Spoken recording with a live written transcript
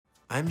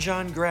I'm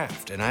John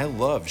Graft, and I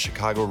love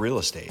Chicago real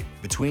estate.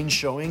 Between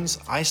showings,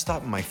 I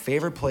stop in my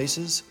favorite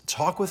places,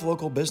 talk with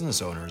local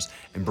business owners,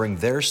 and bring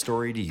their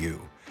story to you.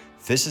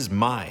 This is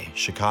my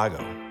Chicago.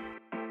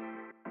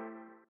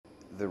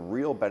 The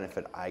real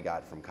benefit I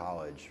got from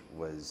college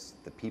was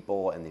the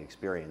people and the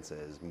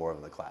experiences more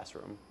than the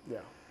classroom. Yeah.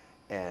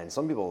 And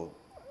some people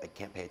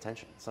can't pay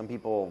attention. Some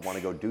people want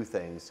to go do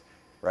things,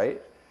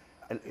 right?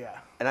 And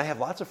I have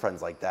lots of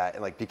friends like that,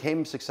 and like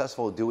became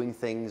successful doing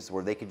things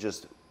where they could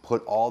just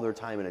put all their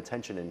time and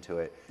attention into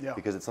it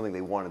because it's something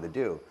they wanted to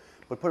do.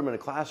 But put them in a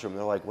classroom,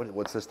 they're like,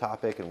 what's this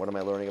topic, and what am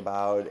I learning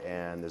about?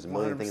 And there's a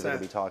million 100%. things I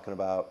could be talking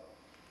about,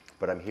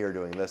 but I'm here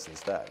doing this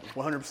instead.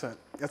 100%.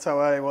 That's how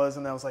I was,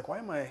 and I was like, why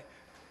am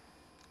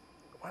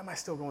I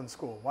still going to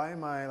school? Why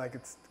am I, like,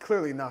 it's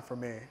clearly not for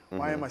me.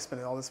 Why am I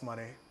spending all this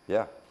money?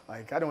 Yeah.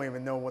 Like, I don't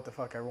even know what the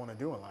fuck I want to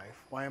do in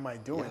life. Why am I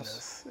doing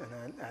this? And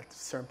then at a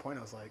certain point,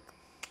 I was like,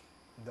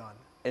 done.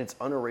 And it's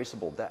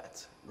unerasable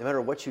debt. No matter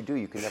what you do,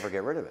 you can never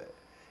get rid of it.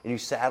 And you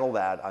saddle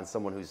that on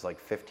someone who's like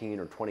 18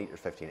 or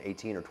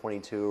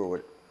 22 or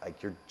what,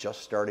 like you're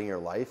just starting your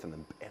life, and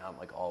then bam,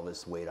 like all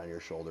this weight on your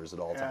shoulders at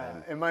all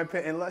times. In my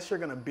opinion, unless you're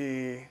going to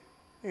be,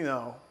 you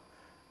know,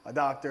 a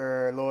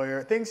doctor, a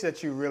lawyer, things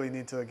that you really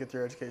need to get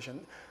your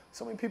education.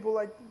 So many people,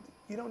 like,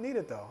 you don't need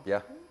it though. Yeah.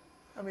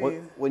 I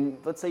mean, when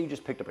let's say you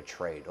just picked up a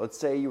trade. Let's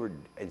say you were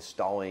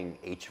installing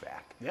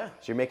HVAC. Yeah.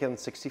 So you're making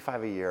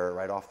 $65 a year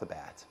right off the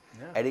bat.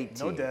 Yeah. At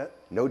 18. No debt.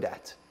 No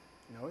debt.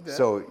 No debt.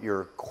 So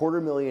you're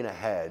 $250,000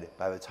 ahead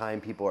by the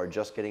time people are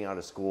just getting out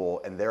of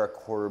school, and they're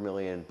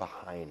 $250,000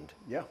 behind.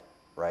 Yeah.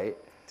 Right?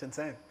 It's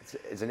insane.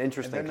 It's an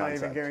interesting and they're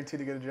concept. not even guaranteed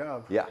to get a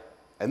job. Yeah.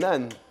 And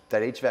then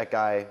that HVAC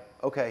guy,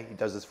 okay, he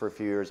does this for a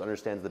few years,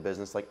 understands the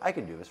business, like, I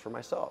can do this for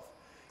myself.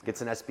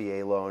 Gets an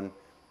SBA loan,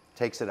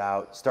 takes it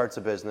out, starts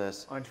a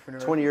business. Entrepreneur.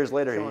 20 years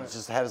later, he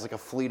just has like a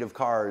fleet of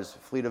cars,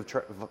 fleet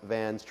of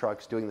vans,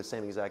 trucks, doing the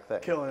same exact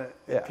thing. Killing it.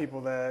 Yeah. And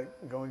people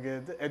that go and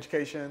get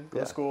education, go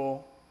to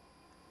school,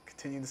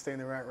 continue to stay in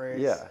the rat race.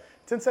 Yeah.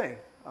 It's insane.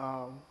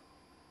 Yeah,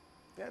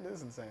 it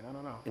is insane. I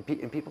don't know.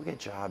 And people get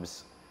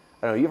jobs.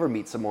 I don't know, you ever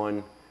meet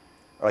someone,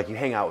 or like you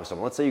hang out with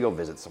someone, let's say you go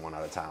visit someone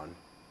out of town,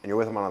 and you're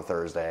with them on a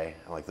Thursday,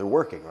 and like they're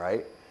working,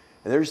 right?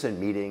 And they're just in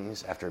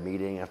meetings after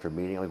meeting after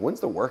meeting. Like, when's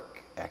the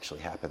work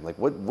actually happen? Like,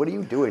 what do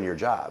you do in your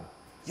job?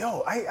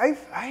 Yo,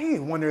 I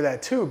wonder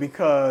that too,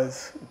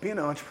 because being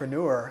an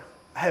entrepreneur,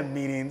 I have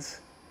meetings,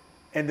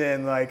 and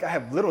then like I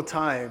have little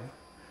time.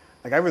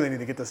 Like, I really need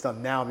to get this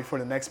done now before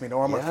the next meeting,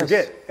 or I'm gonna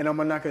forget, and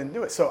I'm not gonna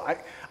do it. So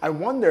I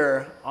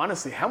wonder,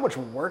 honestly, how much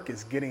work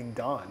is getting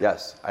done.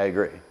 Yes, I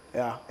agree.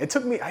 Yeah, it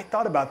took me, I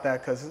thought about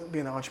that because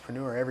being an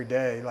entrepreneur every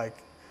day, like,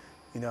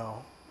 you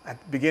know, at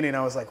the beginning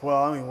I was like, well,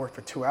 I only work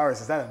for 2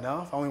 hours. Is that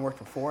enough? I only work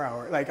for 4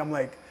 hours. Like, I'm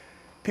like,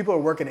 people are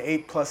working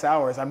 8+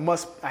 hours.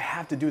 I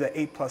have to do that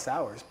 8+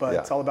 hours, but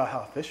it's all about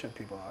how efficient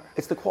people are.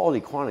 It's the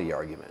quality quantity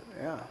argument.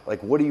 Yeah.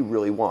 Like, what do you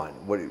really want?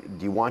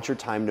 Do you want your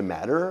time to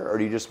matter, or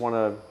do you just want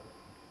to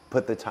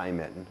put the time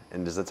in?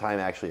 And is the time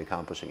actually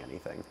accomplishing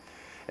anything?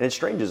 And it's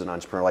strange as an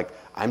entrepreneur, like,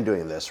 I'm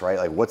doing this, right?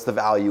 Like, what's the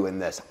value in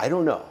this? I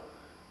don't know,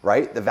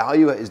 right? The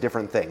value is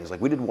different things.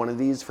 Like, we did one of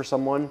these for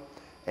someone,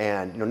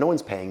 and, you know, no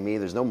one's paying me,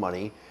 there's no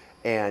money,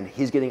 and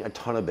he's getting a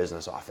ton of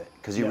business off it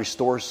because he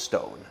restores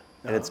stone.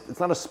 And it's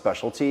not a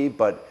specialty,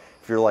 but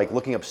if you're like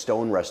looking up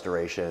stone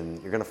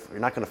restoration, you're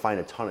not gonna find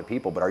a ton of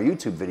people. But our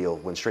YouTube video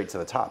went straight to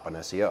the top on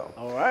SEO.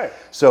 All right.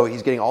 So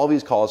he's getting all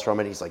these calls from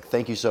it. He's like,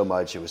 "Thank you so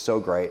much. It was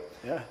so great."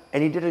 Yeah.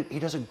 And he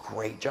does a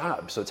great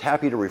job. So it's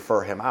happy to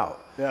refer him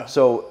out. Yeah.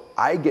 So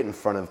I get in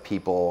front of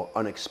people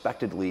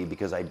unexpectedly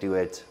because I do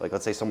it. Like,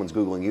 let's say someone's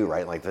Googling you,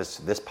 right? Like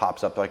this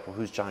pops up, like, well,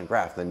 who's John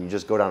Graff? Then you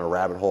just go down a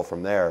rabbit hole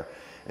from there.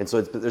 And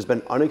so there's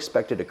been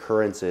unexpected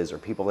occurrences or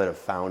people that have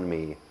found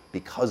me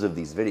because of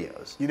these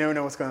videos. You never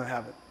know what's going to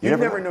happen. You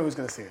never know who's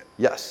going to see it.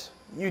 Yes.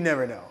 You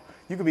never know.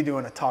 You could be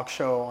doing a talk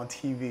show on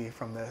TV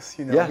from this,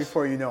 you know,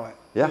 before you know it.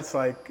 Yeah. It's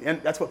like,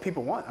 and that's what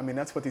people want. I mean,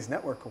 that's what these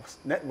networks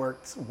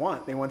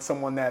want. They want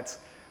someone that's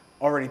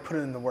already put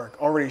in the work,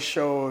 already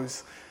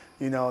shows,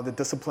 you know, the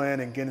discipline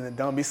and getting it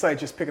done. Besides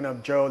just picking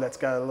up Joe that's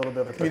got a little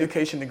bit of a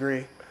communication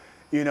degree,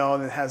 you know,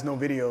 and has no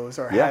videos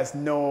or has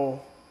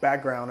no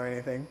background or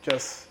anything.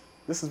 Just,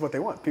 this is what they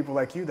want. People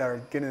like you that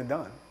are getting it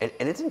done. And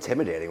it's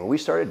intimidating. When we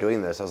started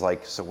doing this, I was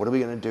like, so what are we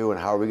going to do and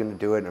how are we going to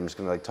do it? And I'm just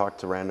going to like talk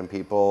to random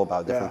people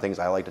about different things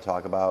I like to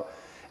talk about.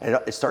 And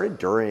it started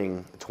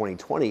during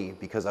 2020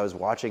 because I was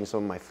watching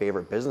some of my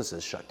favorite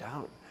businesses shut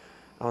down.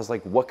 I was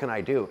like, what can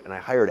I do? And I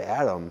hired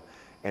Adam,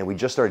 and we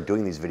just started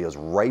doing these videos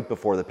right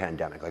before the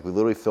pandemic. Like, we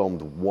literally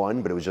filmed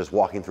one, but it was just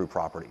walking through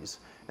properties.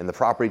 And the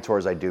property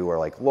tours I do are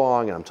like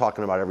long, and I'm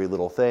talking about every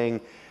little thing.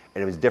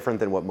 And it was different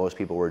than what most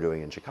people were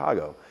doing in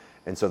Chicago.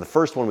 And so the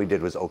first one we did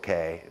was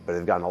okay, but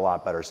they've gotten a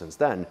lot better since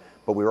then.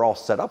 But we were all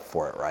set up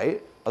for it, right?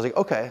 I was like,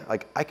 okay,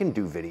 like, I can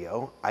do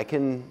video. I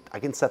can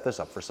set this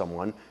up for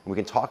someone, and we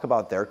can talk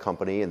about their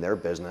company and their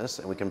business,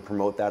 and we can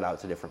promote that out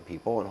to different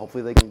people, and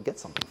hopefully they can get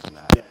something from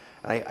that. Yeah.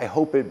 And I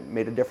hope it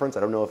made a difference. I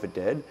don't know if it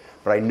did,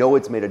 but I know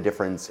it's made a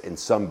difference in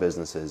some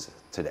businesses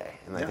today.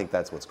 And I think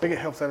that's what's cool. I think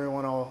it helps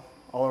everyone all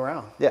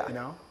around. Yeah. You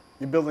know?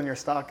 You're building your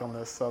stock on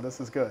this, so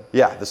this is good.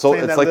 Yeah, it's like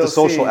the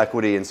social seed.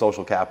 Equity and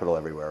social capital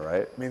everywhere,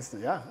 right? Means,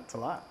 yeah, it's a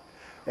lot.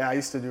 Yeah, I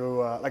used to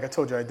do, like I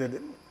told you,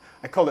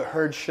 I called it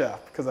herd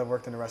chef because I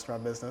worked in the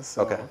restaurant business.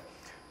 So Okay.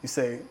 You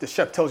say, the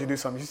chef tells you to do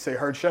something, you say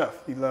herd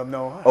chef. You let them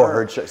know. Oh,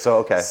 herd chef. So,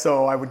 okay.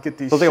 So I would get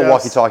these Something chefs. a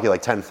walkie-talkie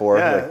like 10-4.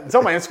 Yeah, Like, it's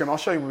on my Instagram. I'll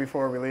show you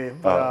before we leave.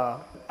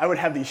 But I would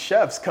have these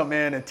chefs come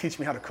in and teach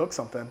me how to cook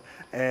something.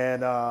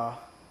 And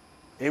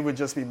it would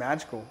just be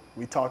magical.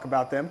 We talk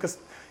about them because,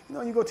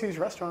 you go to these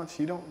restaurants,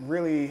 you don't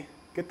really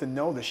get to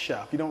know the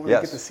chef. You don't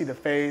really get to see the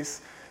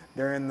face.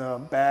 They're in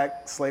the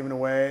back slaving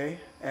away,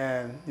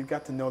 and you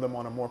got to know them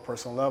on a more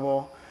personal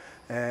level.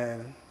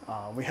 And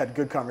we had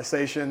good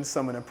conversations,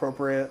 some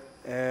inappropriate,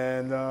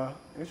 and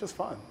it was just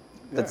fun.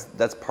 Yeah.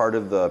 That's part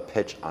of the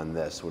pitch on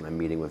this when I'm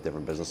meeting with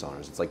different business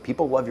owners. It's like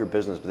people love your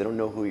business, but they don't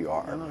know who you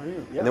are.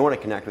 And they want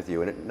to connect with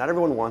you. And not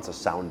everyone wants a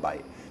sound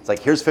bite. It's like,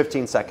 here's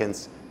 15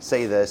 seconds,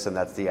 say this, and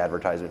that's the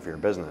advertisement for your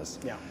business.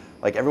 Yeah.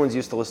 Like everyone's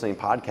used to listening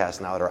to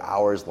podcasts now that are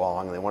hours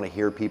long, and they want to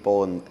hear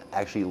people and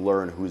actually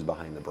learn who's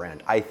behind the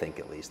brand. I think,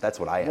 at least that's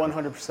what I am.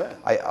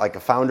 100%. Like a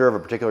founder of a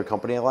particular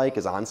company I like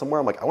is on somewhere.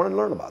 I'm like, I want to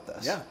learn about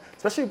this. Yeah,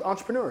 especially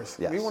entrepreneurs.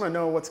 Yes. We want to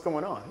know what's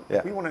going on.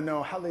 Yeah. We want to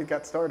know how they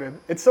got started.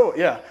 It's so,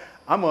 yeah,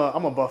 I'm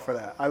a buff for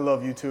that. I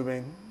love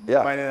YouTubing,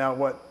 finding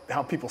out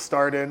how people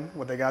started,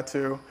 what they got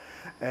to,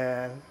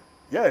 and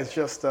yeah, it's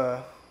just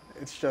I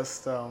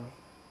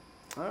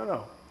don't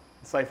know,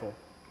 insightful.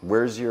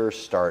 Where's your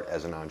start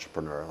as an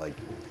entrepreneur? Like,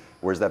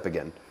 where's that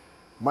begin?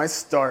 My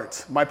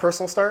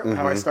personal start,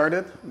 how I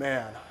started,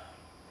 man.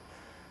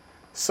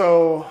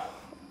 So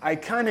I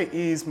kind of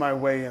eased my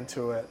way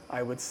into it,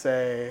 I would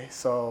say.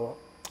 So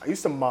I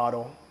used to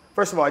model.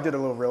 First of all, I did a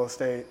little real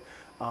estate,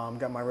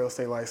 got my real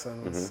estate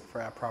license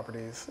for app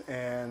properties,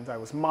 and I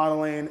was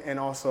modeling and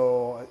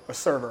also a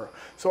server.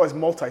 So I was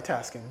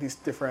multitasking these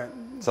different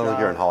Sounds like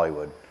you're in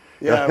Hollywood.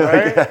 Yeah,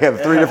 right? I have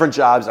 3 different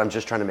jobs. I'm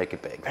just trying to make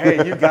it big.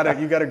 Hey, you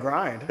gotta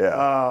grind.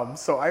 Yeah.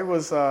 So I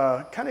was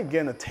kind of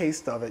getting a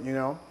taste of it,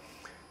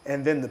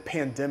 and then the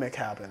pandemic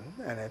happened,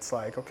 and it's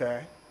like,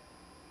 okay,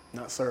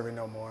 not serving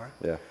no more.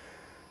 Yeah.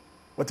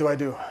 What do I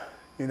do?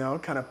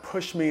 Kind of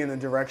pushed me in the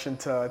direction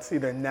to it's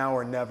either now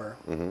or never.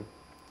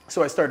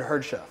 So I started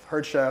Herd Chef.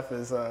 Herd Chef it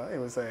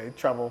was a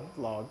travel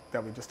log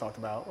that we just talked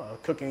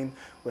about, cooking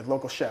with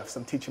local chefs.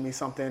 Them teaching me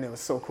something. It was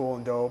so cool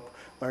and dope.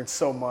 Learned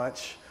so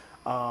much.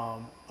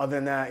 Other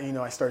than that,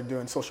 I started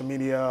doing social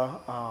media,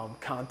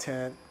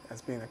 content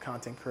as being a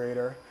content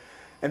creator.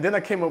 And then I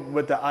came up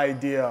with the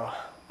idea.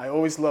 I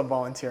always loved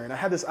volunteering. I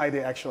had this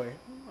idea, actually,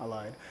 I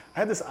lied. I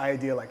had this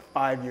idea like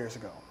 5 years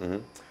ago.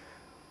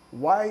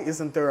 Why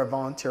isn't there a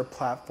volunteer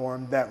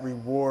platform that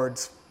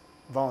rewards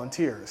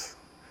volunteers?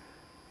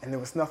 And there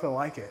was nothing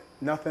like it.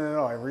 Nothing at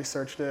all. I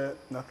researched it,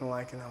 nothing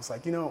like it. And I was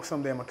like,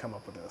 someday I'm going to come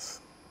up with this.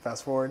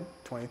 Fast forward,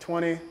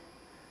 2020,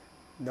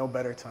 no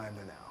better time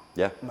than now.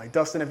 Yeah. I'm like,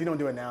 Dustin, if you don't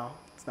do it now,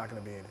 it's not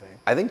going to be anything.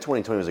 I think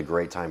 2020 was a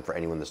great time for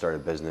anyone to start a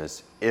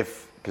business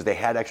because they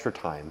had extra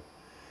time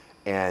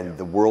and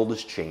the world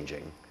is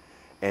changing.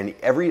 And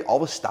all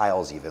the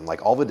styles even,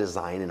 like all the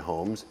design in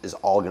homes is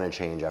all going to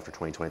change after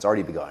 2020. It's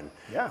already begun.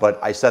 Yeah. But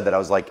I said that, I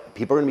was like,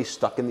 people are going to be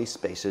stuck in these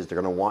spaces.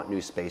 They're going to want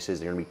new spaces.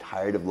 They're going to be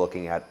tired of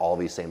looking at all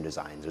these same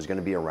designs. There's going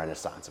to be a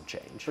renaissance of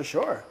change. For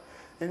sure.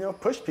 And,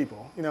 push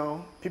people.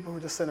 People who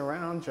are just sitting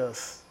around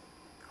just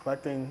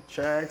collecting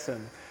checks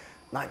and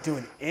not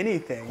doing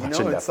anything.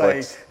 Watching It's Netflix.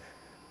 like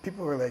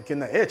people were like getting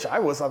the itch. I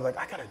was like,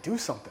 I gotta do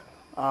something.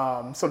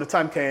 So the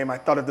time came. I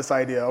thought of this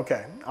idea.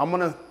 Okay,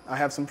 I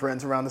have some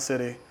friends around the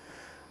city.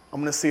 I'm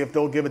gonna see if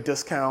they'll give a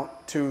discount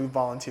to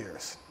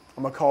volunteers.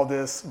 I'm gonna call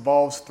this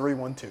Vols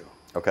 312.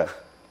 Okay.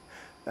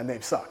 That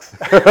name sucks.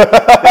 Thank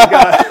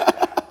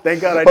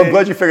God I didn't. I'm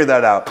glad you figured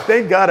that out.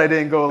 Thank God I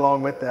didn't go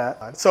along with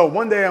that. So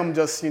one day I'm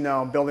just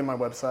building my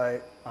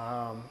website,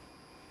 and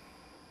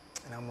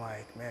I'm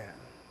like, man,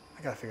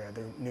 I gotta figure out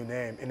the new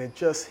name. And it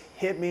just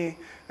hit me.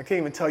 I can't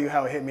even tell you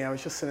how it hit me. I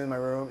was just sitting in my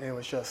room and it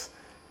was just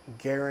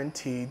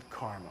Guaranteed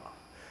Karma.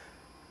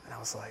 And I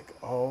was like,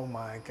 oh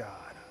my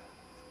God,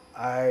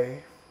 I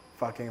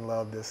fucking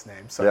love this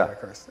name. Sorry, I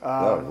cursed.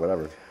 No,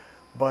 whatever.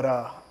 But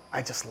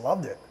I just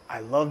loved it.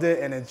 I loved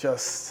it, and I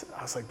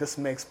was like, this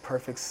makes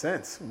perfect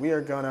sense. We are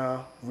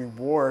gonna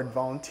reward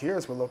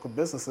volunteers with local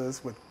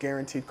businesses with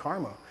Guaranteed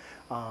Karma.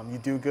 You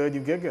do good, you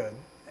get good.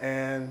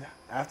 And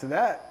after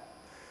that,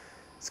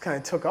 it's kind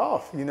of took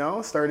off,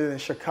 Started in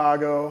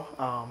Chicago,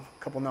 a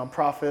couple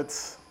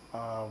nonprofits.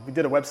 We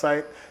did a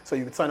website, so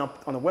you would sign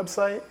up on the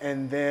website,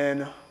 and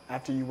then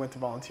after you went to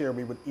volunteer,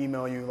 we would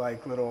email you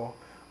like little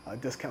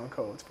discount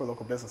codes for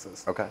local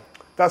businesses. Okay.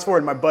 Fast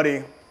forward, my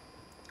buddy,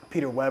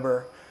 Peter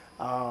Weber,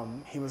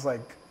 he was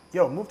like,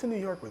 yo, move to New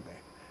York with me.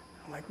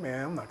 I'm like,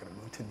 man, I'm not gonna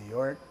move to New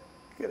York.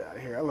 Get out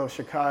of here. I love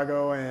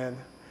Chicago, and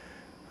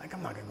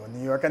I'm not gonna go to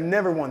New York. I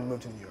never wanted to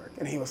move to New York.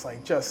 And he was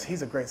like,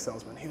 he's a great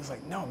salesman. He was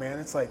like, no, man,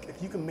 it's like,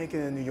 if you can make it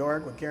in New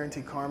York with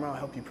Guaranteed Karma, I'll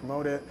help you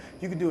promote it.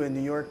 You can do it in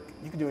New York,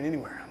 you can do it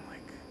anywhere. I'm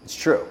like, It's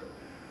true.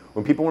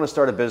 When people want to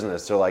start a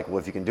business, they're like, well,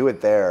 if you can do it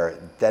there,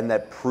 then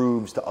that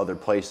proves to other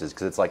places,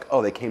 because it's like,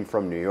 oh, they came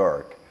from New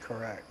York.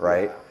 correct.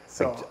 Right? Yeah.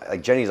 So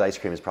like Jenny's Ice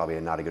Cream is probably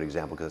not a good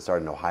example because it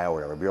started in Ohio or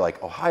whatever. But you're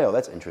like, Ohio,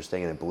 that's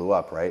interesting, and it blew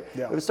up, right?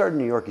 Yeah. If it started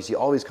in New York, you see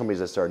all these companies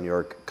that start in New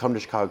York, come to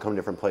Chicago, come to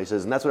different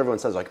places, and that's what everyone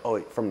says, like, oh,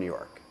 from New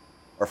York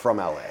or from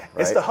LA, right?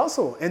 It's the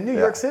hustle. In New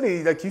York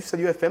City, like you said,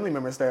 you have family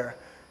members there.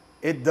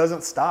 It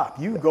doesn't stop.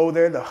 You go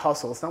there to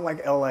hustle. It's not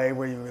like LA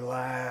where you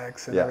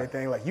relax and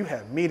everything. Like you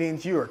have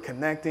meetings, you are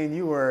connecting,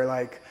 you are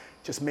like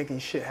just making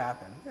shit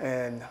happen.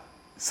 And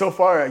so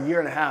far, a year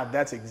and a half,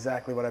 that's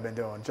exactly what I've been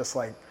doing. Just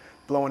like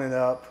blowing it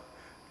up,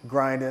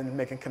 grinding,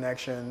 making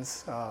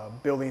connections,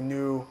 building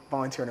new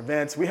volunteering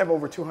events. We have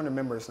over 200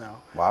 members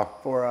now. Wow.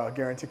 For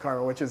Guaranteed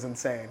Karma, which is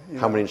insane.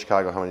 How many in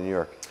Chicago? How many in New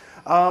York?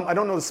 I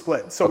don't know the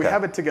split. So we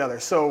have it together.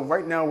 So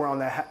right now we're on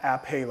the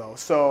app Halo.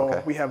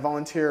 So we have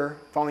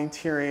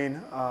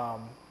volunteering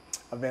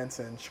events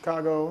in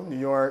Chicago, New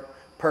York,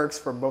 perks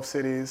for both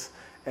cities.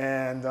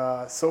 And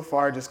so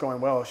far just going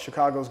well.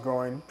 Chicago's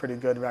growing pretty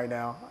good right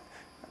now.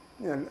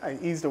 I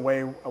eased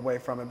away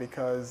from it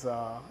because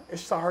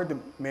it's just hard to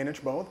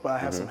manage both, but I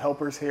have some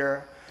helpers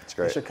here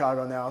in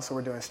Chicago now. So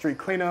we're doing street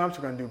cleanups,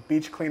 we're going to do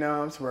beach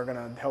cleanups, we're going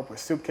to help with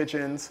soup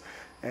kitchens,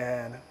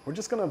 and we're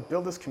just going to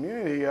build this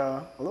community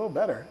a little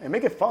better and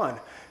make it fun.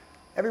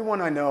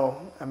 Everyone I know,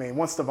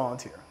 wants to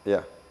volunteer.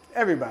 Yeah.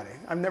 Everybody.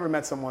 I've never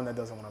met someone that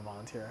doesn't want to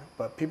volunteer,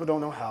 but people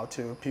don't know how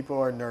to. People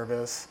are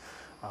nervous.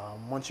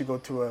 Once you go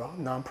to a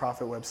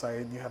nonprofit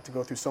website, you have to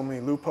go through so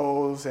many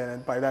loopholes,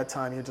 and by that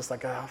time, you're just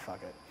like,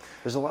 fuck it.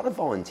 There's a lot of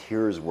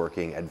volunteers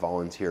working at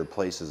volunteer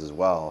places as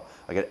well,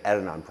 like at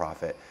a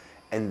nonprofit.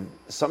 And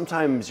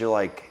sometimes you're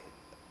like,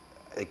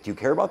 do you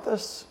care about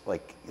this?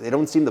 Like, they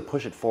don't seem to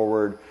push it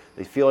forward.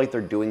 They feel like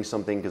they're doing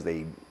something because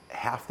they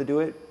have to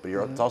do it, but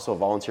it's also a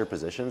volunteer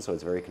position, so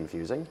it's very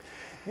confusing.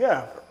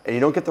 Yeah. And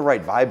you don't get the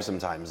right vibe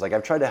sometimes. Like,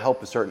 I've tried to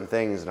help with certain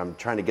things, and I'm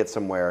trying to get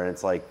somewhere, and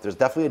it's like, there's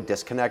definitely a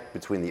disconnect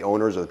between the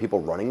owners or the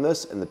people running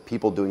this and the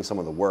people doing some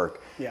of the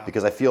work. Yeah.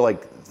 Because I feel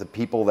like the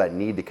people that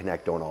need to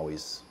connect don't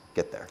always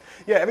get there.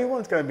 Yeah,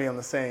 everyone's going to be on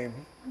the same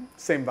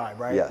vibe,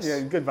 right? Yes. Yeah,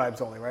 good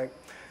vibes only, right?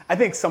 I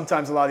think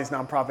sometimes a lot of these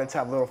nonprofits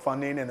have little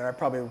funding, and they're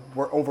probably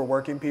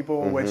overworking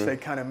people, which they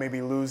kind of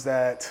maybe lose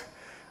that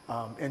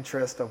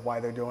interest of why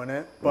they're doing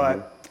it.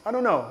 But I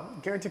don't know.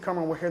 Guaranteed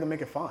Karma, we're here to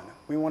make it fun.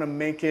 We want to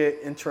make it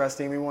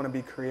interesting. We want to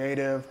be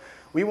creative.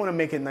 We want to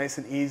make it nice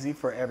and easy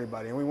for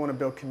everybody, and we want to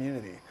build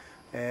community.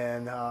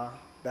 And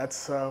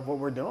that's what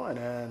we're doing.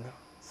 And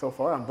so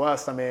far, I'm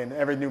blessed.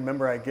 Every new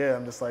member I get,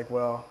 I'm just like,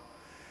 well,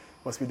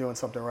 must be doing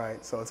something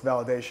right. So it's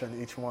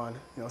validation, each one.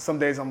 Some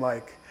days I'm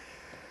like,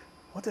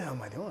 what the hell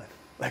am I doing?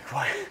 Like,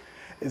 why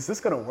is this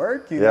gonna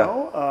work? You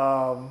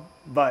know?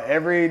 But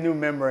every new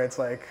member, it's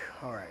like,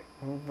 all right,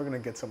 we're gonna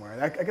get somewhere.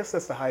 And I guess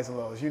that's the highs and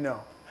lows,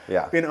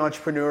 Yeah. Being an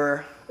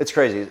entrepreneur. It's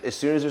crazy. As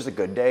soon as there's a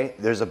good day,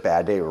 there's a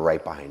bad day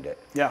right behind it.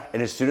 Yeah.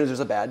 And as soon as there's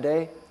a bad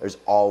day, there's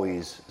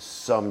always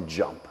some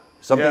jump.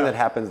 Something that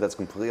happens that's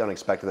completely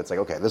unexpected that's like,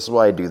 okay, this is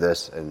why I do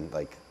this, and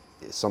like,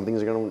 some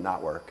things are gonna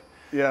not work.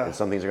 Yeah. And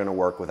some things are gonna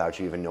work without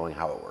you even knowing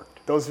how it worked.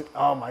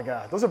 Oh my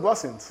God, those are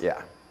blessings.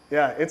 Yeah.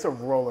 Yeah, it's a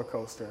roller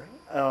coaster.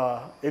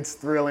 It's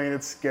thrilling,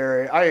 it's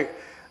scary.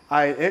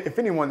 If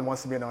anyone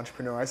wants to be an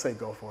entrepreneur, I say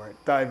go for it.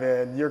 Dive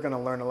in. You're going to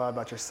learn a lot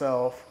about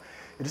yourself.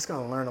 You're just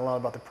going to learn a lot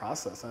about the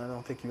process, and I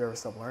don't think you ever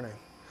stop learning.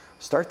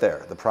 Start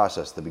there, the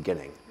process, the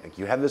beginning. Like,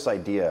 you have this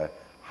idea.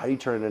 How do you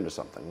turn it into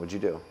something? What'd you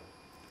do?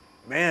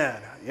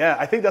 Man, yeah,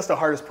 I think that's the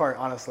hardest part,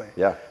 honestly.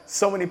 Yeah.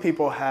 So many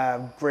people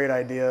have great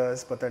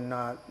ideas, but they're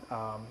not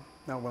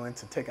willing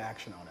to take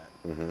action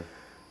on it.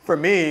 For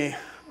me,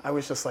 I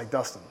was just like,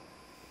 Dustin,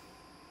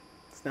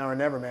 it's now or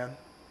never, man.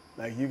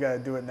 Like, you got to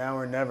do it now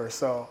or never.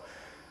 So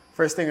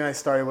first thing I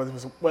started with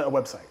was a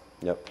website.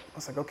 Yep. I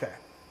was like, okay,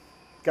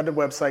 got the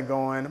website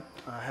going.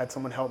 I had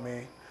someone help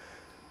me.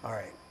 All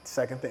right,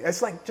 second thing.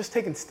 It's like just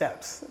taking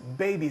steps,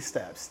 baby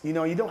steps. You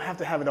don't have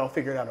to have it all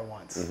figured out at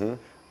once.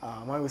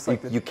 I always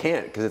like you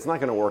can't, because it's not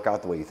going to work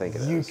out the way you think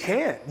it is. You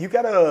can't. You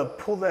got to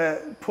pull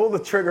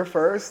the trigger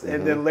first,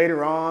 and then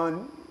later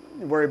on,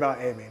 worry about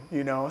aiming.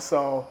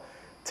 So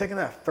taking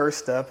that first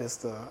step is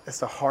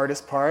the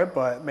hardest part.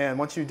 But man,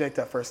 once you take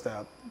that first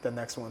step, the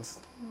next ones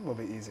will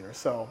be easier.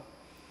 So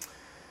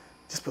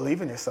just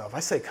believe in yourself. I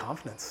say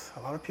confidence.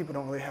 A lot of people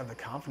don't really have the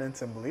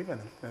confidence and believe in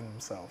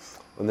themselves.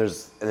 And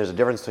there's a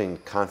difference between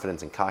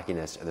confidence and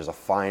cockiness, and there's a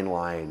fine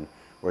line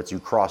where it's you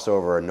cross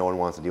over and no one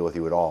wants to deal with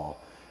you at all.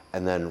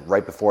 And then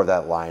right before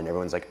that line,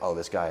 everyone's like, oh,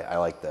 this guy, I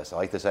like this. I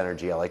like this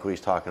energy. I like what he's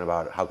talking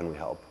about. How can we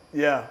help?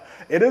 Yeah,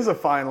 it is a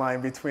fine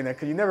line between it,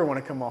 because you never want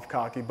to come off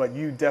cocky, but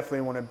you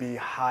definitely want to be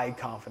high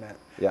confident.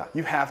 Yeah.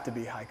 You have to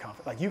be high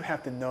confident. Like, you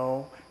have to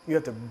know, you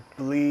have to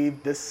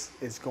believe this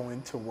is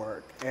going to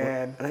work.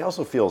 And I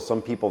also feel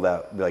some people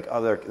that be like,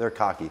 oh, they're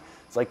cocky.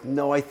 It's like,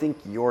 no, I think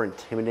you're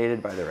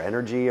intimidated by their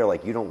energy, or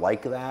like you don't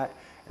like that,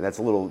 and that's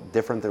a little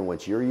different than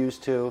what you're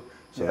used to.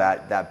 So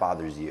that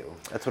bothers you.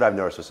 That's what I've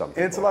noticed with some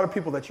people. And it's a lot of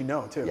people that you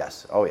know, too.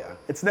 Yes. Oh, yeah.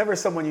 It's never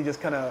someone you just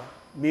kind of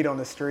meet on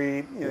the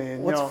street.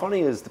 What's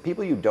funny is the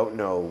people you don't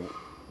know,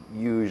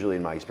 usually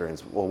in my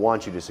experience, will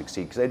want you to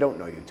succeed because they don't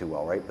know you too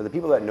well, right? But the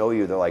people that know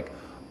you, they're like,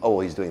 oh, well,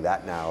 he's doing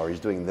that now, or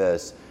he's doing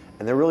this.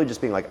 And they're really just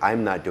being like,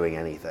 I'm not doing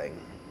anything.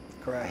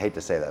 Correct. I hate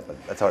to say that, but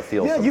that's how it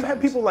feels. Yeah, sometimes. you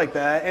have people like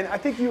that, and I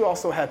think you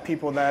also have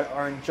people that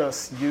aren't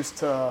just used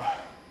to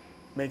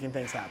making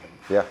things happen.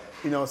 Yeah.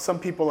 Some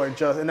people are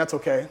just, and that's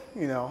okay.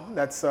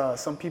 That's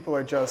some people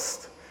are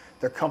just,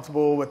 they're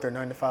comfortable with their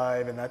 9 to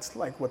 5, and that's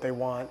like what they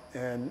want,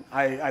 and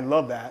I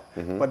love that.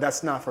 But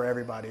that's not for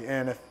everybody.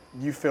 And if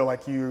you feel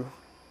like you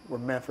were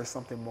meant for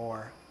something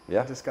more,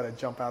 you just got to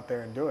jump out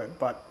there and do it.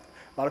 But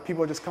a lot of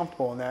people are just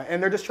comfortable in that,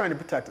 and they're just trying to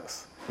protect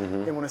us.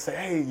 They want to say,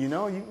 hey, you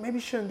maybe you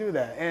shouldn't do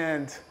that.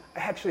 And I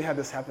actually had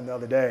this happen the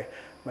other day.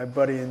 My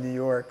buddy in New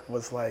York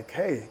was like,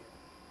 hey,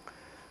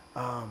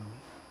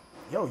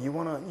 yo, you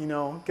want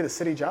to, get a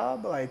city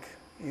job, like,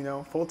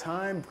 full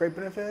time, great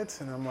benefits?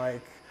 And I'm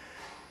like,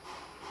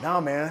 no,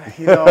 man,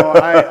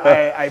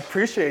 I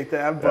appreciate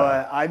that,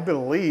 but I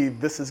believe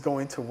this is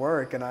going to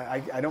work, and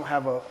I don't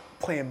have a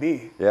plan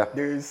B. Yeah.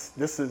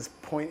 This is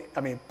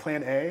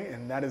plan A,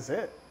 and that is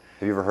it.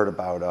 Have you ever heard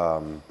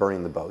about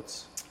burning the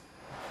boats?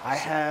 I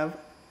have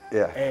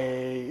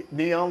a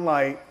neon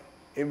light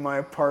in my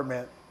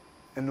apartment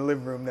in the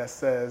living room that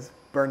says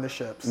 "Burn the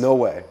ships." No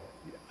way.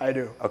 I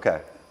do.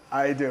 Okay.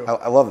 I do.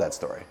 I love that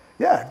story.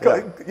 Yeah, go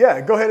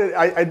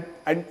ahead.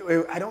 I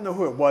don't know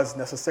who it was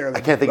necessarily.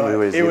 I can't think of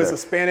who it is. It was either.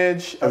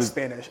 Spanish.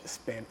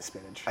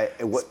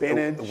 It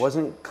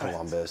wasn't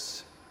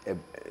Columbus. It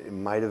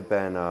might have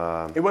been.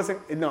 It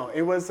wasn't. No,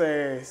 it was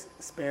a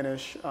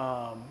Spanish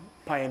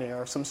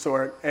pioneer of some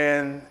sort.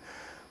 And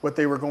what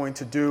they were going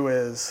to do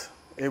is,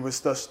 it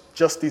was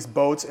just these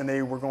boats, and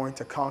they were going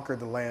to conquer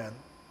the land.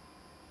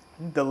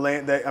 The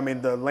land,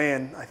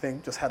 I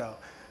think, just had a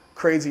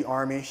crazy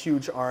army,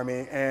 huge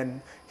army,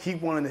 and he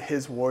wanted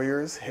his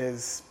warriors,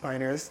 his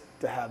pioneers,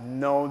 to have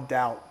no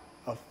doubt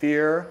of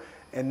fear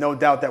and no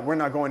doubt that we're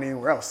not going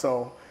anywhere else.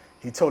 So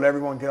he told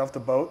everyone, get off the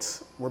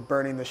boats, we're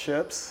burning the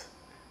ships,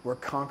 we're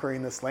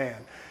conquering this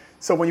land.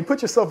 So when you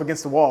put yourself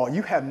against the wall,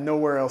 you have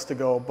nowhere else to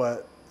go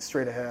but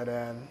straight ahead,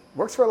 and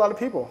works for a lot of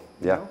people.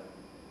 Yeah.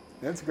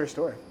 That's a great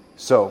story.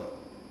 So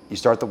you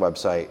start the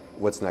website.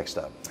 What's next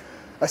up?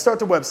 I start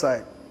the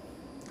website.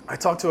 I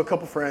talked to a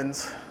couple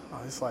friends.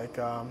 I was like,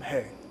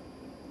 hey,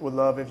 would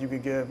love if you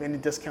could give any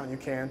discount you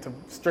can to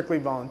strictly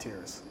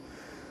volunteers.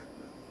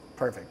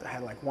 Perfect. I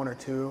had like 1 or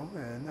 2,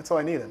 and that's all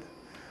I needed.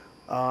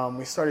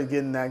 We started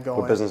getting that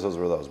going. What businesses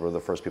were those? Were the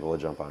first people to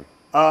jump on?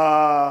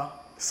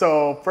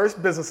 So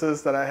first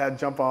businesses that I had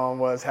jump on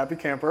was Happy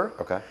Camper.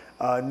 Okay.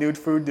 Nude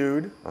Food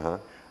Dude.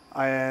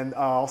 And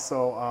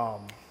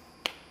also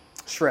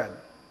Shred.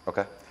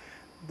 Okay.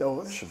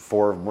 Those.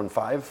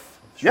 415?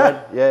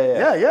 Shred?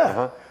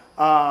 Yeah.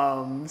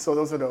 So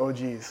those are the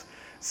OGs.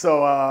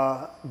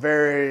 So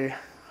very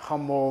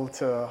humble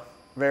to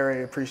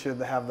very appreciative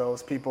to have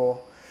those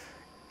people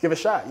give a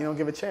shot,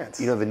 give a chance.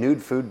 The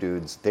Nude Food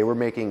Dudes, they were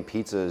making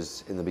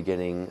pizzas in the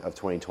beginning of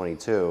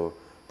 2022,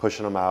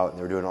 pushing them out, and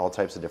they were doing all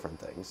types of different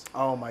things.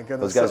 Oh my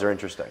goodness. Those guys are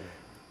interesting.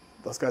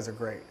 Those guys are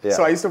great. Yeah.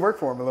 So I used to work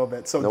for them a little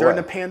bit. So during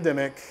the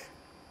pandemic,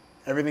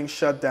 everything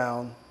shut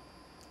down.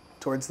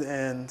 Towards the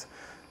end,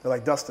 they're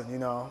like, Dustin,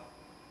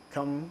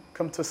 come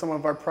to some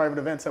of our private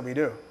events that we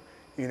do.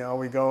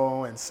 We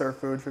go and serve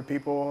food for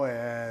people,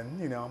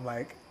 and I'm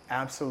like,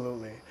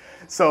 absolutely.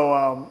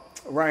 So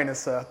Ryan and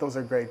Seth, those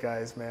are great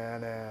guys,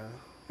 man,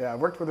 and I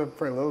worked with them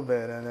for a little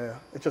bit, and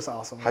it's just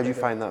awesome. How'd you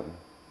find them?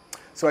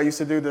 So I used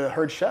to do the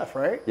Herd Chef,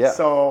 right? Yeah.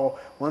 So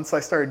once I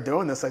started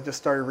doing this, I just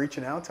started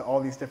reaching out to all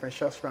these different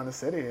chefs around the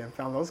city and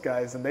found those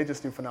guys, and they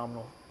just do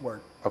phenomenal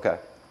work. Okay.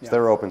 So they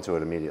were open to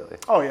it immediately.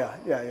 Oh, yeah.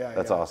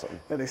 That's awesome.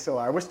 Yeah, they still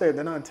are. I wish they're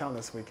not in town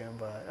this weekend,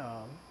 but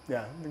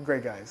they're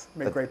great guys.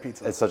 Make great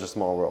pizza. It's such a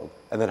small world.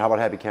 And then how about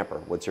Happy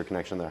Camper? What's your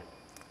connection there?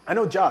 I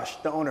know Josh,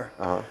 the owner.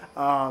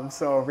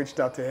 So I reached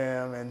out to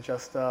him, and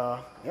just,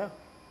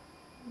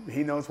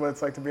 he knows what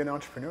it's like to be an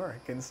entrepreneur,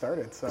 getting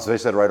started. So they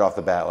said right off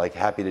the bat, like,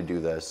 happy to do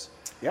this.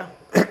 Yeah.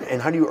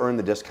 And how do you earn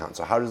the discount?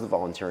 So how does the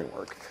volunteering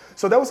work?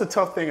 So that was a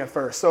tough thing at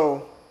first.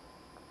 So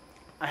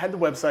I had the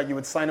website. You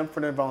would sign up for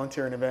the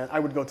volunteering event.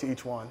 I would go to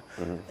each one.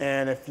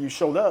 And if you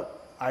showed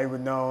up, I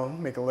would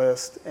make a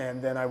list,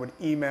 and then I would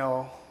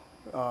email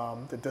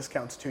the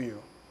discounts to you.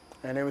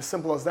 And it was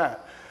simple as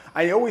that.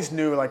 I always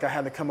knew I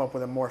had to come up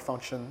with a more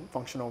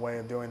functional way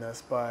of doing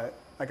this. But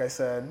like I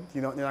said,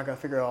 you're not going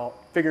to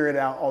figure it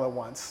out all at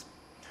once.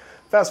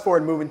 Fast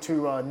forward, moving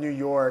to New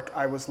York,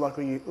 I was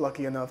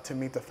lucky enough to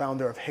meet the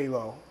founder of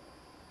Halo.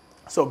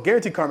 So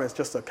Guaranteed Karma is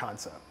just a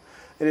concept.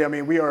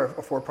 We are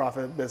a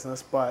for-profit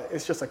business, but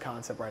it's just a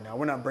concept right now.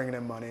 We're not bringing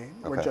in money.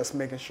 Okay. We're just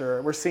making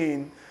sure, we're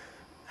seeing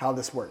how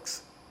this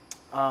works.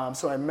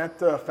 So I met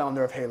the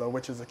founder of Halo,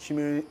 which is a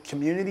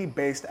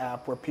community-based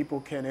app where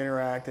people can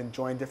interact and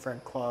join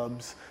different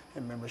clubs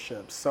and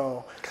memberships.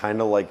 So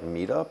kind of like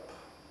Meetup?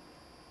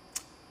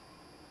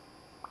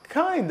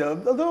 Kind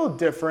of, a little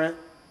different.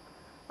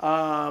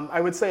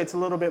 I would say it's a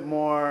little bit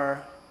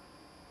more.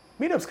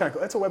 Meetup's kind of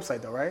cool. It's a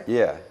website though, right?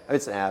 Yeah,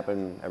 it's an app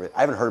and everything.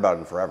 I haven't heard about it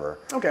in forever.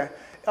 Okay.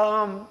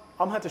 I'm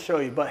gonna have to show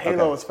you, but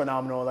Halo is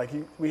phenomenal.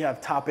 We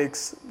have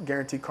topics,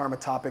 Guaranteed Karma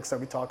topics that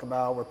we talk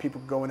about, where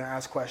people go in and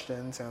ask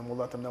questions, and we'll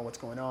let them know what's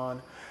going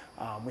on.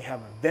 We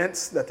have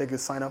events that they could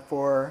sign up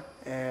for,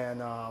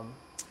 and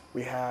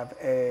we have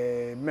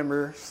a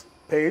members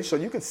page, so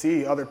you can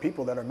see other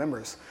people that are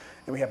members.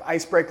 And we have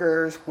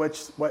icebreakers,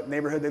 what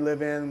neighborhood they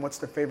live in, what's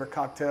their favorite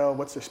cocktail,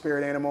 what's their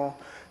spirit animal.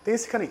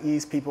 Things kind of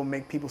ease people,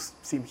 make people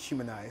seem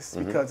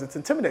humanized, because it's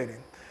intimidating,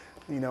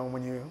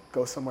 when you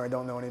go somewhere and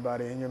don't know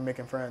anybody and you're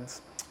making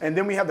friends. And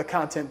then we have the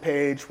content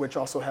page, which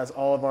also has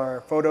all of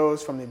our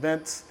photos from the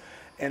events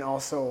and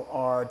also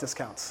our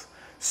discounts.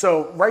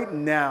 So right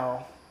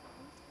now,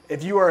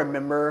 if you are a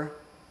member,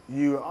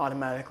 you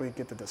automatically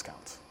get the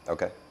discounts.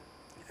 Okay.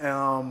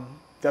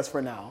 That's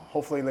for now.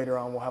 Hopefully later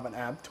on we'll have an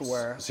app to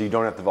where... So you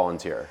don't have to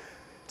volunteer,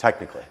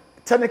 technically?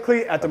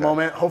 Technically, at the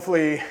moment,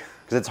 hopefully...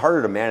 Because it's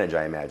harder to manage,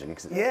 I imagine.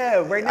 Yeah,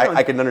 right now...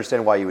 I can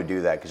understand why you would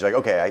do that, because you're like,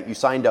 okay, you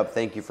signed up,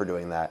 thank you for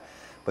doing that.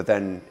 But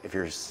then if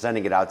you're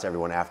sending it out to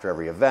everyone after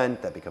every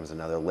event, that becomes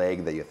another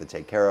leg that you have to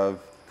take care of.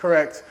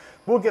 Correct.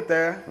 We'll get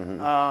there.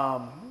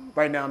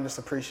 Right now, I'm just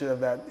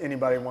appreciative that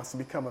anybody wants to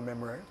become a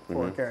member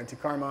for Guarantee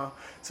Karma.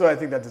 So I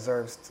think that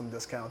deserves some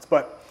discounts.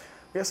 But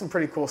we have some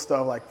pretty cool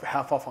stuff like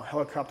half off on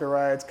helicopter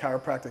rides,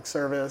 chiropractic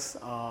service,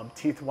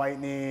 teeth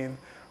whitening,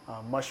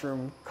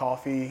 mushroom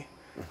coffee.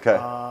 Okay.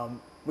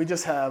 We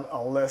just have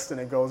a list,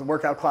 and it goes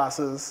workout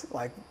classes,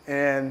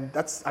 and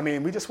that's. I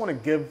mean, we just want to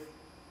give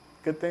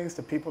good things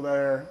to people that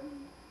are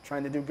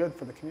trying to do good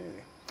for the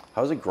community.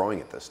 How's it growing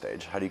at this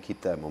stage? How do you keep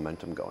that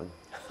momentum going?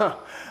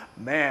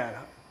 Man,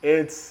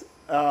 it's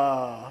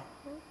a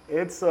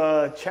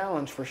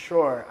challenge for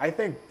sure. I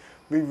think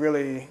we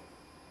really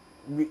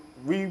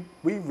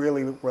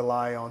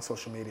rely on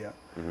social media.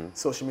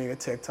 Social media,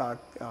 TikTok,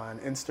 on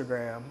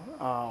Instagram,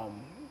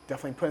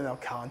 definitely putting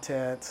out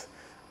content,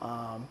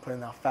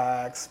 putting out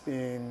facts,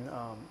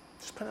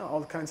 just putting out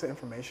all kinds of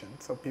information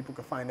so people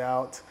can find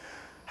out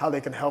how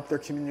they can help their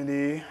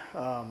community,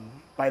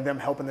 by them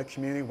helping the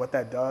community, what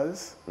that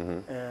does,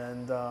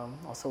 and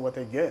also what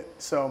they get.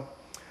 So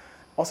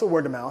also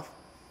word of mouth.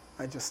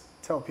 I just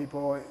tell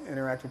people,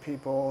 interact with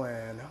people,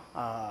 and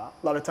a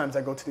lot of times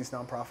I go to these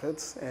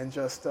nonprofits and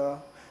just,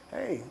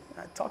 hey,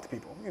 I talk to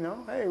people,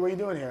 hey, what are you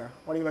doing here?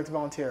 Why do you like to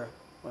volunteer?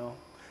 Well,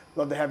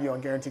 love to have you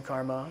on Guarantee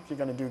Karma. If you're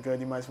going to do good,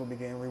 you might as well be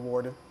getting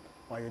rewarded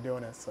while you're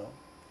doing it. So,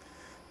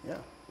 yeah.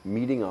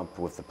 Meeting up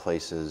with the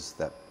places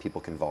that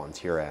people can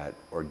volunteer at,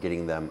 or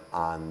getting them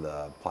on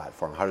the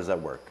platform, how does that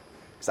work?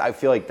 Because I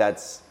feel like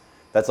that's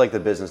like the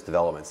business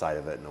development side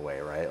of it in a way,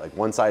 right? Like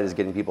one side is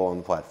getting people on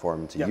the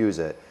platform to use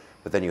it,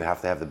 but then you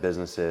have to have the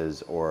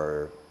businesses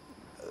or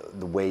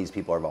the ways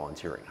people are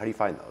volunteering. How do you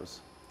find those?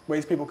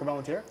 Ways people can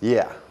volunteer?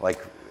 Yeah, like,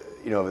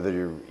 you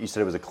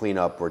said it was a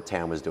cleanup where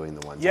Tam was doing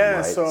the one time,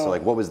 right? So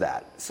like, what was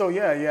that? So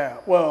yeah.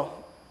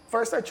 Well,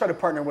 first, I try to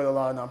partner with a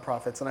lot of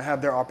nonprofits, and I have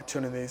their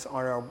opportunities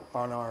on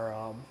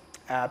our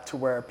app to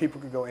where people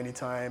could go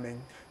anytime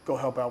and go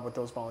help out with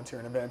those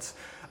volunteering events.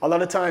 A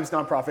lot of times,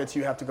 nonprofits,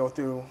 you have to go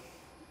through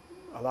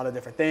a lot of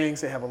different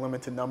things. They have a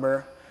limited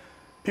number.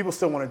 People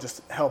still want to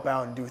just help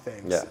out and do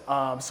things.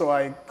 Yeah. So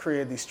I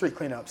created these street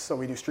cleanups. So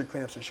we do street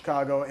cleanups in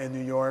Chicago and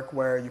New York,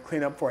 where you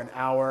clean up for an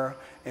hour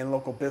in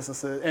local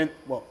businesses.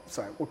 We'll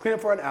clean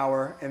up for an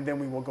hour, and then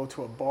we will go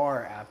to a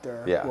bar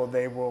after. Yeah. Well,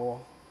 they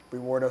will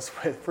reward us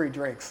with free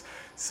drinks.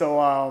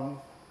 So, I'm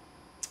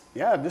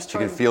just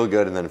trying. You can feel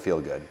good and then feel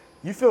good.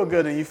 You feel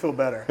good and you feel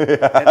better.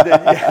 And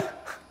then,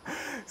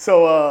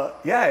 So,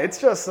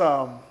 it's just,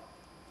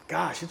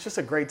 it's just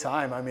a great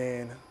time. I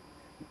mean,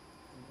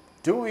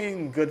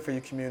 doing good for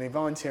your community,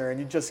 volunteering,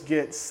 you just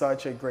get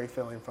such a great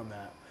feeling from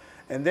that.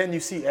 And then you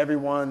see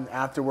everyone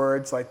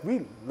afterwards, like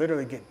we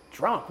literally get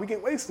drunk, we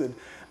get wasted.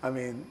 I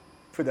mean,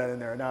 put that in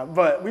there or not,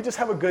 but we just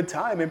have a good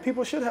time, and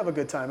people should have a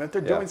good time. If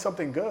they're doing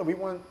something good, we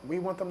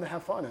want them to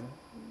have fun and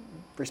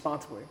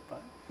responsibly.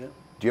 But yeah.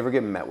 Do you ever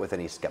get met with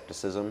any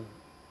skepticism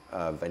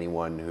of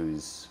anyone who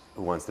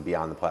wants to be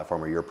on the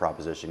platform or your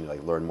proposition,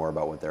 like learn more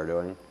about what they're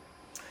doing?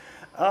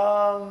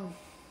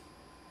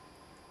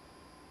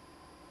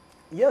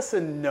 Yes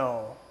and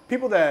no.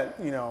 People that,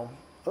 a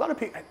lot of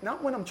people,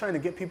 not when I'm trying to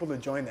get people to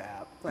join the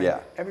app.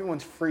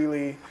 Everyone's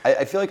freely.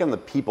 I feel like on the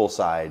people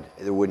side,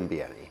 there wouldn't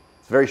be any.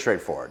 It's very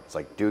straightforward. It's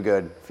like, do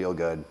good, feel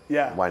good.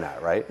 Yeah. Why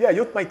not, right? Yeah,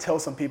 you might tell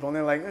some people, and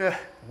they're like,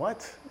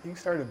 what? You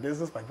started a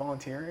business by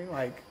volunteering?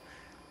 Like,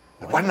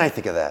 why didn't I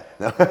think of that?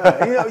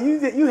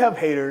 You have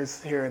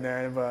haters here and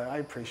there, but I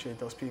appreciate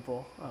those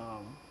people.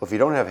 Well, if you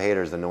don't have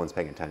haters, then no one's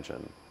paying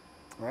attention.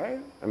 Right?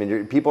 I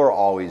mean,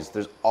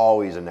 there's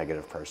always a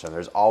negative person.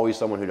 There's always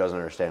someone who doesn't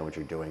understand what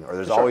you're doing, or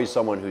there's always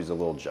someone who's a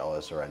little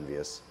jealous or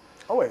envious.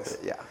 Always.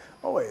 Yeah.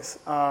 Always.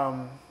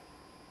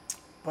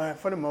 But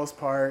for the most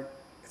part,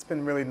 it's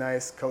been really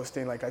nice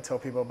coasting. Like I tell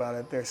people about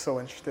it, they're so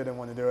interested and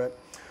want to do it.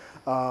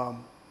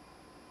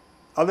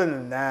 Other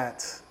than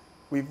that,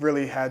 we've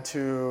really had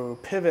to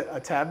pivot a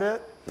tad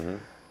bit. Mm-hmm.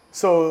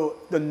 So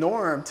the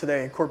norm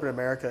today in corporate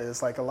America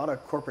is like a lot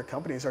of corporate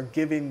companies are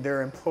giving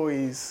their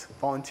employees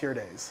volunteer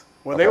days.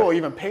 Well, they will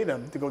even pay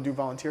them to go do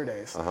volunteer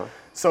days. Uh-huh.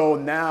 So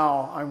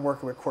now I'm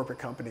working with corporate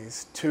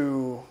companies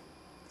to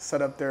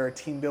set up their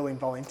team building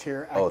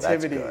volunteer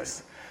activities.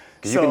 That's good.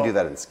 Because you can do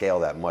that and scale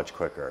that much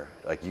quicker.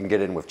 Like you can get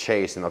in with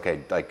Chase and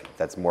okay, like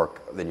that's more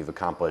than you've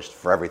accomplished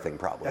for everything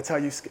probably. That's how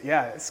you,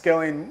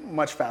 scaling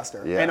much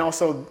faster. Yeah. And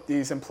also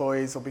these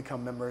employees will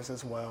become members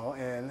as well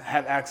and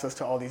have access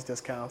to all these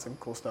discounts and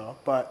cool stuff.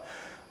 But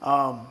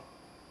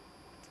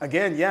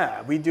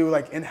again, we do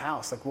like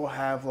in-house. Like we'll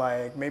have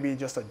like maybe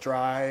just a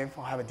drive.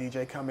 We'll have a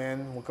DJ come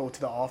in. We'll go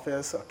to the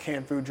office, a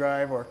canned food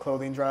drive or a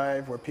clothing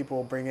drive where people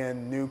will bring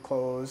in new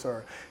clothes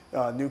or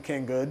new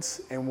canned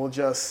goods, and we'll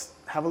just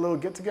have a little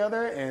get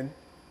together and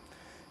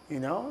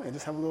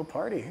just have a little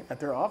party at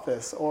their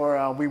office.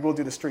 Or we will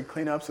do the street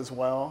cleanups as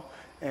well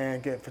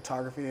and get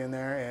photography in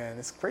there, and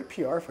it's great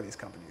PR for these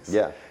companies.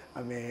 Yeah.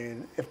 I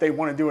mean, if they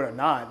want to do it or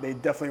not, they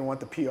definitely want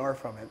the PR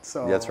from it.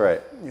 So that's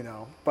right.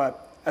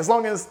 But as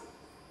long as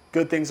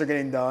good things are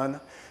getting done,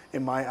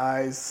 in my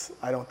eyes,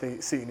 I don't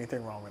see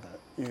anything wrong with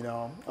it.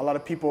 A lot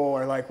of people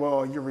are like,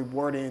 well, you're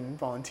rewarding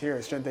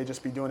volunteers. Shouldn't they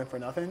just be doing it for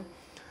nothing?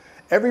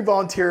 Every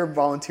volunteer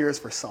volunteers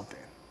for something.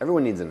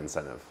 Everyone needs an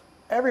incentive.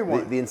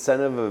 Everyone. The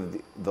incentive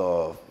of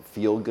the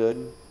feel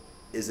good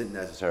isn't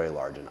necessarily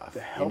large enough.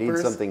 You need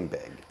something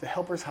big. The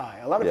helper's high.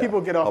 A lot of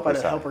people get off by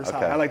the helper's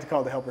high. I like to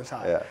call it the helper's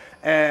high. Yeah.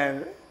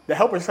 And the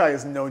helper's high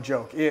is no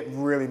joke. It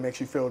really makes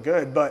you feel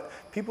good. But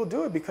people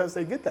do it because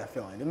they get that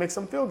feeling. It makes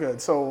them feel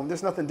good. So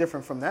there's nothing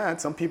different from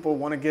that. Some people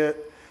want to get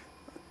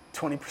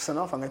 20%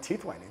 off on their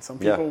teeth whitening. Some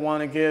people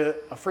want to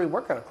get a free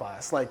workout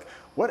class. Like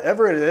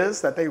whatever it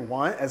is that they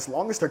want, as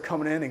long as they're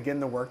coming in and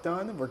getting the work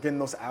done, we're getting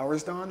those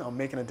hours done, I'm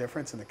making a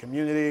difference in the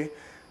community.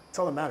 That's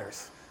all that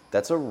matters.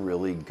 That's a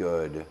really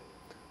good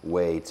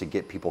way to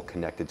get people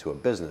connected to a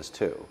business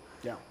too.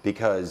 Yeah.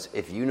 Because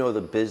if you know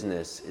the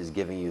business is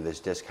giving you this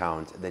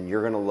discount, then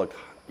you're going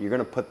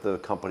to put the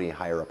company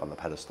higher up on the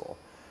pedestal.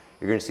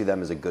 You're going to see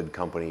them as a good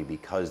company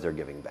because they're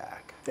giving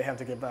back. They have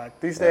to give back.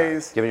 These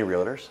days. Do you have any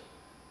realtors?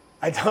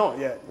 I don't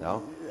yet.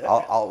 No?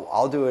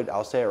 I'll do it.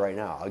 I'll say it right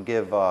now. I'll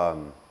give,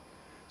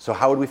 so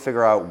how would we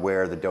figure out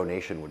where the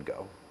donation would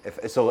go?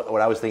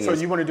 What I was thinking So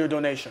you want to do a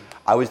donation?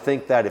 I would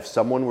think that if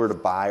someone were to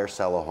buy or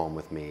sell a home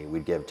with me,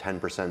 we'd give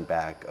 10%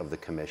 back of the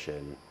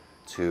commission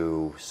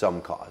to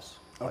some cause.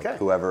 Okay. Like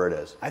whoever it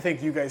is. I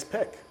think you guys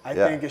pick. I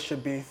think it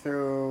should be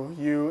through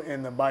you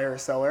and the buyer or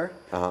seller.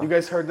 You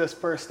guys heard this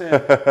first in.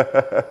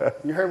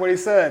 You heard what he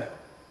said.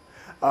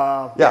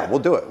 We'll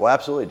do it. We'll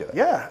absolutely do it.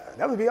 Yeah,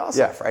 that would be awesome.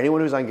 Yeah, for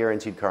anyone who's on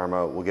Guaranteed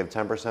Karma, we'll give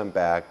 10%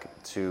 back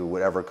to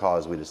whatever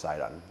cause we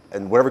decide on,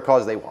 and whatever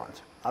cause they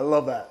want. I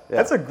love that. Yeah.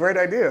 That's a great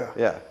idea.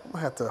 Yeah. I'm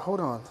gonna have to hold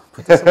on.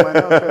 Put this in my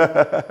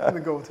notes. I'm gonna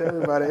go to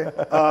everybody.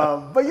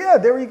 But yeah,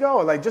 there we go.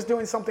 Like just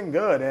doing something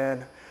good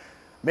and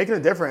making a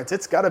difference.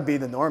 It's got to be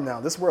the norm now.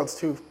 This world's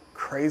too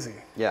crazy.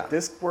 Yeah.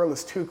 This world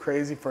is too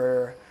crazy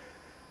for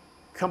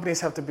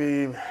companies have to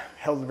be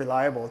held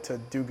reliable to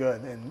do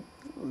good and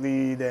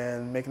lead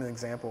and make an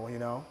example.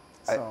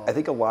 So. I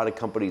think a lot of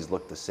companies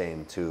look the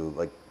same too.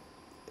 Like,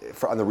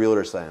 on the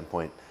realtor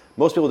standpoint,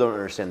 most people don't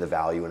understand the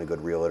value in a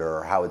good realtor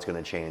or how it's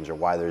going to change or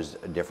why there's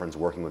a difference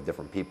working with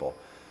different people.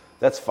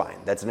 That's fine.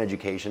 That's an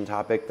education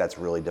topic. That's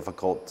really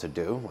difficult to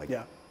do,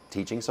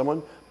 teaching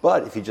someone.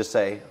 But if you just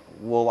say,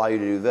 we'll allow you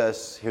to do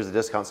this, here's a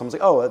discount, someone's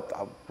like, oh,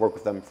 I'll work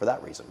with them for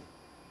that reason.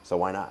 So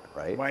why not,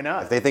 right? Why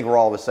not? If they think we're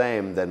all the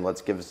same, then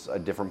let's give us a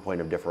different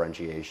point of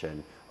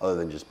differentiation other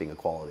than just being a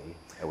quality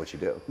at what you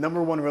do.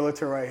 Number one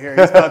realtor right here.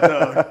 He's about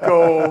to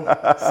go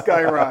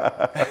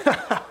skyrocket.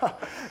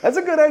 That's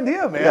a good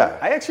idea, man.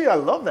 Yeah. I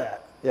love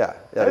that. Yeah,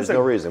 there's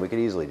no reason. We could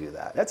easily do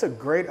that. That's a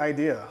great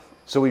idea.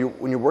 So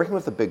when you're working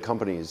with the big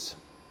companies,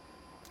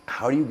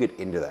 how do you get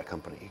into that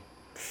company?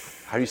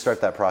 How do you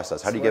start that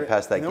process? How do you get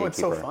past that gatekeeper? It's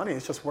so funny.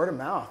 It's just word of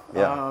mouth.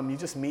 Yeah. You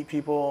just meet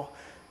people,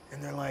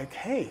 and they're like,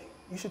 hey,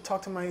 you should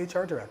talk to my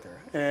HR director.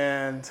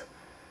 And,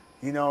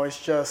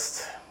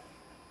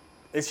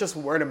 it's just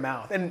word of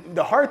mouth. And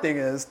the hard thing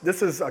is,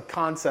 this is a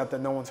concept that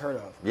no one's heard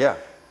of. Yeah.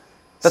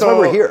 That's why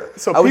we're here.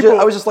 So I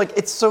was just like,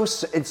 it's so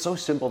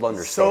simple to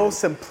understand.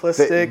 So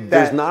simplistic.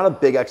 There's not a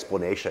big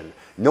explanation.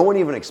 No one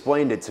even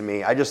explained it to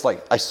me. I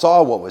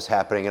saw what was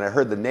happening and I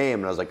heard the name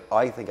and I was like, oh,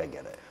 I think I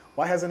get it.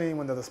 Why hasn't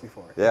anyone done this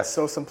before? Yeah. It's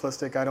so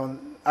simplistic. I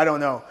don't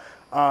know.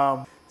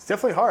 It's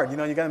definitely hard. You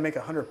got to make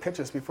 100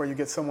 pitches before you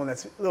get someone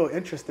that's a little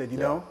interested. You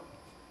know.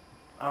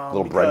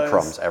 Little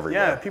breadcrumbs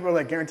everywhere. Yeah. People are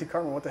like, Guaranteed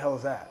Karma. What the hell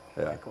is that?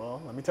 Yeah. Like,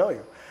 well, let me tell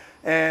you.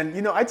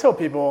 And I tell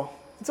people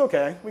it's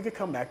okay. We could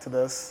come back to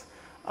this.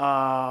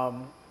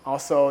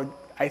 Also,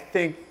 I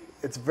think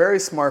it's very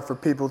smart for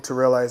people to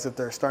realize if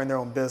they're starting their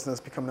own business,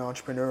 becoming an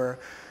entrepreneur.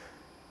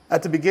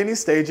 At the beginning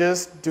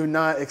stages, do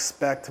not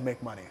expect to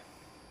make money.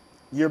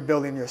 You're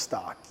building your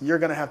stock. You're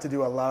going to have to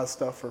do a lot of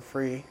stuff for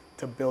free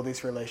to build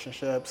these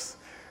relationships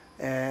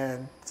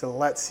and to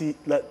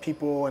let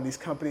people and these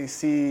companies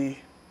see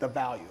the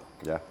value.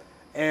 Yeah.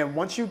 And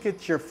once you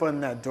get your foot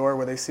in that door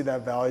where they see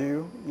that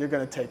value, you're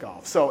going to take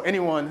off. So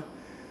anyone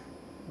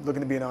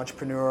looking to be an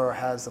entrepreneur or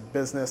has a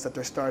business that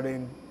they're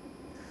starting,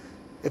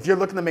 if you're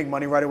looking to make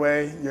money right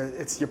away,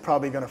 you're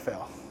probably going to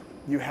fail.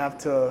 You have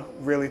to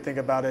really think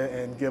about it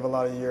and give a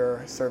lot of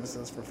your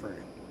services for free.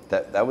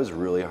 That was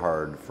really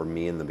hard for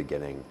me in the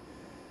beginning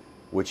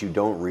what you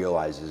don't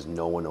realize is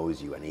no one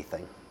owes you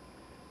anything.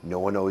 No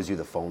one owes you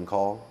the phone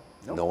call.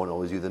 Nope. No one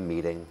owes you the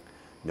meeting.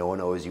 No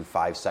one owes you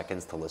 5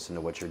 seconds to listen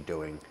to what you're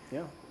doing.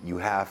 Yeah. You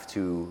have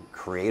to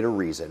create a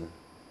reason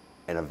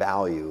and a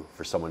value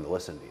for someone to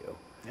listen to you.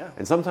 Yeah.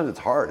 And sometimes it's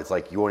hard. It's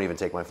like, you won't even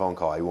take my phone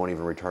call. You won't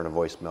even return a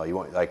voicemail.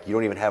 You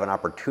don't even have an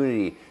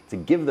opportunity to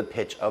give the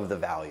pitch of the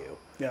value.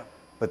 Yeah.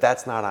 But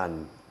that's not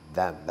on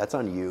them. That's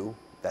on you.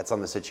 That's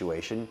on the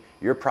situation.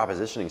 You're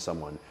propositioning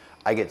someone.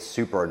 I get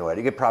super annoyed.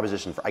 I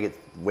get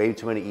way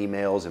too many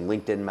emails and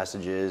LinkedIn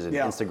messages and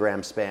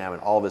Instagram spam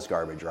and all this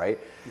garbage, right?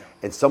 Yeah.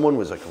 And someone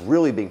was like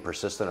really being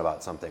persistent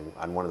about something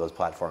on one of those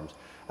platforms.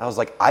 And I was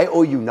like, I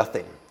owe you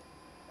nothing.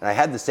 And I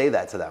had to say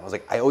that to them. I was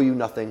like, I owe you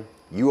nothing.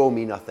 You owe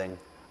me nothing.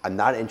 I'm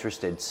not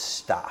interested.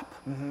 Stop.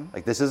 Mm-hmm.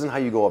 Like, this isn't how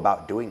you go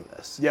about doing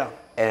this. Yeah.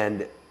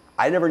 And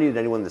I never needed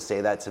anyone to say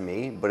that to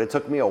me, but it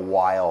took me a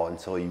while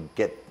until you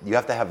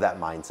have to have that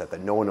mindset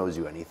that no one owes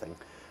you anything.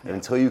 And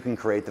until you can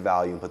create the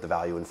value and put the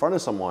value in front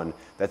of someone,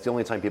 that's the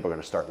only time people are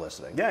going to start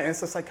listening. Yeah, and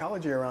it's the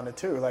psychology around it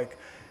too. Like,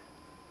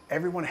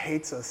 everyone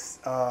hates a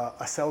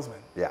salesman.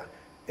 Yeah.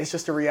 It's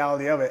just the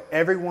reality of it.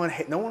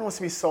 No one wants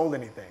to be sold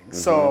anything. Mm-hmm.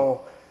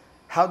 So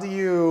how do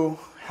you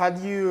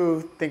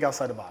think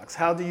outside the box?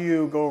 How do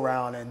you go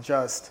around and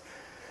just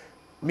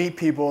meet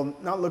people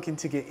not looking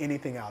to get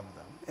anything out of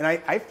them? And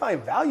I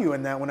find value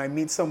in that when I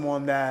meet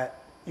someone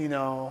that,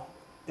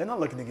 they're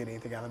not looking to get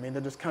anything out of me.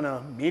 They're just kind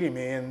of meeting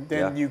me, and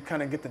then you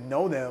kind of get to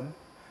know them.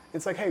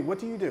 It's like, hey, what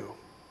do you do?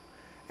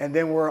 And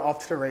then we're off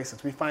to the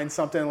races. We find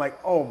something like,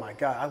 oh my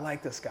God, I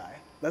like this guy.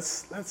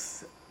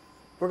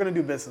 We're going to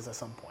do business at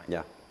some point.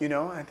 Yeah.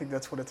 I think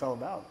that's what it's all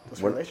about,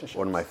 those relationships.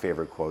 One of my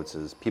favorite quotes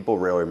is, people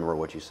rarely remember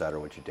what you said or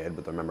what you did,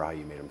 but they remember how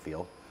you made them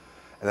feel.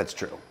 And that's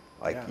true.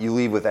 Like, you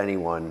leave with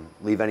anyone,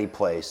 leave any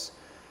place.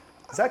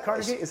 Is that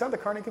Carnegie? Is that the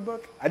Carnegie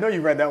book? I know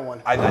you read that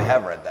one. I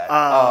have read that.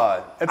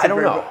 I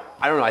don't know.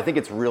 I don't know. I think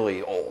it's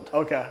really old.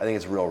 Okay. I think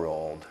it's real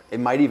old.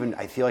 It might even,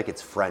 I feel like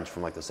it's French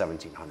from like the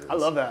 1700s. I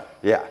love that.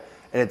 Yeah.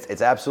 And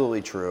it's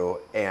absolutely true.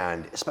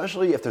 And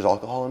especially if there's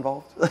alcohol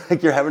involved,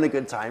 like, you're having a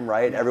good time,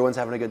 right? Yeah. Everyone's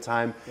having a good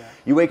time. Yeah.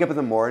 You wake up in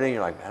the morning,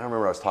 you're like, I don't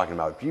remember what I was talking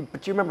about.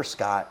 But you remember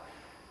Scott?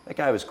 That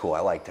guy was cool. I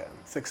liked him.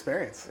 It's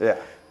experience. Yeah.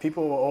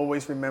 People will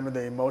always remember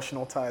the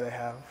emotional tie they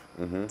have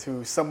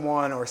to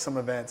someone or some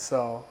event.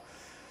 So,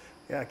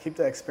 yeah, keep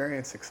that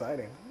experience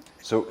exciting.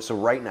 So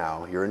right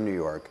now, you're in New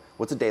York.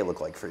 What's a day look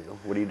like for you?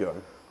 What are you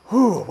doing?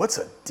 What's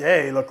a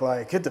day look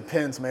like? It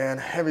depends,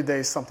 man. Every day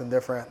is something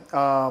different.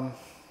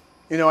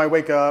 I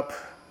wake up.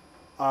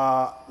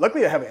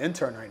 Luckily, I have an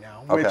intern right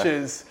now, which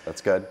is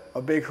that's good.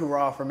 A big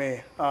hoorah for me.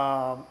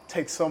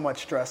 Takes so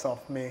much stress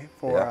off me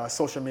for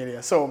social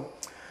media. So,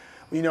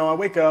 I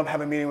wake up,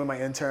 have a meeting with my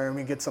intern.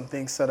 We get some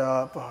things set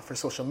up for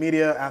social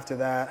media. After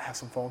that, have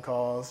some phone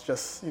calls.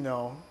 Just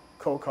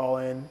cold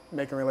calling,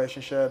 making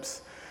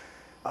relationships,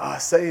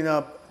 setting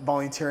up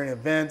volunteering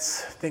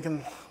events,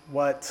 thinking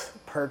what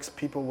perks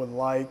people would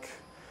like,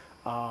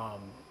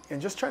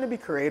 and just trying to be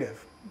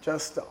creative.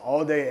 Just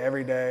all day,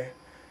 every day.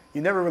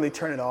 You never really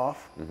turn it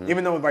off,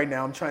 even though right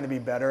now I'm trying to be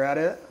better at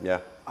it. Yeah.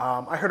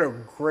 I heard a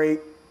great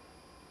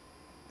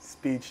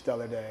speech the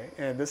other day,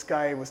 and this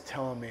guy was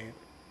telling me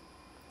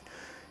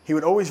he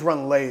would always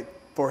run late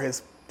for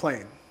his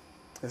plane,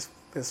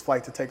 his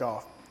flight to take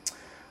off.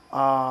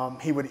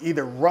 He would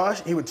either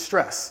rush, he would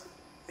stress,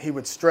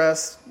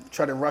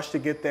 try to rush to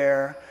get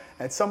there.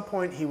 At some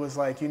point, he was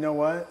like, you know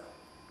what?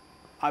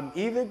 I'm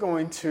either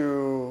going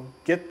to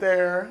get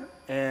there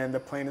and the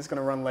plane is going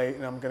to run late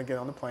and I'm going to get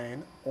on the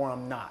plane, or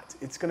I'm not.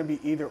 It's going to be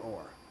either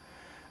or.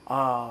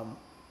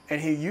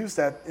 And he used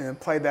that and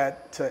applied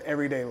that to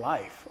everyday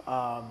life.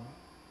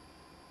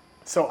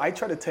 So I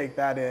try to take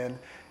that in,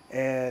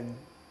 and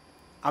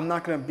I'm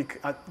not going to be,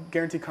 I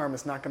guarantee Karma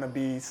is not going to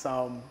be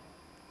some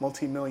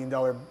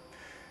multi-million-dollar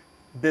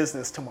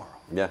business tomorrow.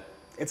 Yeah.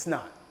 It's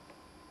not.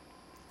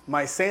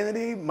 My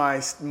sanity, my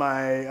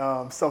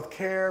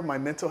self-care, my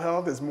mental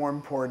health is more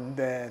important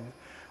than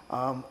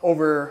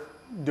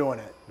overdoing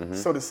it,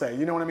 so to say.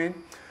 You know what I mean?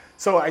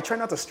 So I try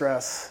not to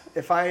stress.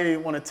 If I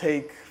want to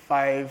take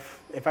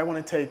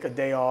a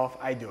day off,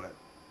 I do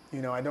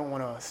it. I don't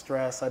want to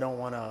stress. I don't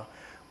want to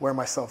wear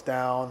myself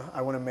down.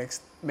 I want to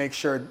make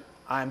sure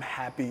I'm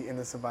happy in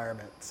this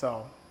environment.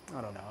 So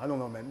I don't know. I don't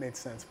know if that made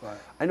sense, but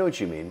I know what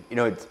you mean.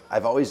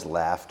 I've always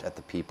laughed at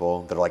the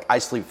people that are like, I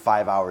sleep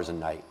 5 hours a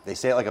night. They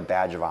say it like a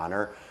badge of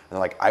honor, and they're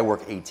like, I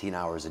work 18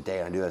 hours a day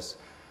and I do this.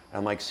 And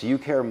I'm like, so you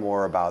care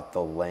more about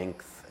the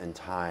length and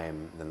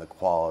time than the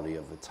quality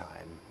of the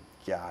time.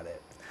 Got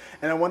it.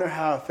 And I wonder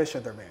how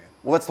efficient they're being.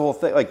 Well, that's the whole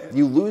thing. Like,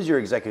 you lose your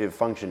executive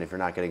function if you're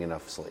not getting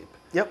enough sleep.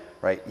 Yep.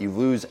 Right? You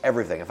lose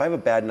everything. If I have a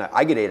bad night,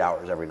 I get 8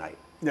 hours every night.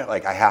 Yeah.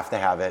 Like, I have to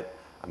have it.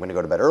 I'm going to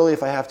go to bed early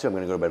if I have to. I'm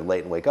going to go to bed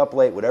late and wake up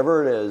late.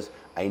 Whatever it is,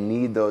 I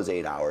need those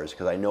 8 hours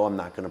because I know I'm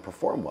not going to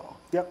perform well.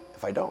 Yep.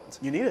 If I don't.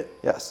 You need it.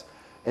 Yes.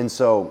 And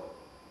so,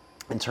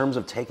 in terms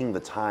of taking the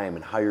time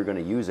and how you're going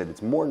to use it,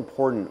 it's more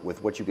important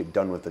with what you get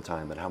done with the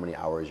time than how many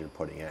hours you're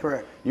putting in.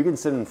 Correct. You can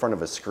sit in front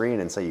of a screen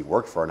and say you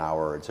worked for an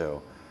hour or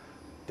two.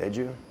 Did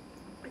you?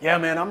 Yeah,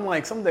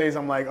 man. Some days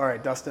I'm like, all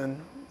right,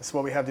 Dustin, this is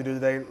what we have to do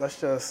today.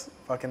 Let's just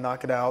fucking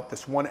knock it out.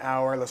 This 1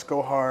 hour, let's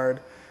go hard.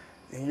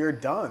 And you're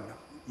done.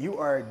 You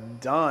are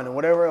done. And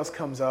whatever else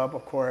comes up,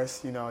 of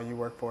course, you know, you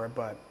work for it.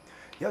 But,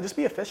 just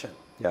be efficient.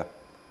 Yeah.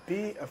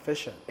 Be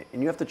efficient.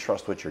 And you have to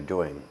trust what you're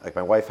doing. Like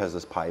my wife has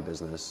this pie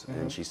business,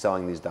 and she's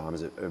selling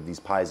these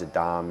pies at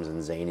Dom's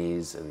and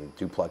Zany's and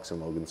Duplex and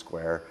Logan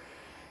Square.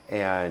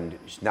 And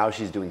now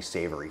she's doing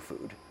savory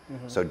food.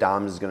 So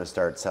Dom's is going to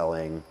start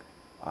selling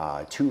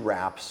 2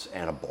 wraps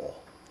and a bowl.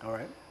 All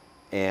right.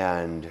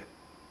 And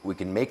we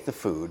can make the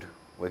food.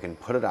 We can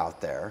put it out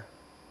there.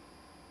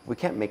 We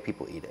can't make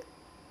people eat it,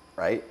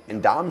 right?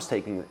 And Dom's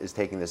is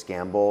taking this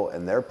gamble,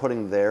 and they're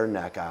putting their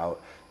neck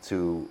out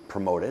to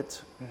promote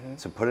it,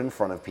 to put it in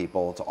front of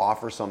people, to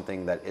offer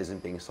something that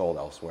isn't being sold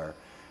elsewhere.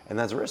 And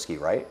that's risky,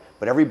 right?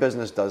 But every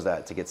business does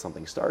that to get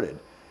something started.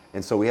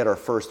 And so we had our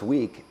first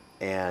week,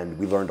 and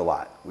we learned a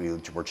lot.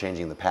 We're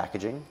changing the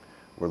packaging,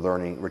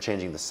 we're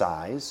changing the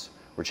size,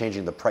 we're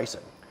changing the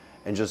pricing.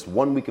 And just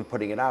 1 week of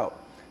putting it out.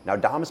 Now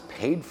Dom's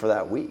paid for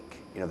that week.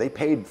 You know, they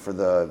paid for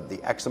the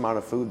X amount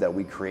of food that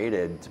we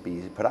created to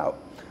be put out.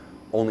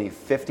 Only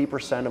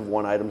 50% of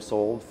one item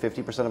sold,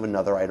 50% of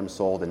another item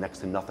sold, and next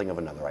to nothing of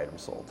another item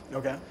sold.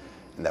 Okay.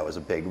 And that was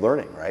a big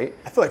learning, right?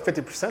 I feel like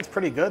 50% is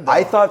pretty good, though.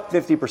 I thought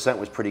 50%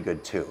 was pretty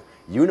good too.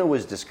 Una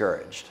was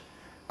discouraged.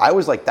 I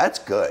was like, that's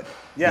good.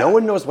 Yeah. No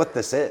one knows what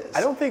this is. I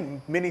don't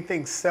think many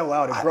things sell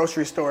out at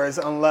grocery stores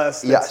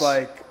unless it's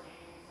like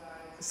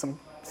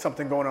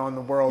something going on in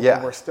the world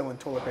where we're still in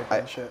toilet paper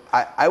and shit.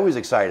 I was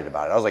excited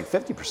about it. I was like,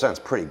 50% is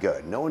pretty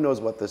good. No one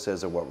knows what this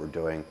is or what we're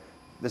doing.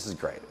 This is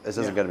great. This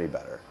isn't going to be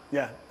better.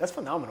 Yeah, that's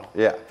phenomenal.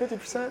 Yeah.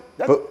 50%?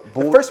 But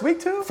the first week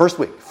too? First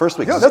week.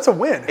 Yo, that's a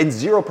win. And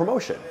 0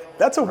 promotion.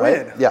 That's a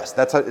right? win. Yes,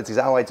 it's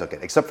exactly how I took it,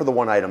 except for the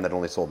one item that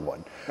only sold 1.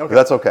 Okay. But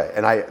that's okay.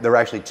 And there were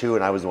actually 2,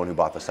 and I was the one who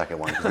bought the second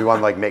one because we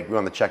wanted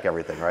to check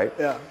everything, right?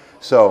 Yeah.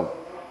 So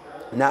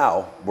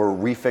now we're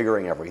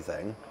refiguring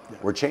everything. Yeah.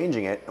 We're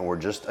changing it, and we're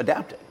just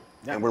adapting.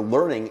 Yeah. And we're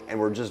learning, and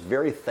we're just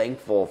very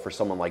thankful for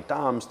someone like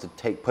Dom's to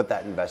put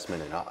that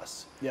investment in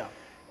us. Yeah.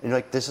 And you're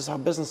like, this is how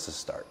businesses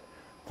start.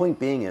 Point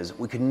being is,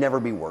 we could never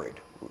be worried.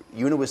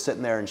 Una was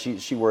sitting there, and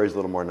she worries a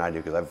little more than I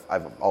do because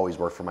I've always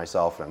worked for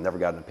myself, and I've never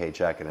gotten a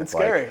paycheck. And it's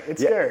scary. Like,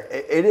 it's scary.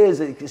 It is,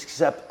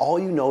 except all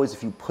you know is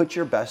if you put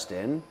your best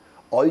in,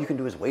 all you can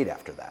do is wait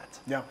after that.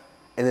 Yeah.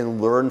 And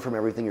then learn from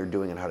everything you're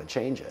doing and how to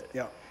change it.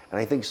 Yeah. And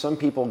I think some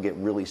people get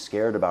really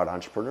scared about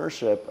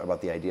entrepreneurship,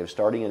 about the idea of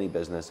starting any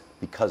business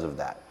because of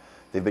that.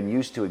 They've been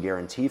used to a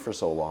guarantee for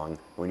so long.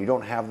 When you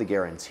don't have the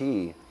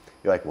guarantee,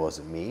 you're like, well, is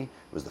it me?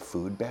 Was the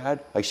food bad?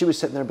 Like, she was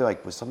sitting there and be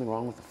like, was something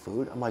wrong with the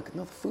food? I'm like,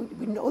 no, the food,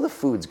 we know the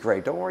food's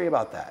great. Don't worry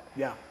about that.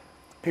 Yeah.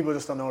 People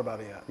just don't know about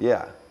it yet.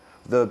 Yeah.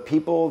 The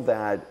people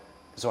that,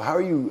 so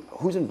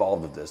who's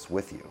involved with this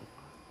with you?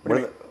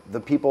 What are the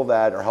people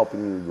that are helping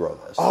you grow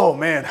this? Oh,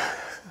 man.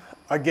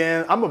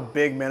 Again, I'm a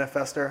big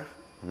manifester.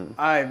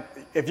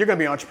 If you're going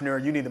to be an entrepreneur,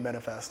 you need to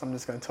manifest. I'm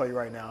just going to tell you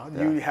right now.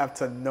 Yeah. You have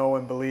to know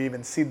and believe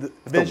and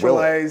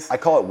visualize. I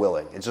call it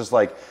willing. It's just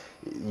like,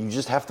 you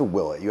just have to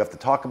will it. You have to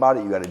talk about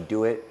it. You got to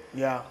do it.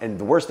 Yeah. And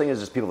the worst thing is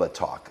just people that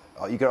talk.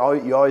 You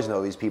always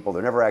know these people.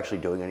 They're never actually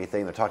doing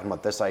anything. They're talking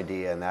about this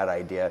idea and that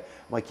idea. I'm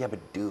like, yeah, but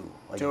do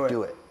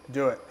it.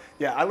 Do it.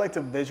 Yeah, I like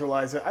to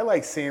visualize it. I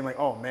like seeing like,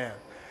 oh man,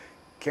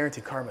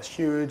 Guaranteed Karma is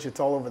huge. It's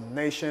all over the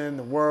nation,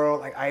 the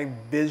world. Like I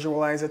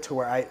visualize it to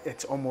where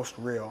it's almost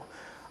real.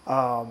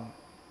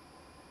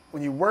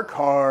 When you work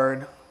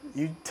hard,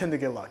 you tend to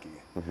get lucky.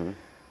 Mm-hmm.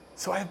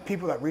 So I have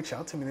people that reach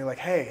out to me. They're like,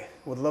 hey,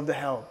 would love to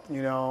help.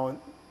 You know,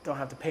 don't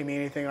have to pay me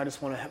anything. I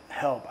just want to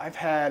help. I've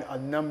had a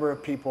number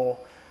of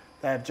people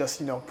that have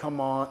just,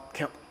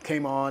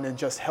 came on and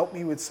just helped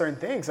me with certain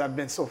things. I've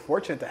been so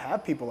fortunate to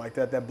have people like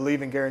that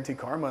believe in Guaranteed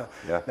Karma,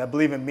 that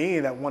believe in me,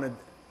 that want to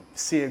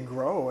see it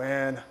grow.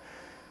 And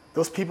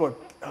those people,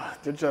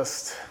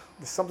 there's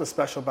something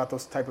special about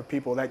those type of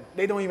people that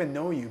they don't even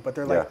know you, but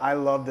they're like, I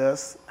love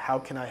this. How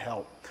can I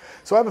help?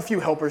 So I have a few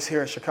helpers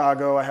here in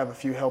Chicago. I have a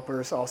few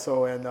helpers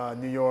also in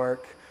New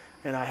York,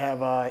 and I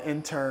have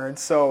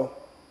interns. So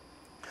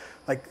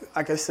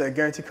like I said,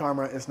 Guaranteed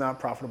Karma is not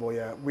profitable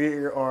yet.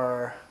 We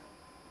are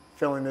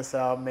filling this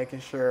out, making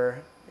sure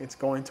it's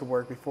going to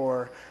work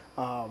before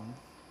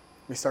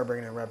we start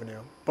bringing in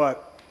revenue.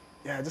 But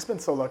yeah, I've just been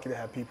so lucky to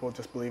have people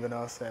just believe in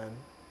us and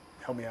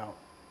help me out.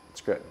 It's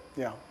good.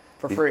 Yeah,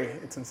 for free.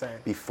 It's insane.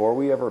 Before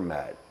we ever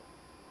met,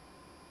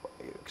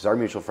 because our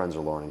mutual friends are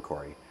Lauren and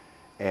Corey,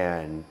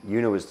 and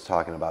Una was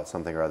talking about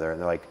something or other,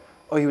 and they're like,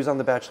 oh, he was on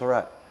The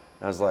Bachelorette.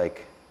 And I was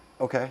like,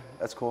 okay,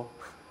 that's cool.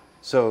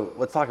 So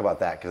let's talk about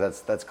that,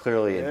 because that's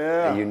clearly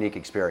a unique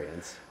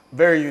experience.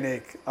 Very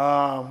unique.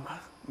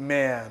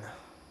 Man,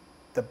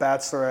 The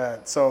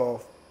Bachelorette.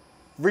 So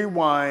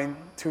rewind,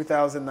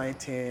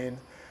 2019,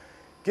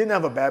 didn't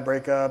have a bad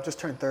breakup, just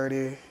turned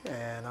 30,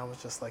 and I was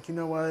just like, you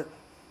know what?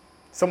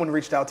 Someone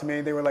reached out to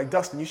me. They were like,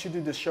 Dustin, you should do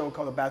this show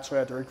called The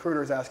Bachelorette. The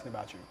recruiter is asking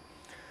about you.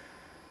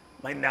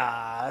 I'm like,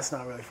 nah, that's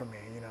not really for me,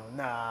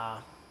 nah.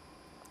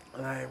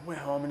 And I went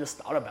home and just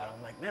thought about it.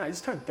 I'm like, man, I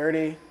just turned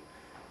 30.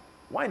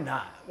 Why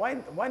not? Why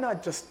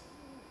not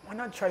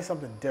try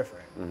something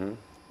different? Mm-hmm.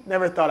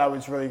 Never thought I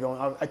was really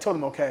going. I told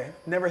them okay.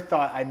 Never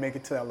thought I'd make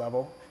it to that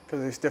level because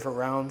there's different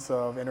rounds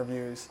of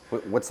interviews.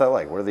 What's that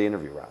like? What are the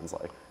interview rounds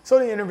like? So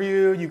the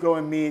interview, you go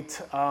and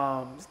meet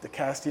the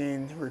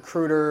casting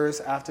recruiters.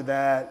 After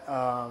that,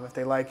 if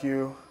they like you,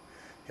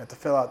 you have to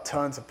fill out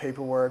tons of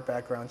paperwork,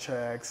 background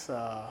checks,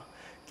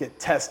 get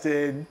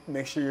tested,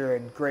 make sure you're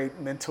in great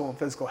mental and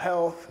physical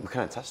health. What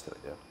kind of tests do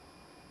they do?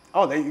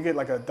 Oh, you get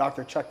like a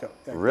doctor checkup.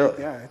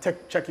 Really? Yeah,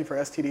 check you for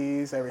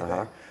STDs,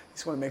 everything.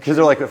 Just want to make sure. Because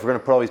they're like, if we're going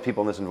to put all these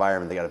people in this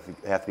environment,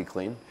 they have to be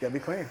clean. Yeah, be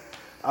clean.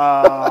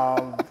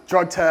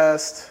 Drug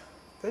test.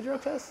 Did they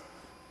drug test?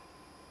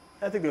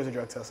 I think there was a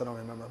drug test. I don't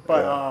remember.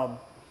 But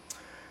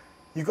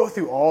you go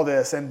through all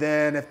this, and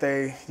then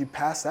if you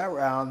pass that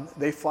round,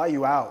 they fly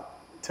you out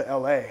to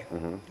LA.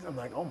 Mm-hmm. I'm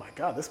like, oh my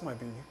God, this might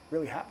be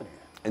really happening.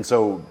 And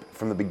so,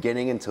 from the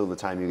beginning until the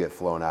time you get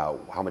flown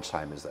out, how much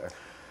time is there?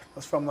 It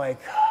was from I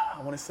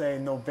want to say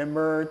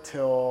November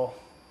till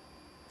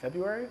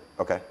February.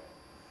 Okay.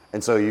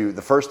 And so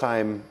the first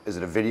time, is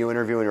it a video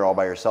interview and you're all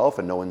by yourself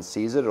and no one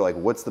sees it? Or like,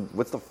 what's the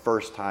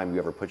first time you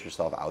ever put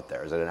yourself out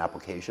there? Is it an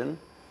application?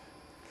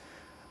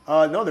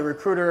 No, the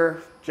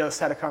recruiter just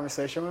had a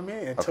conversation with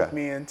me and took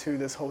me into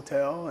this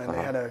hotel, and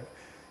they had a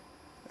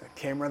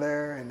camera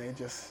there, and they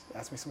just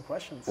asked me some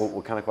questions.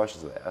 What kind of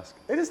questions do they ask?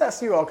 They just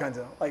ask you all kinds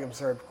of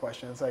absurd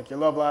questions, like your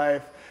love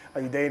life,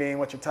 are you dating,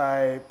 what's your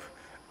type,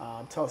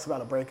 tell us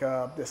about a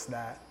breakup, this,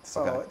 that.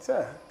 So it's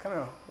kind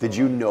of. Did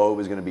you know it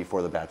was going to be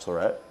for The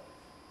Bachelorette?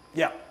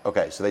 Yeah.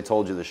 Okay, so they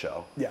told you the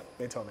show. Yeah,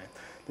 they told me.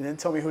 They didn't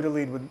tell me who the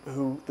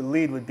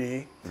lead would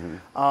be.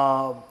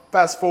 Mm-hmm.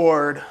 Fast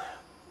forward,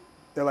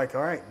 they're like,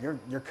 all right,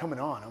 you're coming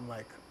on. I'm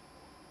like,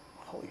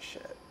 holy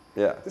shit.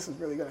 Yeah. This is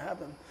really gonna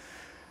happen.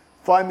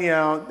 Fly me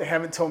out. They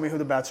haven't told me who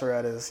the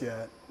Bachelorette is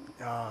yet.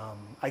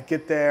 I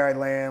get there, I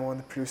land. When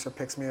the producer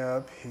picks me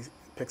up, he's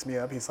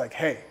like,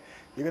 hey,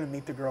 you're gonna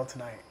meet the girl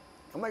tonight.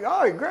 I'm like,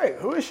 all right, great.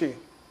 Who is she?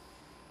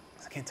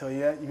 I can't tell you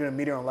yet. You're gonna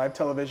meet her on live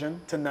television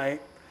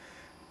tonight.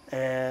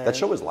 And that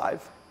show was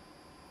live?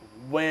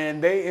 When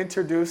they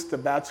introduced the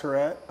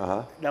Bachelorette,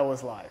 that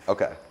was live.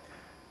 Okay.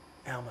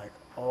 And I'm like,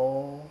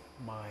 oh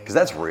my God. Because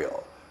that's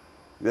real.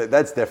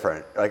 That's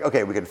different. Like,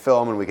 okay, we can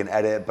film and we can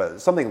edit,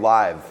 but something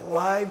live.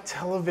 Live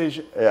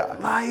television. Yeah.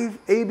 Live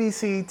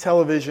ABC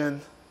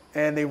television,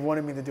 and they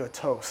wanted me to do a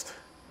toast.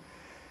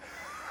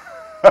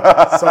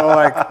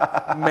 So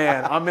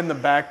man, I'm in the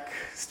back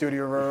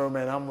studio room,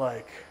 and I'm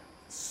like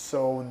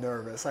so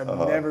nervous. I've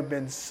never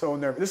been so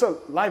nervous. There's a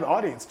live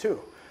audience too.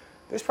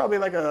 There's probably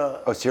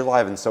so you're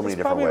live in so many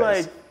different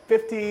ways. There's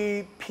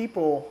probably 50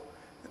 people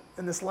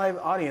in this live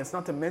audience,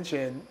 not to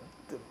mention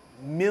the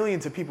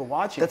millions of people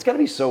watching. That's got to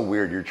be so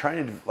weird. You're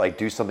trying to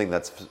do something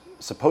that's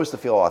supposed to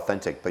feel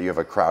authentic, but you have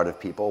a crowd of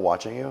people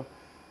watching you.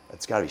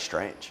 It's got to be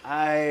strange.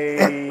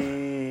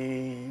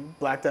 I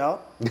blacked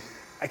out.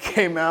 I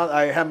came out.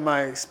 I had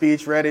my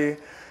speech ready.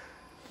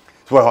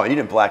 Well, you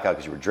didn't black out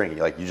because you were drinking.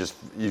 You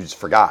just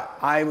forgot.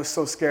 I was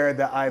so scared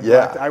that I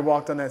blacked. I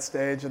walked on that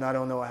stage and I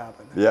don't know what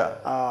happened.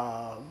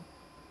 Yeah.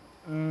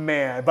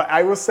 Man, but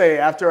I will say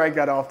after I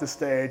got off the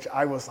stage,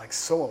 I was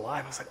so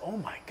alive. I was like, oh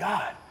my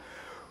God.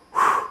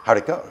 How'd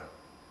it go?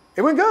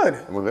 It went good.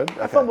 It went good?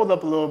 Okay. I fumbled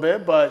up a little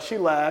bit, but she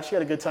laughed. She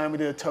had a good time. We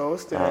did a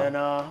toast. And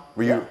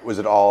was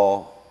it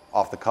all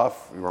off the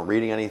cuff? You weren't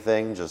reading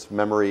anything? Just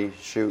memory,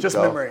 shoot, Just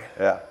go? memory.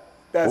 Yeah.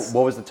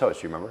 What was the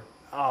toast? You remember?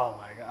 Oh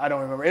my God, I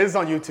don't remember. It's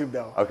on YouTube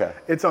though. Okay.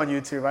 It's on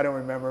YouTube. I don't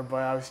remember,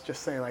 but I was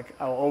just saying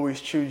I'll always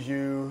choose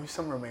you.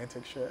 Some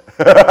romantic shit.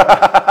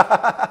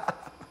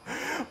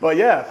 But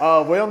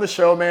yeah, way on the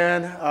show,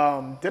 man.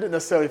 Didn't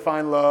necessarily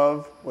find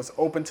love. Was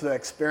open to the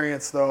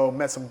experience though.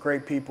 Met some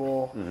great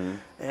people,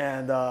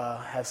 and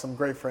have some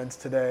great friends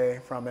today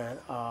from it.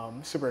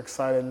 Super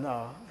excited.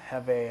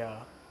 Have a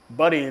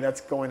buddy that's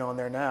going on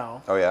there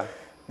now. Oh yeah.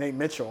 Nate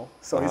Mitchell,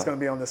 so he's going to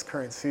be on this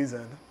current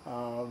season.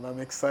 I'm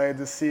excited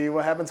to see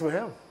what happens with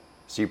him.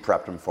 So you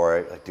prepped him for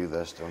it, do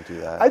this, don't do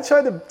that. I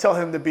tried to tell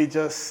him to be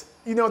just,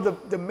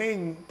 the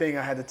main thing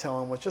I had to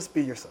tell him was just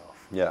be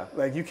yourself. Yeah.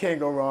 You can't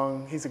go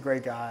wrong. He's a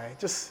great guy.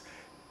 Just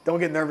don't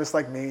get nervous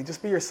like me.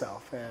 Just be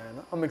yourself,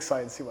 and I'm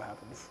excited to see what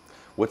happens.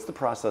 What's the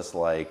process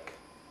like?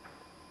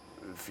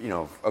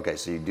 Okay,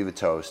 so you do the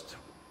toast.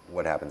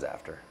 What happens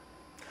after?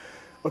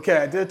 Okay,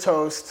 I did a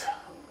toast.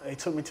 They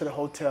took me to the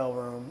hotel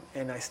room,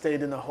 and I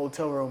stayed in the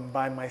hotel room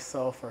by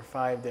myself for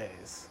 5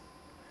 days.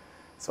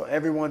 So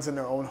everyone's in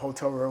their own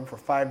hotel room for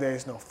 5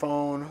 days. No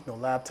phone, no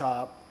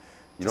laptop.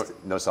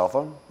 No cell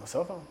phone? No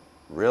cell phone.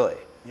 Really?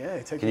 Yeah.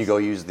 Can you go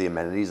use the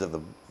amenities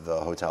of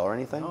the hotel or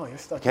anything? No, you're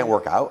stuck. You can't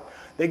work out?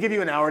 They give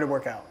you an hour to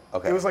work out.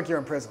 Okay. It was like you're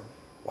in prison.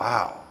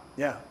 Wow.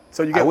 Yeah.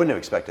 So I wouldn't have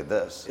expected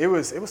this. It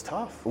was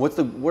tough. What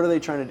are they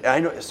trying to do?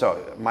 I know.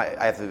 So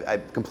I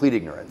have complete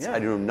ignorance. Yeah. I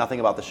know nothing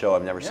about the show.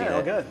 I've never seen it.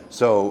 Oh, good.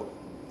 So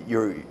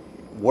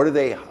why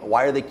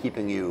are they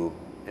keeping you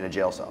in a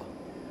jail cell?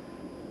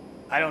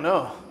 I don't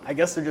know. I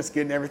guess they're just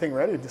getting everything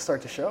ready to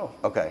start the show.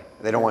 Okay.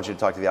 They don't want you to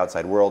talk to the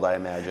outside world, I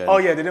imagine. Oh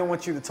yeah, they don't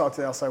want you to talk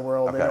to the outside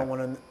world. Okay. They don't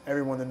want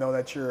everyone to know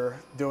that you're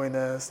doing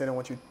this. They don't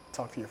want you to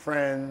talk to your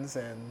friends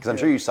and. Because I'm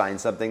sure you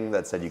signed something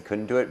that said you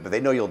couldn't do it, but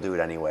they know you'll do it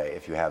anyway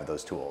if you have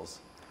those tools.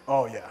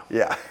 Oh yeah.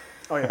 Yeah.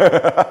 Oh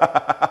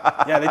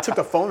yeah. Yeah, they took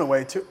the phone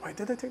away too. Wait,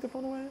 did they take the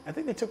phone away? I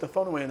think they took the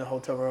phone away in the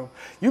hotel room.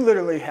 You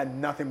literally had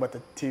nothing but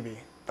the TV.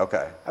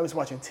 Okay. I was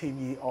watching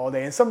TV all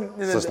day, and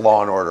It's just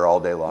Law and Order all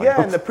day long.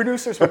 Yeah, and the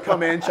producers would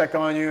come in, check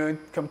on you,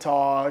 come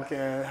talk,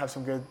 and have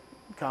some good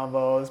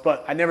convos.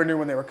 But I never knew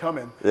when they were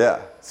coming.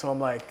 Yeah. So I'm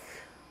like,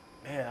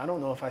 man, I don't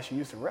know if I should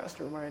use the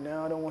restroom right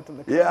now. I don't want them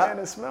to come in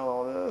and smell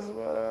all this.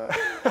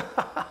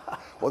 But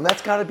well, and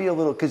that's got to be a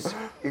little, because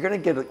you're gonna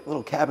get a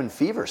little cabin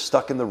fever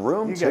stuck in the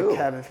room too. You got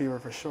cabin fever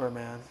for sure,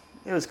 man.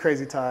 It was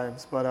crazy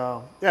times,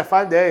 but yeah,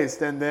 5 days.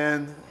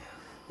 Then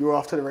you were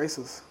off to the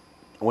races.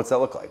 And what's that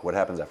look like? What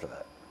happens after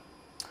that?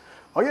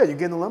 Oh yeah, you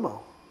get in the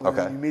limo.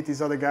 Okay. You meet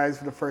these other guys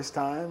for the first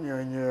time.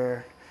 You're in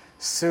your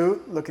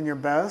suit, looking your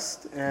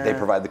best. And They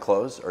provide the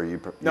clothes, or you?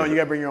 No, you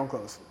got to bring your own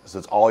clothes. So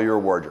it's all your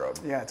wardrobe.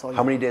 Yeah, it's all.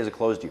 How many days of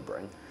clothes do you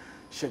bring?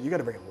 Shit, you got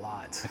to bring a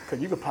lot, because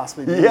you could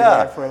possibly be Yeah.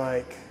 there for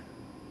like.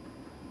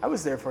 I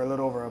was there for a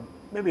little over,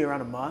 maybe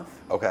around a month.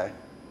 Okay.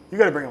 You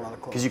got to bring a lot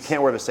of clothes. Because you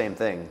can't wear the same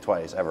thing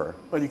twice ever.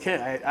 Well, you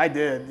can't. I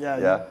did. Yeah.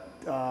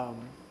 Yeah.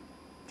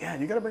 Yeah,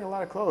 you got to bring a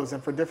lot of clothes,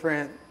 and for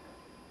different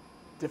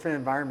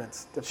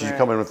environments. So you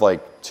come in with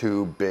like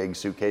 2 big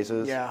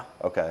suitcases? Yeah.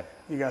 Okay.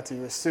 You got to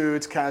your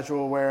suits,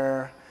 casual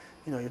wear.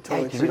 You know, you're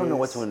totally. Because you don't know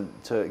what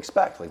to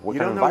expect. Like what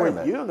kind of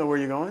environment? You don't know where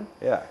you're going.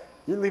 Yeah.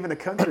 You're leaving the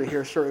country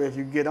here shortly if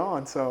you get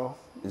on. So.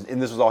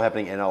 And this was all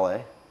happening in LA?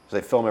 So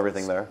they film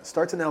everything there?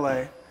 Starts in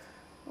LA.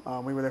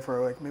 We were there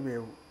for like maybe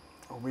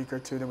a week or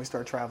two. Then we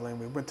started traveling.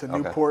 We went to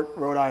Newport,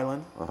 Rhode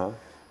Island.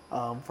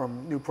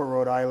 From Newport,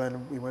 Rhode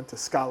Island, we went to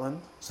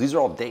Scotland. So these are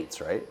all dates,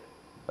 right?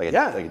 Like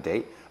a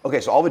date? Okay,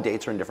 so all the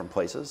dates are in different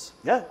places?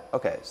 Yeah.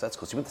 Okay, so that's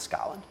cool. So you went to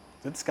Scotland?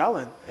 Went to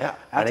Scotland. Yeah.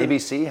 On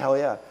ABC? Hell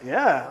yeah.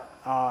 Yeah.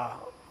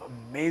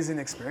 Amazing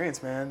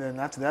experience, man. And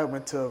after that, we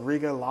went to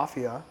Riga,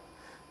 Latvia.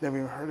 Never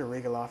even heard of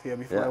Riga, Latvia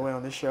before I went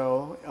on this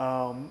show.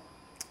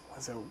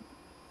 Was it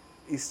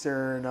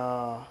Eastern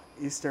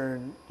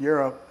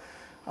Europe?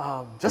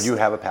 Did you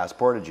have a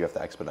passport, or did you have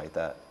to expedite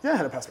that? Yeah, I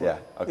had a passport.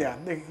 Yeah, okay. Yeah,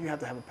 you have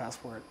to have a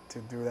passport to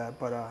do that.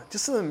 But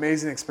just an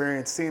amazing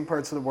experience, seeing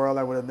parts of the world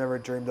I would have never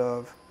dreamed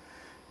of,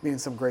 meeting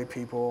some great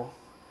people.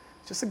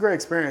 Just a great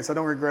experience. I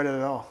don't regret it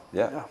at all.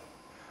 Yeah.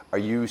 Are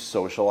you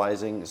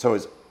socializing? So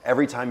is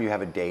every time you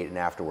have a date and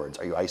afterwards,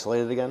 are you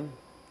isolated again?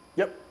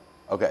 Yep.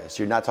 Okay,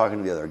 so you're not talking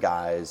to the other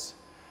guys?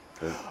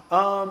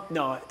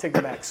 No, take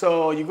that back.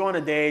 So you go on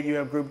a date, you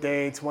have group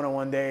dates,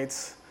 one-on-one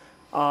dates.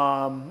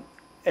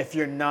 If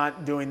you're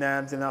not doing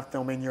that, they're not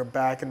filming, you're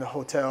back in the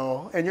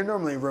hotel, and you're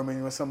normally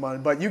rooming with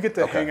someone, but you get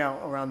to hang out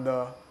around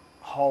the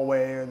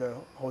hallway or the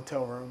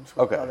hotel rooms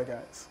with other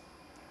guys.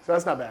 So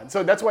that's not bad.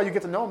 So that's why you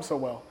get to know them so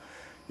well.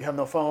 You have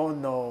no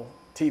phone, no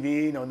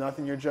TV, no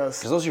nothing. You're just...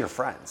 Because those are your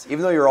friends.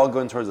 Even though you're all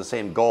going towards the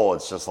same goal,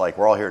 it's just like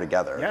we're all here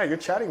together. Yeah, you're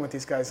chatting with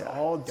these guys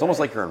all day. It's almost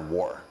like you're in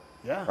war.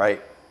 Yeah.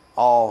 Right?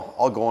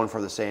 All going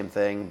for the same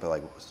thing, but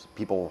like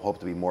people hope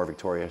to be more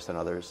victorious than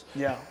others.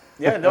 Yeah.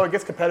 Yeah, no, it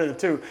gets competitive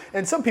too.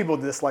 And some people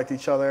disliked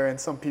each other, and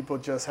some people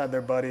just had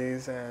their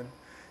buddies, and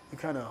you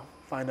kind of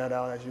find that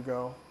out as you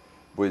go.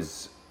 When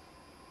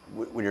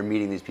you're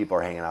meeting these people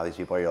or hanging out with these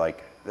people, you're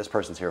like, this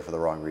person's here for the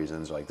wrong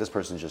reasons, or like this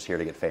person's just here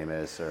to get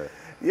famous, or...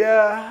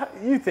 Yeah,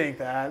 you think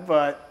that,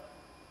 but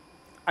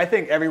I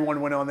think everyone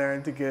went on there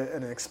to get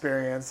an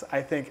experience.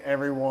 I think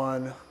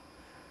everyone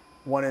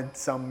wanted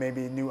some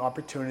maybe new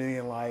opportunity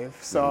in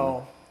life.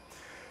 So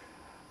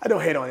I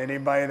don't hate on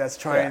anybody that's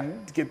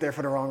trying to get there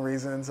for the wrong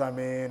reasons. I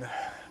mean,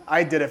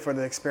 I did it for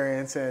the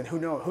experience, and who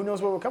knows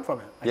what will come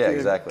from it. I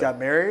could have got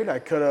married. I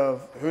could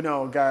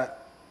have, got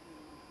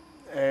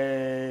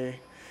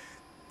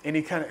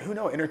any kind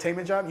of,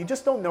 entertainment job. You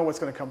just don't know what's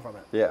going to come from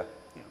it. Yeah.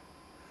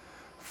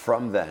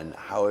 From then,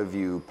 how have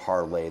you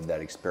parlayed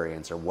that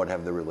experience, or what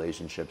have the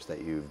relationships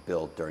that you've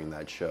built during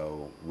that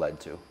show led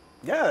to?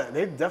 Yeah,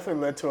 they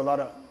definitely led to a lot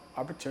of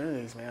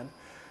opportunities, man.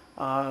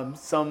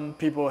 Some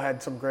people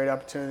had some great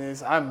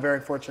opportunities. I'm very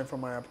fortunate for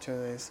my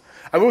opportunities.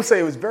 I will say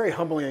it was a very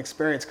humbling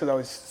experience because I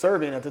was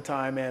serving at the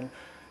time, and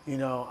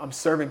I'm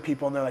serving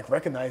people and they're like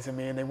recognizing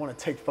me, and they want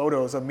to take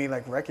photos of me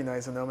like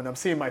recognizing them, and I'm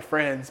seeing my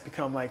friends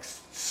become like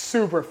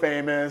super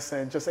famous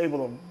and just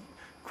able to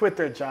quit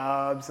their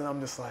jobs, and I'm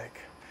just like,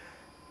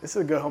 this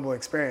is a good humbling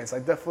experience. I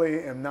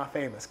definitely am not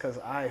famous because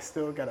I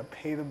still got to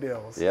pay the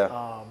bills.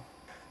 Yeah.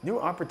 New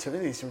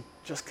opportunities are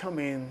just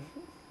coming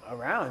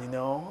around,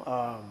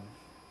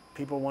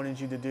 people wanted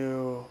you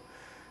to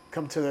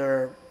come to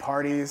their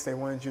parties. They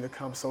wanted you to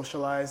come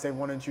socialize. They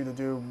wanted you to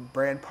do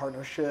brand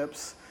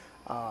partnerships.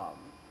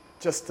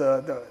 Just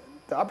the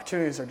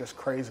opportunities are just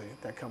crazy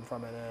that come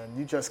from it. And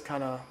you just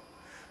kind of,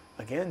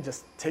 again,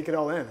 just take it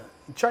all in.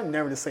 You try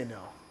never to say no.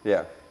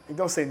 Yeah. You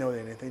don't say no to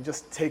anything.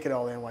 Just take it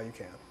all in while you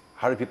can.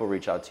 How do people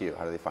reach out to you?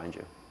 How do they find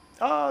you?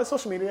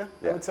 Social media,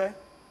 I would say.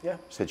 Yeah.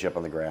 Just hit you up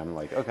on the gram,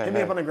 like, okay. Hit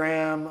me up on the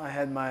gram. I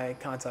had my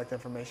contact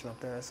information up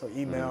there, so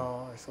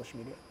email or social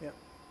media. Yeah.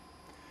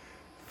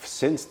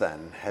 Since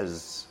then,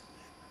 has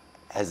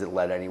it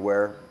led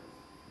anywhere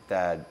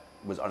that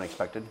was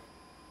unexpected?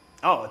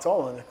 Oh, it's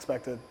all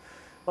unexpected.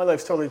 My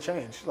life's totally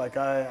changed. Like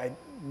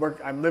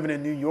I'm living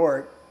in New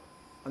York,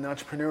 an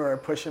entrepreneur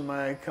pushing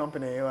my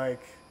company.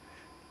 Like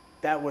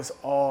that was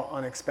all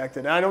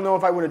unexpected. And I don't know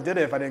if I would have did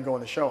it if I didn't go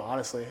on the show,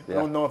 honestly. Yeah. I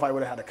don't know if I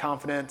would have had the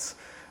confidence.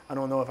 I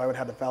don't know if I would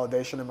have the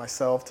validation in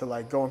myself to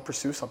like go and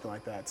pursue something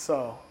like that.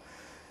 So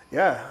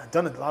yeah, I've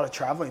done a lot of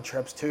traveling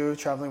trips too,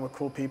 traveling with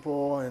cool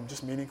people and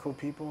just meeting cool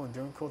people and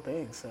doing cool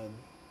things. And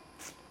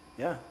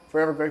yeah,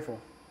 forever grateful.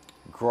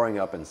 Growing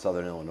up in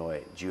Southern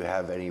Illinois, do you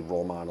have any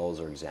role models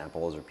or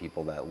examples or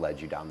people that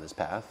led you down this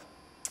path?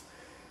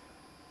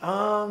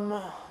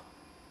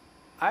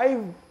 I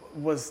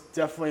was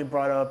definitely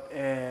brought up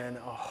in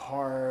a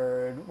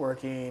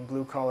hard-working,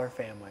 blue-collar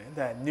family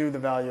that knew the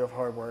value of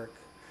hard work.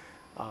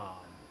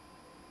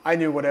 I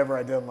knew whatever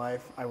I did in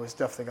life, I was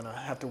definitely going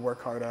to have to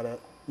work hard at it.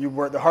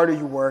 The harder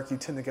you work, you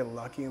tend to get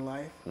lucky in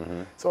life.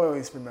 Mm-hmm. So I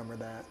always remember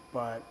that.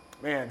 But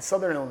man,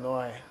 Southern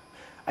Illinois,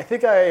 I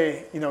think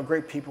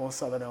great people in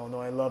Southern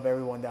Illinois. I love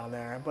everyone down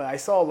there. But I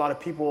saw a lot of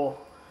people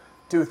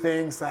do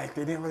things like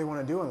they didn't really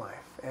want to do in life.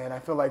 And I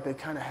feel like they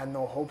kind of had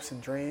no hopes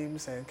and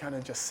dreams and kind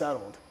of just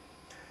settled.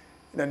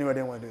 And I knew I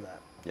didn't want to do that.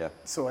 Yeah.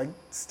 So I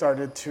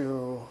started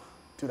to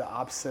do the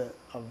opposite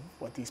of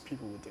what these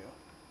people would do.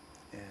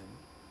 And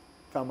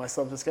found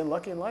myself just getting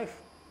lucky in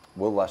life.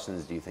 What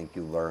lessons do you think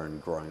you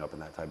learned growing up in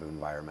that type of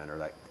environment, or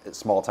that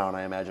small town,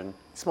 I imagine?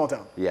 Small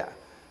town. Yeah.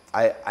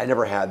 I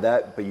never had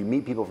that, but you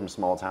meet people from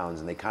small towns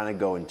and they kind of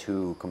go in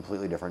two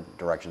completely different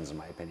directions, in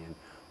my opinion.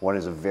 One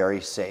is a very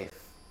safe,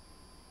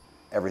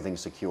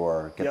 everything's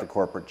secure, get the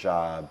corporate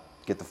job,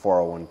 get the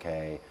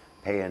 401k,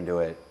 pay into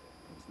it,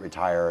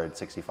 retire at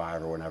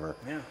 65 or whatever.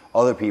 Yeah.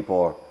 Other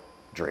people,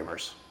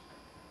 dreamers,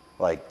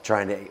 like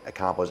trying to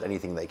accomplish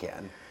anything they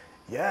can.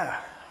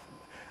 Yeah.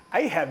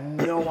 I have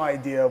no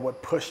idea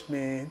what pushed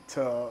me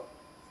to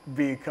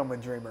become a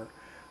dreamer.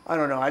 I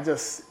don't know. I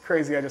just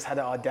had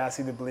the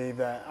audacity to believe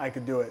that I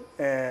could do it.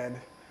 And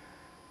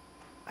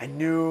I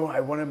knew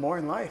I wanted more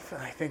in life.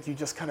 And I think you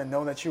just kind of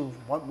know that you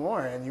want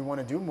more and you want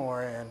to do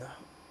more. And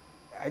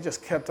I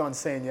just kept on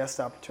saying yes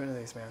to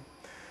opportunities, man.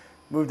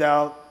 Moved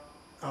out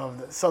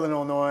of Southern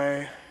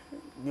Illinois,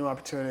 new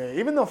opportunity.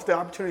 Even though the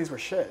opportunities were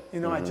shit,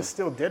 I just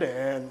still did it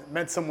and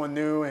met someone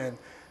new and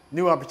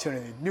new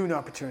opportunity.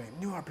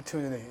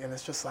 And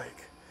it's just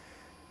like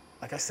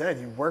I said,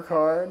 you work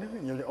hard,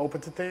 you're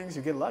open to things,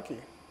 you get lucky.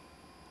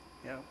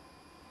 Yeah.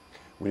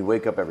 When you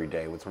wake up every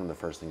day, what's one of the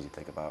first things you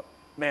think about?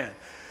 Man,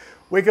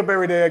 wake up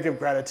every day, I give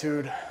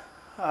gratitude.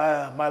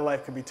 My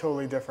life could be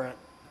totally different.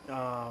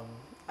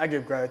 I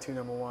give gratitude,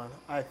 number one.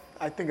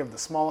 I think of the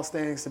smallest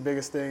things, the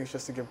biggest things,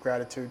 just to give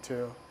gratitude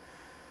to.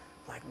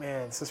 Like,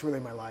 man, this is really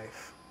my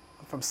life.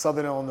 I'm from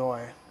Southern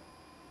Illinois.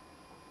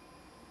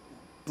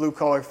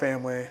 Blue-collar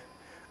family.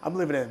 I'm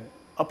living in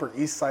Upper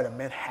East Side of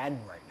Manhattan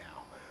right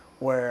now,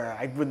 where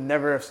I would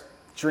never have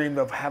dreamed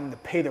of having to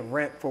pay the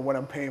rent for what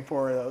I'm paying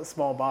for a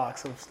small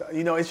box of stuff.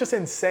 It's just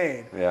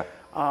insane. Yeah.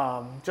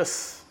 I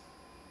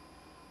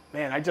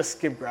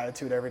just give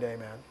gratitude every day,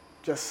 man.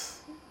 Just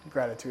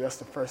gratitude. That's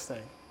the first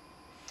thing.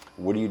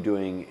 What are you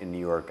doing in New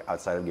York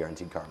outside of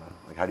Guaranteed Karma?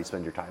 Like, how do you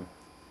spend your time?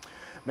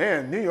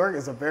 Man, New York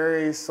is a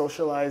very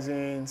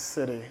socializing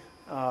city.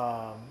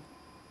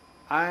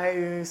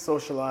 I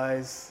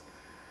socialize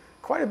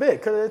quite a bit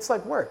because it's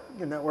like work,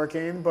 you're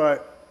networking.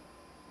 But,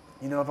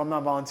 if I'm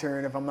not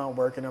volunteering, if I'm not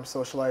working, I'm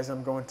socializing,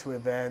 I'm going to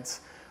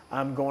events.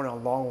 I'm going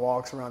on long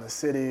walks around the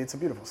city. It's a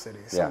beautiful city,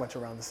 so much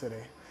around the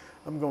city.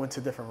 I'm going to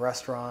different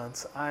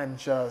restaurants. I'm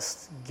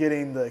just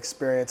getting the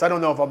experience. I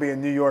don't know if I'll be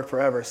in New York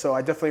forever, so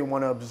I definitely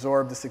want to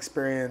absorb this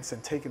experience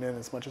and take it in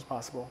as much as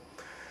possible.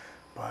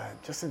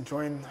 But just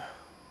enjoying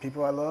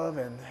people I love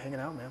and hanging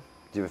out, man.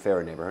 Do you have a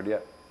favorite neighborhood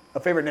yet? A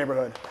favorite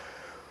neighborhood?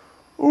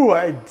 Ooh,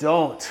 I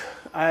don't.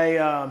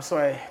 So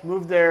I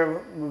moved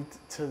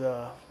to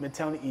the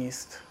Midtown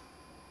East.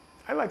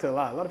 I liked it a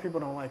lot. A lot of people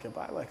don't like it,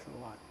 but I liked it a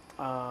lot.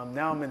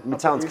 Now I'm in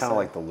Midtown's kind of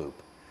like the Loop.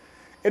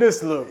 It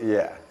is the Loop.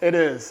 Yeah. It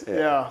is.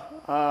 Yeah.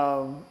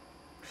 I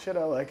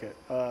like it.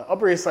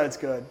 Upper East Side's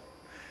good.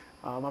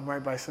 I'm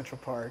right by Central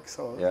Park,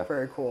 so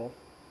very cool.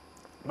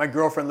 My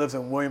girlfriend lives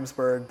in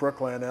Williamsburg,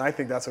 Brooklyn, and I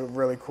think that's a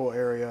really cool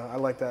area. I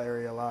like that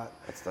area a lot.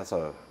 That's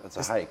a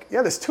hike.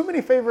 Yeah, there's too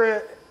many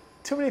favorite.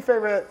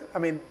 I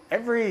mean,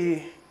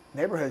 every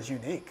neighborhood is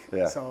unique.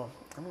 Yeah. So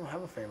I don't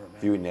have a favorite, man.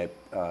 Have you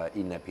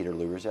eaten at Peter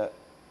Luger's yet?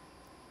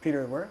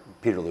 Peter where?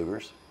 Peter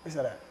Luger's. Where's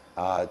that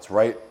at? It's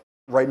right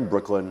in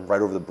Brooklyn,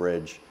 right over the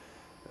bridge.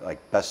 Like,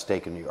 best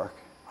steak in New York.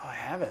 Oh, I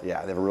haven't.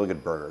 Yeah, they have a really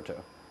good burger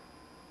too.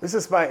 Is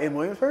this in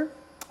Williamsburg?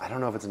 I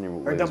don't know if it's in Or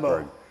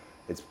Williamsburg. Dumbo?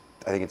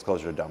 I think it's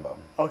closer to Dumbo.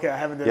 Okay, I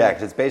haven't done Yeah, that.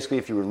 because it's basically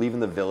if you were leaving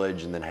the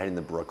village and then heading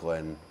to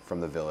Brooklyn from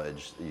the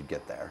village, you'd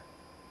get there.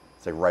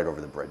 It's like right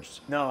over the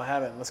bridge. No, I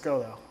haven't. Let's go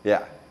though.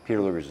 Yeah,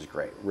 Peter Luger's is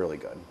great, really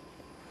good.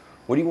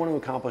 What do you want to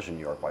accomplish in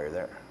New York while you're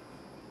there?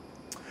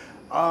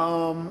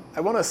 I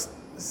want to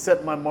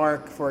set my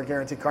mark for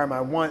Guaranteed Karma.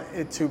 I want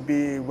it to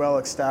be well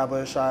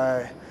established.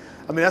 I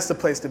mean, that's the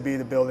place to be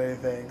to build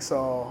anything.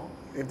 So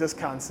if this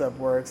concept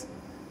works,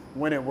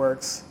 when it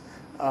works,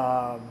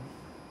 I'll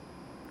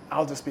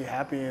just be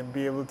happy and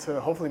be able to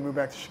hopefully move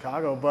back to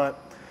Chicago. But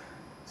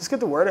just get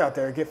the word out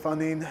there, get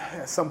funding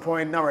at some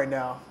point. Not right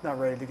now, not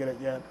ready to get it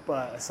yet,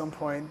 but at some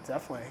point,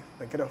 definitely.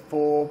 Like, get a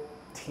full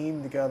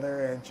team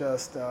together and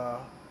just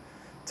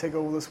take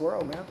over this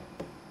world, man.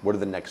 What are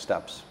the next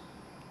steps?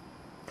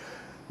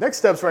 Next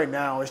steps right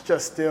now is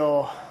just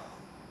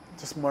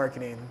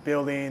marketing,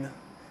 building,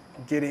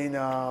 getting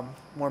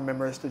more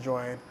members to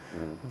join,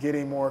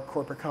 getting more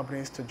corporate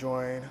companies to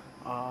join,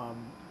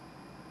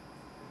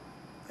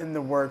 in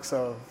the works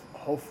of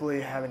hopefully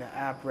having an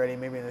app ready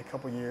maybe in a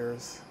couple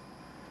years,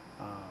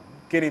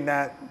 getting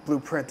that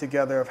blueprint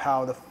together of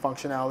how the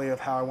functionality of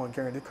how I want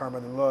Guaranteed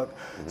Karma to look.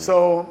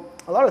 So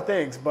a lot of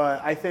things,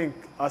 but I think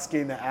us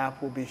getting the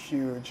app will be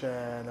huge,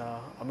 and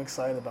I'm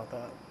excited about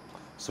that.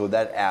 So would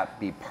that app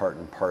be part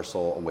and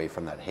parcel away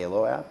from that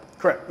Halo app?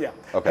 Correct, yeah.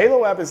 Okay.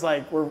 Halo app is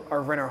like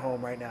our renter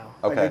home right now.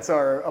 Okay. Like, it's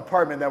our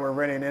apartment that we're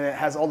renting, and it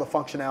has all the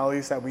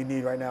functionalities that we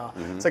need right now.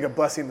 It's like a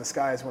blessing in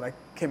disguise. When I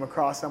came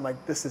across it, I'm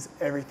like, this is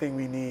everything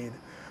we need.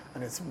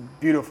 And it's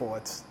beautiful,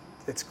 it's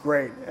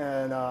great.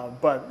 And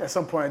but at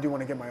some point I do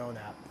want to get my own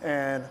app.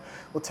 And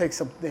we'll take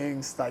some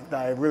things like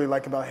that I really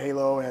like about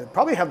Halo, and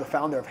probably have the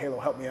founder of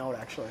Halo help me out,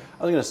 actually.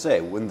 I was gonna say,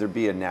 wouldn't there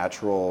be a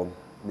natural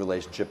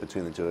relationship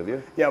between the two of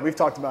you? Yeah, we've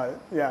talked about it.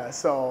 Yeah,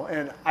 so,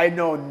 and I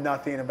know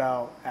nothing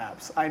about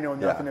apps. I know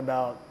nothing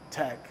about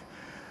tech.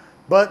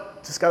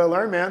 But just got to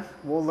learn, man.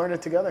 We'll learn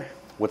it together.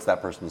 What's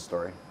that person's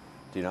story?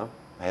 Do you know?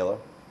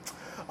 Halo?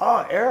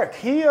 Oh, Eric.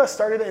 He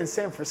started it in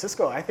San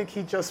Francisco. I think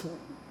he just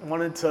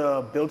wanted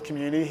to build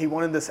community. He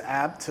wanted this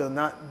app to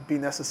not be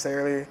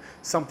necessarily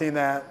something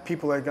that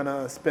people are going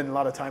to spend a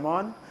lot of time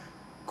on.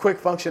 Quick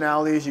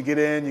functionalities, you get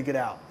in, you get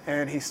out.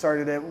 And he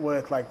started it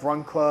with like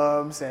run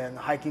clubs and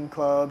hiking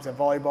clubs and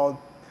volleyball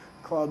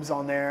clubs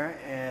on there,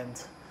 and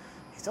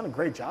he's done a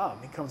great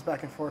job. He comes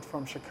back and forth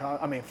from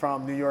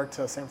from New York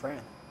to San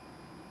Fran.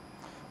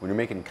 When you're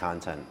making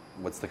content,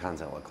 what's the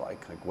content look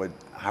like?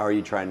 How are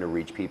you trying to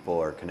reach people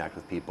or connect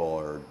with people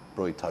or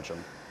really touch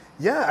them?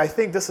 Yeah, I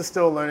think this is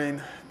still a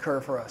learning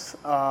curve for us.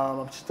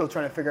 I'm still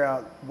trying to figure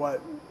out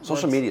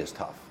Social media is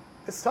tough.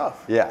 It's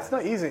tough. Yeah. It's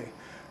not easy.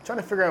 Trying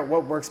to figure out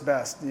what works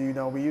best. You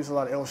know, we use a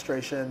lot of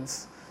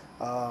illustrations.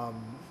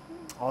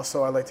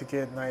 Also, I like to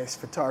get nice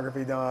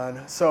photography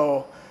done.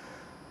 So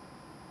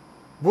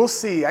we'll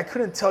see. I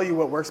couldn't tell you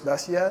what works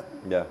best yet.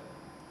 Yeah.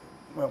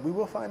 Well, we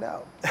will find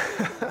out.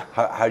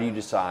 How do you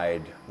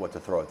decide what to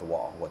throw at the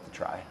wall, what to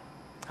try?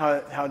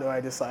 How do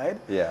I decide?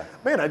 Yeah.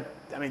 Man,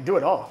 I mean, do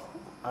it all.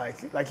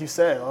 Like you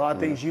said, a lot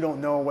of things you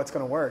don't know what's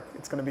going to work.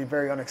 It's going to be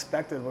very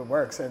unexpected what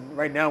works. And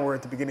right now we're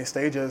at the beginning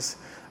stages.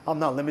 I'm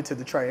not limited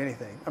to try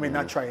anything. I mean,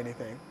 not try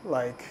anything.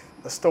 Like,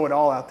 let's throw it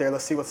all out there.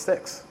 Let's see what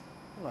sticks.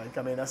 Like,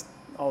 I mean, that's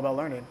all about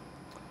learning.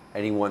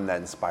 Anyone that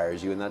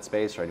inspires you in that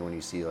space, or anyone you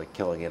see like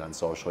killing it on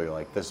social, you're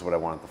like, this is what I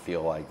want it to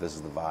feel like. This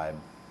is the vibe.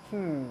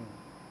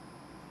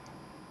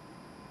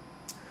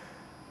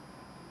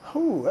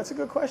 Ooh, that's a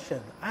good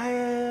question.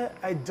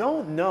 I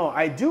don't know.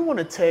 I do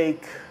want to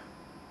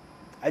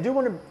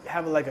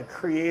have like a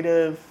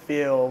creative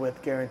feel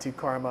with Guaranteed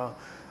Karma.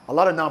 A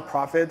lot of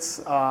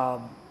nonprofits,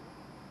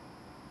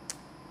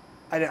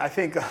 I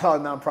think a lot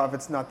of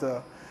nonprofits, not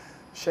to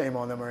shame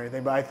on them or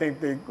anything, but I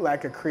think they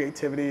lack a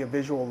creativity, a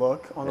visual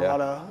look on a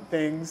lot of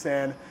things,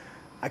 and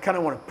I kind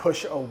of want to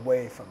push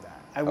away from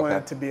that. I want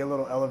it to be a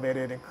little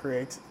elevated and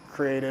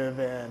creative,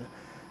 and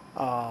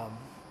I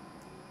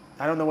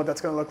don't know what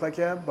that's going to look like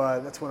yet, but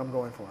that's what I'm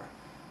going for.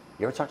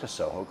 You ever talk to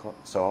Soho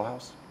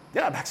House?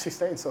 Yeah, I'm actually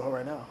staying in Soho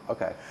right now.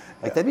 Okay.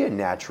 That'd be a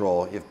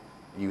natural, if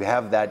you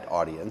have that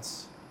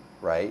audience,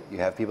 right? You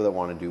have people that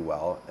want to do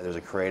well, and there's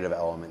a creative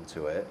element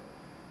to it.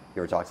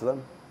 You ever talk to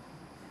them?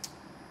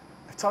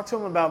 I've talked to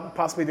them about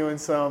possibly doing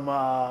some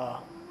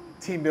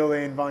team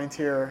building,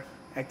 volunteer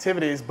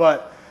activities,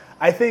 but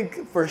I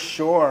think for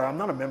sure, I'm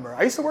not a member.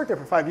 I used to work there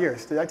for 5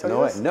 years. Did I tell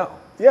you this? No.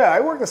 Yeah, I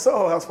worked at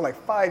Soho House for like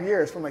 5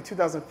 years, from like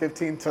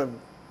 2015 to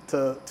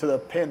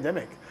the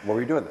pandemic. What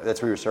were you doing?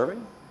 That's where you were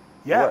serving?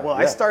 Yeah,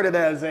 I started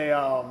as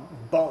a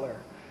butler.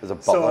 As a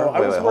butler? So I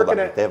was working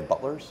at. They have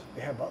butlers?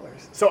 They have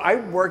butlers. So I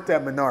worked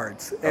at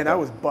Menards, and I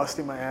was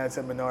busting my ass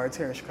at Menards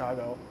here in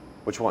Chicago.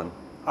 Which one?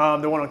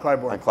 The one on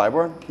Clybourne. On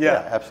Clybourne?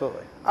 Yeah,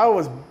 absolutely. I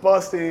was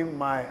busting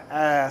my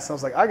ass. I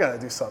was like, I gotta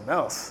do something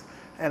else.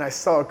 And I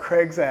saw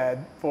Craig's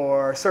ad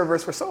for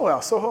servers for Soho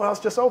House. Soho House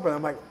just opened.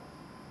 I'm like,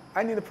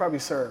 I need to probably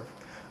serve.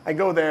 I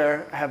go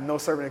there, I have no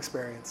serving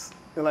experience.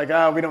 They're like,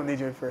 we don't need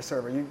you for a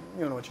server. You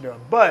don't know what you're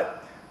doing.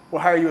 But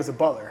we'll hire you as a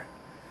butler.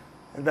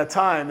 At that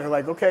time, they're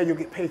like, okay, you'll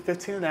get paid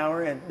 $15 an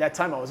hour. And that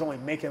time I was only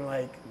making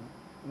like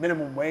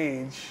minimum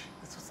wage.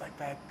 This was like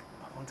back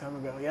a long time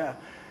ago, yeah.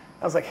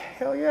 I was like,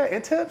 hell yeah,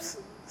 and tips?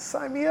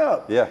 Sign me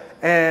up. Yeah.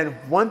 And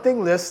one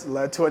thing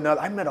led to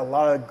another. I met a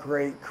lot of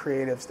great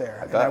creatives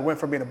there. I went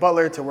from being a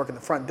butler to working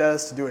the front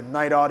desk to doing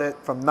night audit,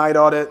 from night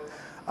audit,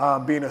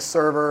 being a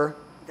server.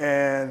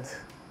 And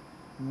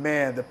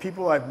man, the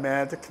people I've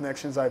met, the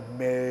connections I've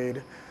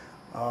made,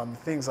 the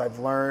things I've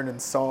learned and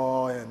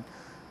saw, and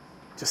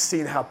just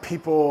seeing how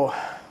people,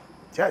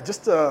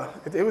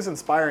 it was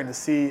inspiring to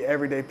see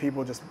everyday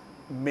people just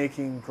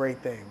making great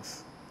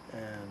things.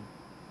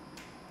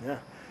 And yeah.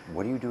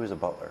 What do you do as a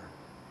butler?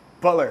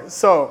 Butler,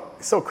 so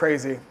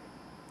crazy.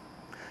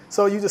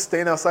 So you just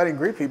stand outside and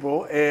greet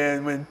people,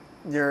 and when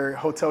your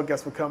hotel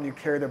guests would come, you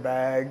carry their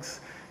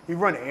bags. You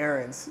run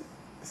errands,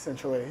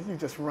 essentially. You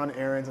just run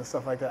errands and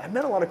stuff like that. I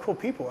met a lot of cool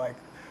people, like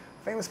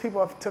famous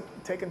people I've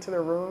taken to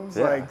their rooms,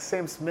 like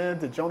Sam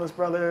Smith, the Jonas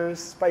Brothers,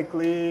 Spike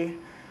Lee.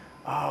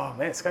 Oh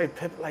man, Scottie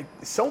Pippen,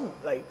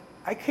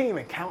 I can't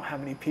even count how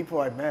many people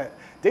I've met.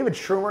 David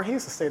Schwimmer, he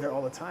used to stay there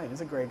all the time.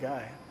 He's a great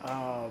guy.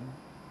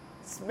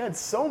 Met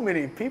so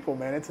many people,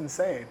 man. It's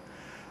insane.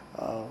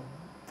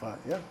 But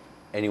yeah.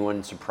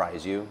 Anyone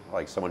surprise you?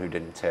 Like someone who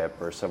didn't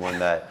tip or someone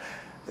that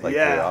threw you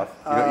Yeah.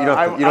 off? You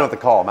don't have to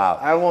call them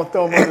out. I won't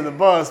throw them under the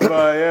bus,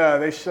 but yeah,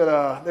 they should.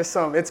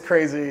 It's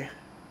crazy.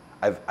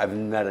 I've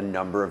met a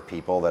number of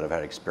people that have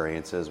had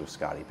experiences with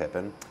Scottie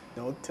Pippen.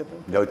 No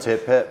tipping. No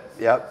tip Pip.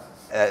 Yep.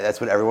 That's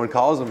what everyone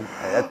calls him.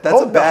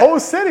 The whole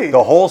city.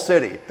 The whole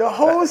city. The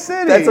whole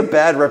city. That's a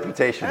bad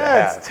reputation to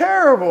have. That's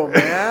terrible,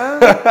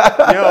 man.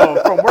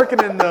 Yo, from working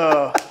in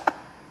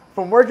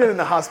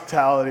the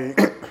hospitality,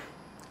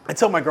 I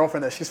tell my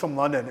girlfriend that she's from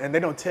London and they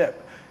don't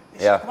tip.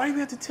 She's like, why do you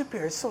have to tip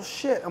here? It's so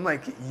shit. I'm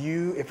like,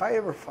 if I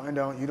ever find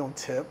out you don't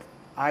tip,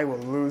 I will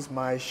lose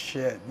my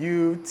shit.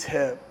 You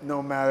tip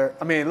no matter.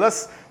 I mean,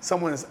 unless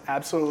someone is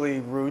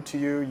absolutely rude to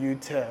you, you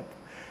tip.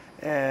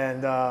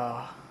 And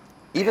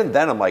even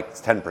then, I'm like,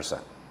 it's 10%.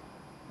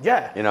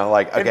 Yeah. You know,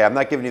 like, okay, I'm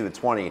not giving you the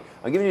 20.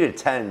 I'm giving you the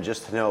 10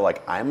 just to know,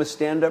 like, I'm a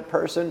stand-up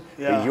person,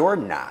 but you're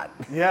not.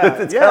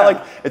 Yeah. It's kind of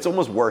like, it's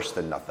almost worse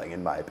than nothing,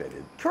 in my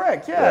opinion.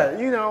 Correct, yeah.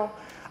 You know,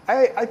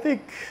 I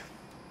think,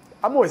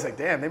 I'm always like,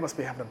 damn, they must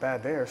be having a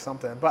bad day or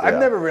something. But I've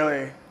never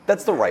really.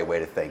 That's the right way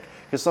to think.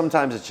 Because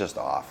sometimes it's just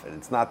off, and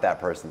it's not that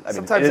person. I mean,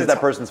 Sometimes it is that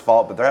person's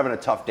fault, but they're having a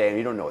tough day, and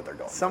you don't know what they're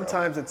going through.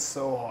 Sometimes it's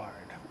so hard.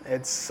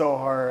 It's so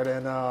hard,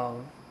 and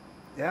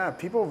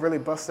people really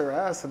bust their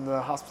ass in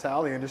the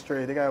hospitality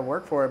industry. They gotta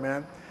work for it,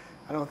 man.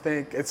 I don't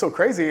think it's so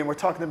crazy. And we're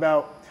talking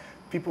about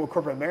people in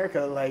corporate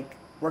America, like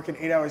working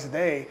 8 hours a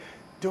day,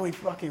 doing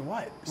fucking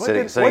what?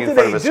 Sitting in front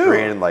of a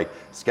screen and like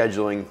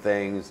scheduling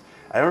things.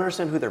 I don't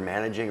understand who they're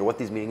managing or what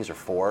these meetings are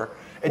for.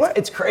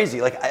 It's crazy.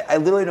 Like I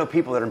literally know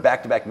people that are in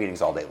back-to-back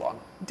meetings all day long.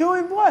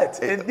 Doing what?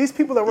 And these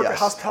people that work at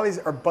hospitalities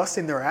are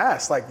busting their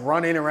ass, like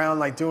running around,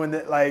 like doing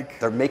it, like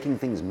they're making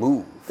things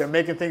move. They're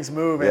making things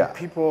move, and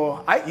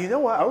people. You know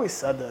what? I always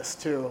said this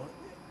too.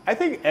 I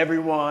think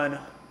everyone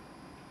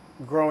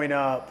growing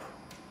up,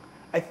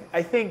 I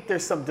think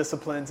there's some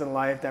disciplines in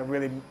life that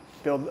really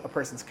build a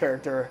person's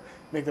character,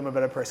 make them a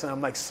better person.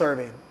 I'm like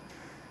serving.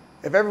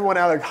 If everyone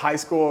out of high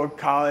school or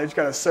college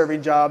got a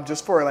serving job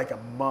just for like a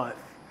month,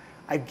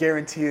 I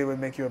guarantee it would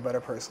make you a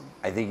better person.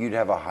 I think you'd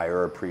have a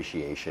higher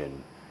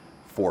appreciation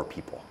for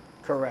people.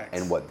 Correct.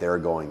 And what they're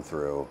going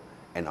through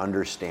and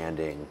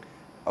understanding,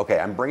 okay,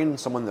 I'm bringing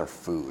someone their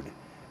food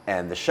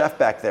and the chef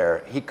back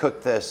there, he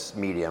cooked this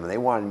medium and they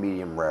wanted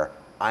medium rare.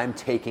 I'm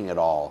taking it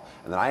all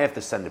and then I have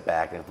to send it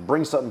back and I have to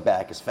bring something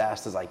back as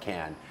fast as I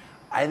can.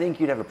 I think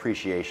you'd have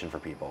appreciation for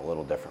people a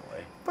little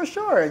differently. For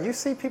sure. You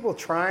see people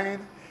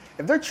trying.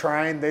 If they're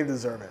trying, they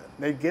deserve it.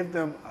 They give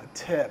them a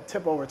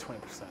tip over 20%.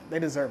 They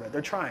deserve it.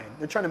 They're trying.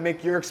 They're trying to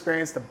make your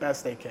experience the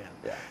best they can.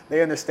 Yeah.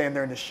 They understand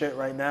they're in the shit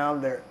right now.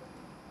 They're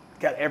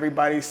got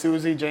everybody,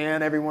 Susie,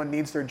 Jan, everyone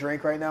needs their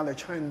drink right now. They're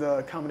trying to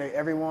accommodate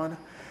everyone.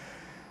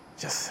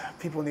 Just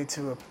people need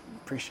to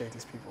appreciate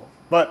these people.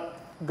 But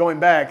going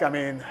back, I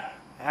mean,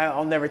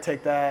 I'll never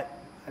take that.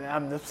 And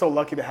I'm so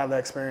lucky to have that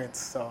experience.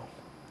 So,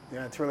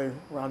 yeah, it's really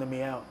rounding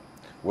me out.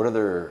 What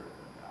other,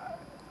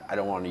 I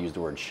don't want to use the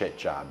word shit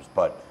jobs,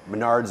 but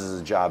Menards is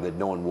a job that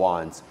no one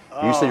wants.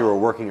 You said you were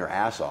working your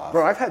ass off.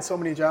 Bro, I've had so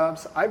many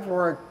jobs. I've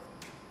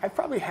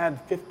probably had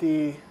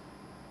 50.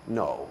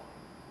 No.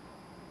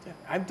 Yeah,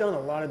 I've done a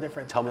lot of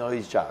different. Tell me all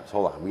these jobs.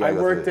 Hold on. I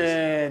worked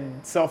in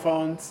cell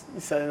phones,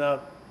 setting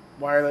up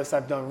wireless.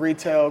 I've done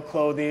retail,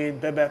 clothing,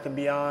 Bed Bath &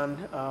 Beyond,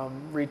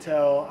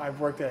 retail. I've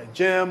worked at a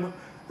gym.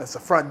 That's the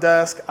front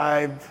desk.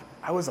 I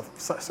was a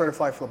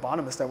certified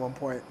phlebotomist at one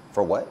point.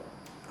 For what?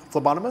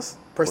 Phlebotomist?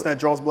 Person that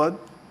draws blood.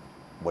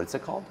 What is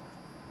it called?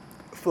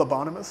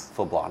 Phlebotomist.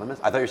 Phlebotomist?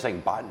 I thought you were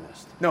saying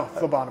botanist. No,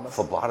 phlebotomist.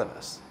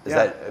 Phlebotomist. Is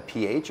that a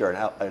PH or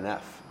an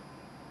F?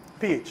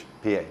 PH.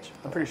 PH.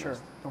 I'm pretty sure.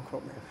 Don't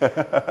quote me.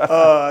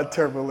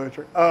 Terrible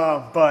literature.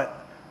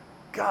 But,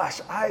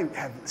 gosh, I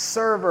have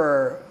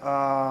server.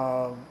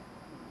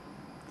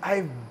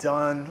 I've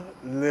done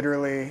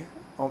literally.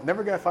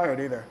 Never got fired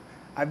either.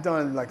 I've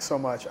done like so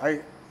much.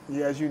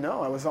 As you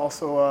know, I was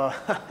also.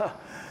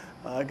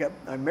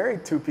 I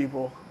married 2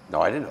 people.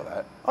 No, I didn't know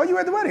that. Oh, you were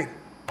at the wedding.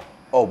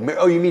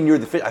 Oh, you mean you're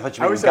the? I thought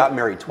you got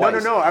married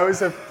twice. No. I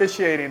was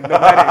officiating the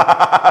wedding.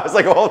 I was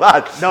like, hold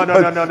on.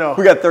 No.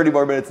 We got 30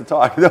 more minutes to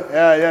talk.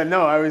 Yeah.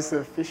 No, I was the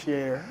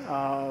officiator.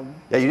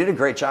 Yeah, you did a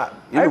great job.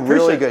 You did a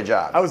really good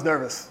job. I was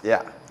nervous.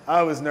 Yeah.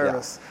 I was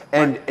nervous.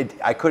 Yeah. And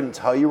I couldn't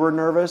tell you were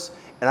nervous.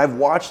 And I've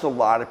watched a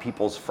lot of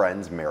people's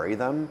friends marry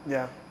them.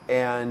 Yeah.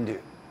 And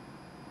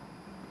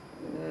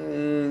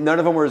none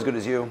of them were as good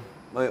as you.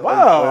 Let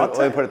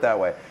me put it that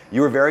way.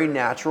 You were very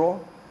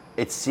natural.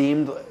 It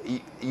seemed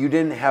you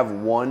didn't have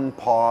one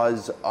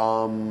pause,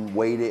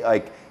 waiting.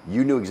 Like,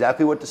 you knew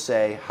exactly what to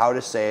say, how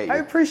to say it. I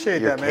appreciate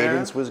that, man. Your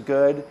cadence was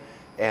good.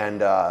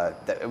 And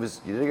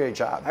you did a great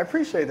job. I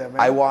appreciate that,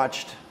 man.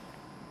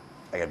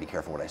 I gotta be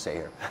careful what I say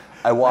here.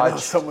 I watched. I know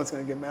someone's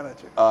gonna get mad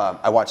at you.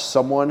 I watched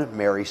someone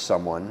marry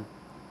someone,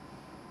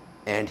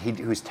 and he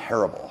was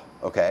terrible.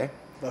 Okay.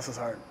 Bless his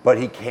heart. But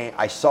he came.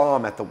 I saw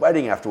him at the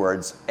wedding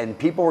afterwards, and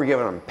people were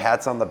giving him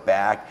pats on the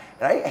back.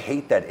 And I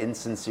hate that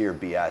insincere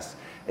BS.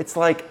 It's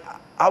like,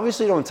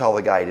 obviously, don't tell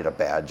the guy he did a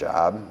bad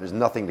job. There's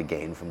nothing to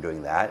gain from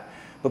doing that.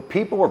 But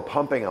people were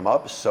pumping him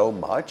up so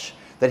much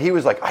that he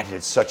was like, I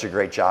did such a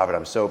great job, and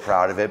I'm so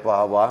proud of it.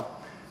 Blah blah.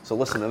 So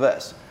listen to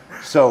this.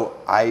 So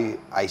I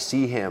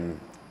see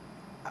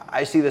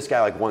this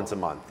guy like once a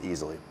month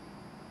easily.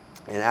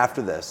 And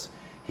after this,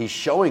 he's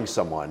showing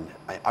someone.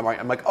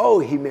 I'm like, oh,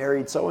 he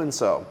married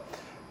so-and-so.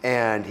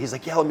 And he's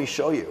like, yeah, let me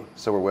show you.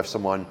 So we're with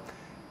someone,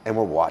 and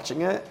we're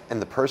watching it,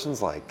 and the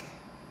person's like,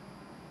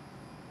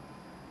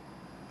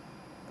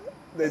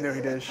 they knew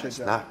he did his shit. It's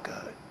not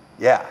good.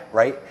 Yeah,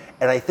 right?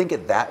 And I think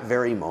at that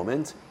very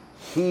moment,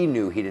 he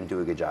knew he didn't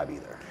do a good job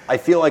either. I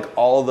feel like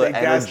all the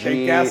energy.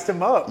 They gassed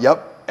him up.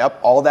 Yep.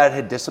 All that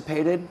had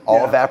dissipated,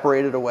 all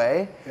evaporated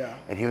away. Yeah.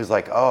 And he was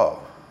like, oh.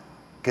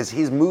 Because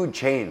his mood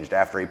changed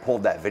after he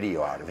pulled that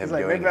video out of him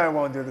doing maybe it. I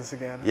won't do this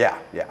again. Yeah.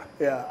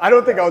 Yeah. I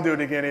don't think I'll do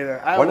it again either.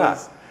 Why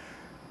not?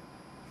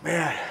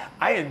 Man,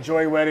 I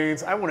enjoy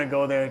weddings. I want to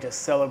go there and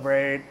just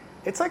celebrate.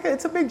 It's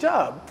a big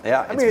job.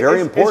 Yeah, it's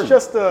very important.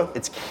 It's just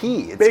it's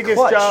key. It's biggest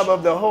clutch. job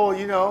of the whole,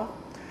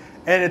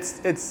 and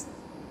it's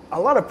a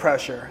lot of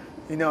pressure.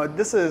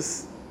 This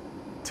is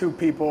two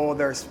people,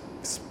 their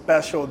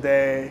special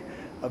day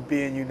of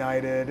being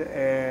united,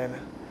 and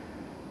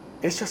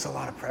it's just a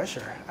lot of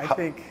pressure. I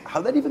think.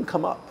 How'd that even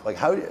come up? Like,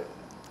 how did?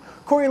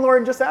 Corey and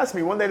Lauren just asked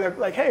me one day. They're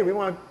like, "Hey, we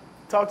want to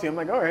talk to you." I'm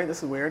like, "All right,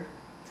 this is weird."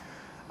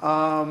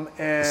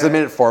 And so they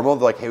made it formal.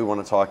 They're like, "Hey, we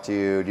want to talk to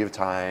you. Do you have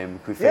time?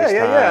 Can we FaceTime?"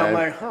 Yeah. I'm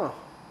like, "Huh."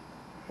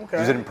 Okay.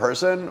 Was it in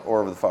person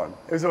or over the phone?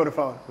 It was over the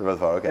phone. Over the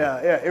phone. Okay.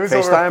 Yeah. It was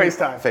FaceTime? over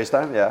FaceTime.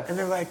 FaceTime. Yeah. And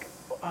they're like,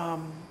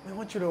 "We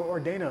want you to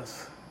ordain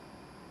us."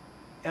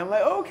 And I'm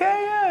like,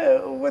 okay,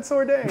 yeah, what's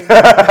ordained?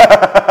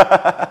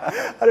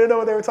 I didn't know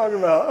what they were talking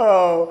about.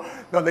 Oh,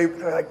 no,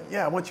 they're like,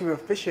 yeah, I want you to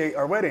officiate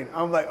our wedding.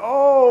 I'm like,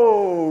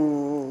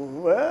 oh,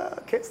 well,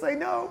 can't say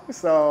no.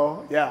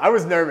 So, yeah, I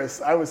was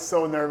nervous. I was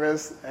so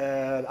nervous,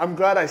 and I'm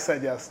glad I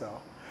said yes,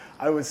 though.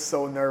 I was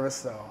so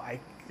nervous, though.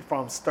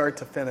 From start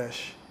to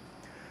finish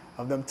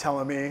of them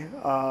telling me,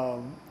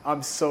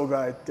 I'm so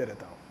glad I did it,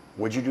 though.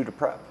 What'd you do to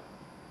prep?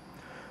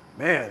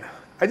 Man,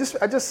 I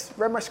just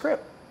read my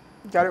script.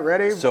 Got it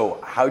ready. So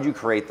how'd you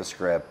create the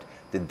script?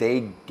 Did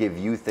they give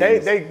you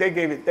things? They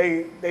gave it.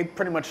 They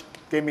pretty much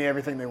gave me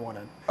everything they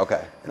wanted.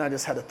 Okay. And I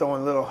just had to throw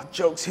in little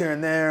jokes here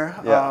and there.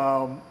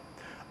 Yeah.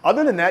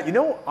 Other than that,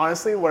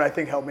 honestly, what I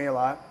think helped me a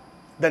lot,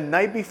 the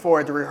night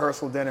before at the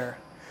rehearsal dinner,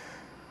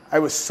 I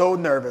was so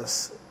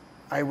nervous.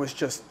 I was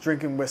just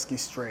drinking whiskey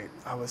straight.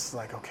 I was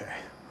like, okay,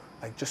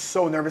 like just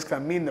so nervous because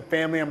I'm meeting the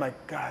family. I'm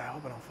like, God, I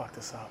hope I don't fuck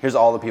this up. Here's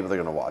all the people that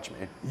are gonna watch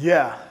me.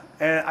 Yeah,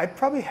 and I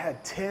probably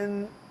had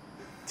 10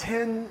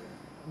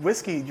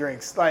 whiskey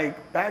drinks,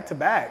 like back to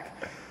back.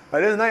 By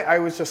the end of the night, I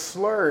was just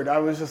slurred. I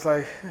was just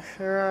like,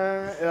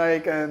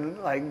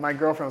 and my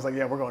girlfriend was like,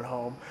 yeah, we're going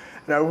home.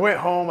 And I went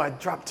home, I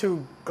dropped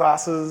 2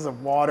 glasses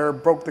of water,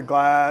 broke the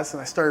glass,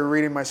 and I started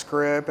reading my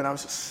script, and I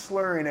was just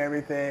slurring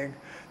everything.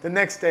 The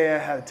next day, I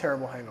had a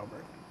terrible hangover.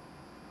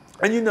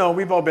 And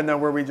we've all been there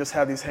where we just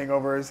have these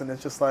hangovers, and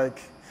it's just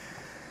like,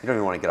 you don't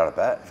even want to get out of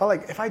bed. I felt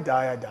like if I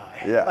die, I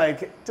die. Yeah.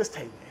 Like, just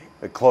take me.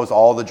 It closed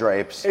all the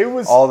drapes.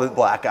 All the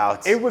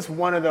blackouts. It was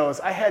one of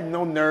those. I had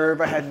no nerve.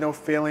 I had no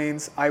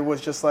feelings. I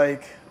was just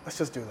like, let's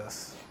just do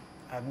this.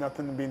 I have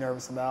nothing to be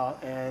nervous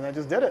about, and I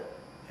just did it.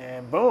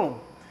 And boom,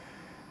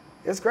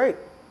 it's great.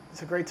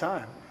 It's a great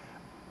time.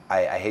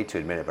 I hate to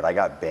admit it, but I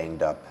got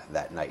banged up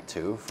that night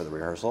too for the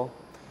rehearsal,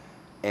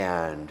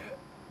 and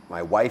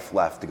my wife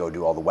left to go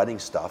do all the wedding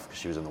stuff because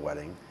she was in the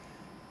wedding,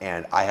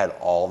 and I had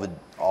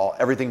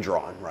everything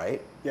drawn,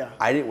 right? Yeah.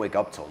 I didn't wake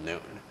up till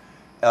noon.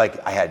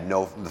 Like, I had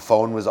the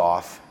phone was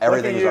off,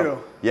 everything was off.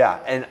 Yeah,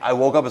 and I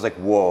woke up, I was like,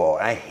 whoa,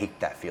 and I hate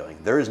that feeling.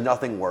 There is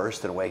nothing worse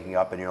than waking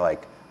up and you're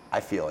like,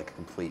 I feel like a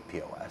complete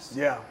POS.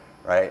 Yeah.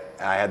 Right?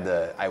 And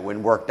I went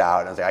and worked out,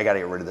 and I was like, I gotta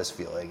get rid of this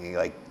feeling, and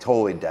like,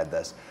 totally dead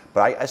this.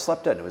 But I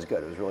slept in, it was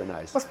good, it was really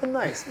nice. Must have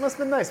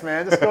been nice,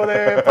 man. Just go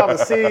there, pop a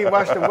seat,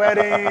 watch the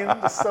wedding,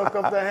 just soak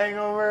up the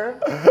hangover.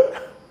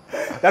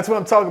 That's what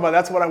I'm talking about,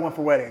 that's what I want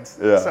for weddings.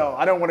 Yeah. So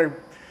I don't want to,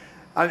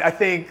 I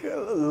think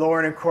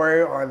Lauren and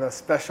Corey are the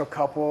special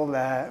couple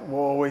that will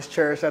always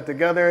cherish that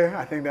together.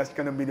 I think that's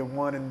going to be the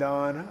one and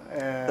done.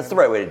 And that's the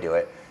right way to do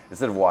it,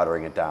 instead of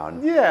watering it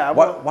down. Yeah.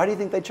 Why do you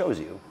think they chose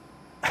you?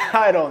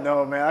 I don't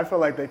know, man. I feel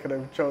like they could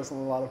have chosen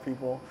a lot of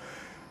people.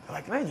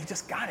 like, man, you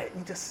just got it.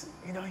 You just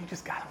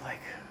got it. Like,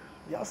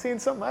 y'all seeing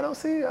something I don't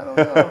see? I don't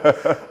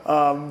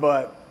know.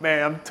 But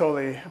man, I'm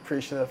totally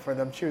appreciative for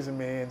them choosing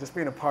me and just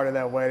being a part of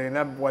that wedding.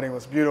 That wedding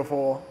was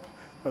beautiful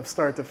from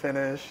start to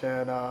finish,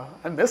 and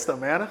I missed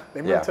them, man.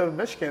 They moved to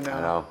Michigan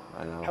now.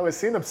 I know. I haven't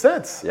seen them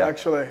since,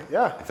 actually.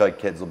 Yeah. I feel like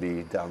kids will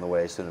be down the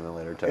way sooner than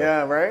later, too.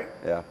 Yeah, right?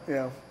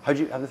 Yeah. How'd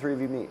the three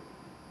of you meet?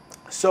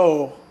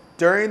 So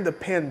during the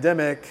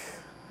pandemic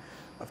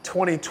of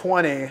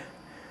 2020,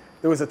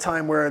 there was a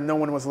time where no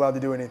one was allowed to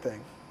do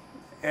anything.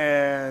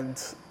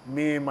 And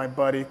me and my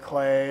buddy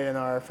Clay and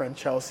our friend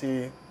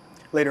Chelsea,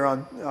 later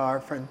on our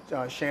friend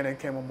Shannon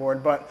came on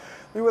board, but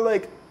we were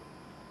like,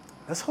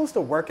 let's host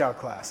a workout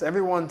class.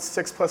 Everyone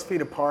 6+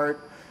 feet apart.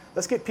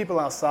 Let's get people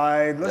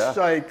outside.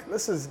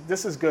 This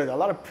is good. A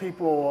lot of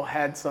people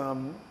had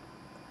some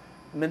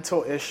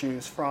mental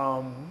issues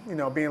from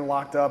being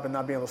locked up and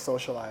not being able to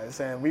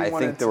socialize, and I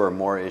think there were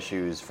more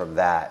issues from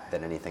that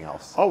than anything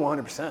else. Oh,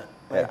 100%.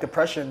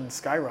 Depression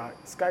skyrocket,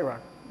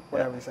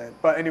 whatever you say.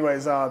 But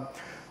anyways,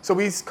 so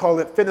we called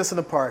it Fitness in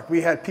the Park.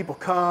 We had people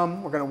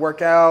come. We're gonna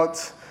work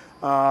out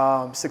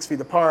 6 feet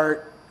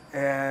apart,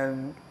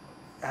 and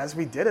as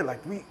we did it,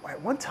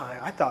 at one time,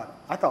 I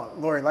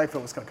thought Lori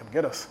Lightfoot was gonna come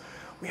get us.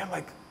 We had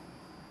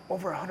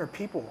over 100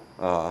 people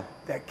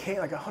that came,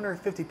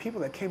 150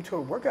 people that came to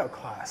a workout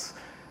class.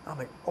 I'm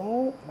like,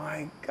 oh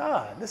my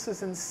God, this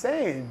is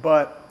insane.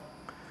 But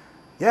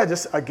yeah,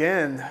 just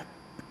again,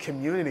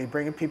 community,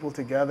 bringing people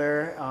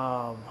together.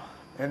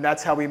 And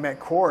that's how we met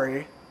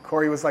Corey.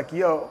 Corey was like,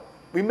 yo,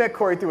 we met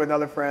Corey through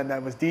another friend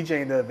that was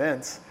DJing the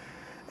events.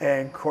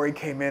 And Corey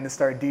came in and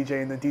started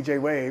DJing the DJ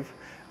Wave.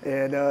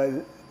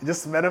 And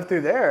just met him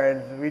through there.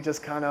 And we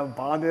just kind of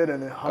bonded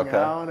and hung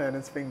out, and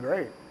it's been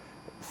great.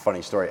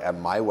 Funny story, at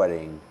my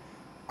wedding,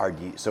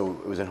 so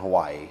it was in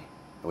Hawaii.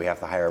 We have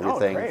to hire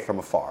everything from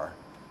afar,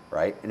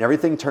 right? And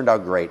everything turned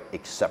out great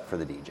except for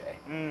the DJ.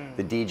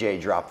 The DJ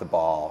dropped the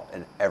ball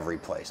in every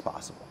place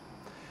possible.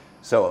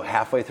 So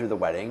halfway through the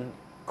wedding,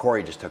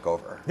 Corey just took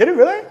over. Did he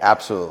really?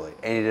 Absolutely.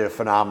 And he did a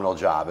phenomenal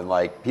job.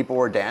 And people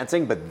were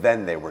dancing, but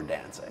then they were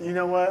dancing. You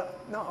know what?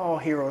 Not all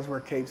heroes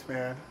wear capes,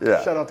 man.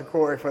 Yeah. Shout out to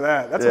Corey for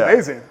that. That's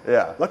amazing.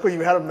 Yeah. Luckily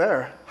you had him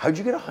there. How'd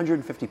you get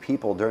 150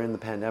 people during the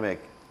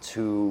pandemic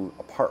to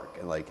a park?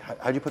 And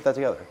how'd you put that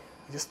together?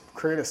 You just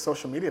create a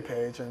social media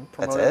page and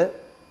promote it.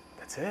 it.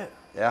 That's it.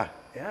 Yeah.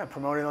 Yeah,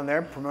 promote it on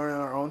there, promote it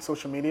on our own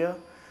social media.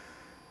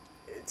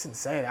 It's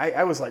insane.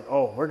 I was like,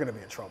 oh, we're going to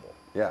be in trouble.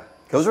 Yeah.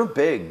 Those were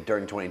big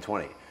during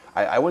 2020.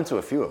 I went to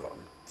a few of them.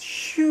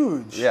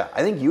 Huge. Yeah.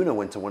 I think Una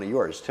went to one of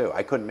yours too.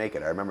 I couldn't make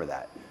it. I remember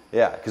that.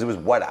 Yeah, because it was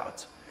wet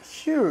out.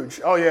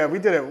 Huge. Oh, yeah, we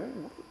did it.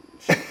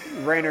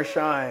 Rain or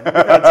shine.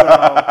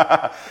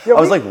 I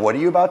was like, what are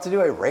you about to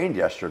do? It rained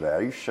yesterday.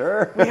 Are you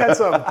sure? We had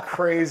some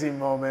crazy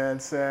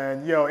moments,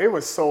 and it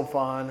was so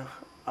fun.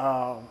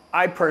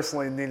 I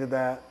personally needed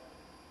that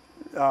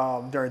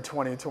during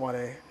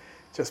 2020,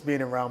 just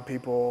being around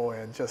people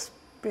and just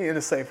being in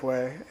a safe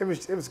way. It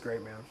was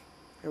great, man.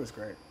 It was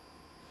great.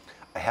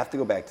 I have to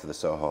go back to the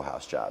Soho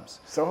House jobs.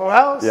 Soho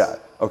House? Yeah.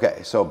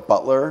 Okay, so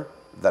butler,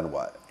 then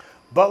what?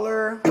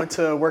 Butler, went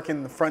to work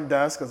in the front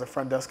desk as a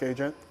front desk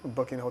agent,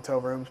 booking hotel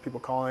rooms,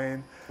 people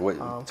calling.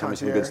 Tell me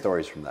some good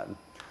stories from that.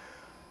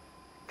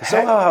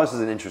 Soho House is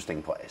an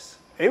interesting place.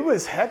 It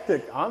was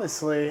hectic,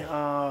 honestly.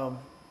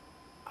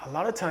 A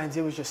lot of times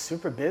it was just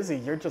super busy.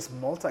 You're just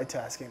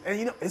multitasking.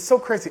 And it's so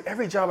crazy.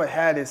 Every job I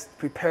had has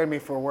prepared me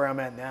for where I'm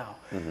at now.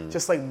 Mm-hmm.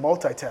 Just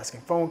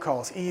multitasking, phone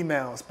calls,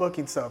 emails,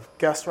 booking stuff,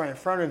 guests right in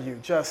front of you,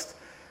 just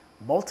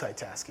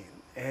multitasking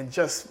and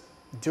just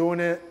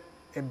doing it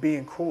and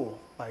being cool.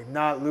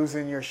 Not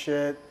losing your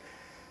shit,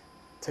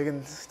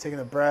 taking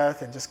a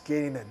breath and just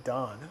getting it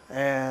done.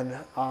 And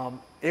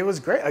it was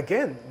great.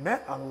 Again,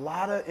 met a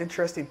lot of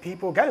interesting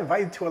people. Got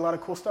invited to a lot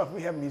of cool stuff.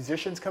 We have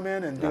musicians come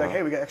in and be like,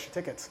 hey, we got extra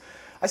tickets.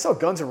 I saw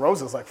Guns N'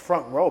 Roses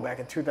front row back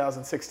in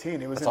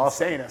 2016. It was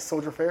insane at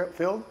Soldier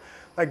Field.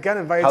 Got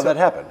invited. How'd that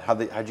happen?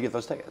 How'd you get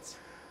those tickets?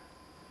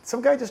 Some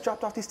guy just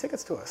dropped off these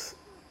tickets to us.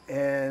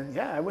 And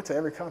I went to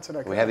every concert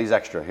I could. We have these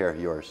extra here,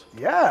 yours.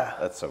 Yeah.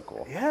 That's so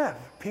cool. Yeah.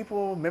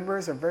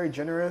 Members are very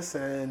generous,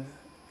 and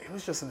it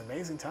was just an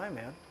amazing time,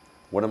 man.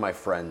 One of my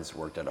friends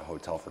worked at a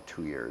hotel for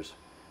 2 years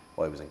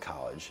while he was in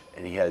college,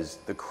 and he has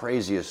the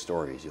craziest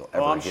stories you'll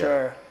ever hear. Oh, I'm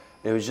sure.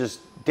 It was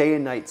just day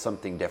and night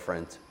something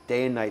different,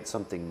 day and night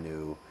something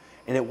new.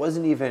 And it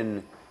wasn't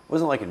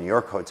like a New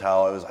York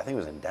hotel. I think it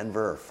was in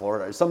Denver or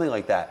Florida or something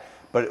like that.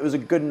 But it was a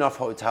good enough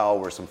hotel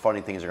where some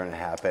funny things are going to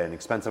happen,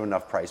 expensive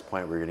enough price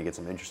point where you're going to get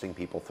some interesting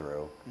people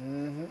through.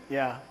 Mm-hmm.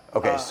 Yeah.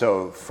 Okay,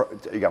 so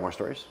you got more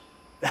stories?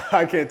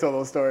 I can't tell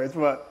those stories,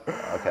 but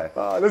okay.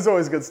 There's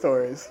always good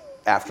stories.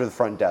 After the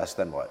front desk,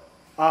 then what?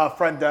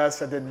 Front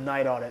desk, I did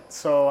night audit.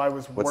 So I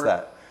was What's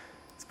that?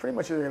 It's pretty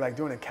much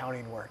doing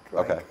accounting work.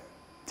 Okay.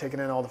 Taking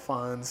in all the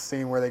funds,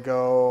 seeing where they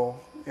go,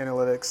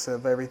 analytics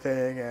of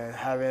everything, and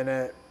having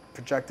it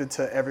projected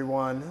to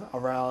everyone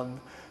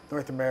around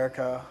North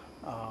America.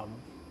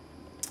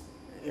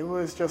 It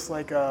was just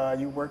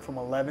you work from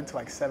 11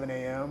 to 7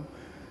 a.m.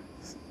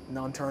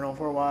 non-turnover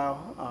for a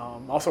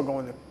while. Also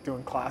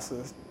doing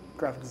classes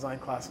graphic design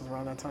classes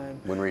around that time.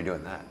 When were you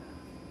doing that?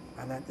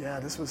 And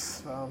this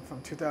was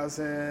from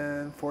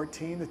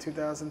 2014 to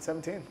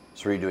 2017.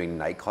 So were you doing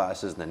night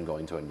classes and then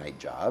going to a night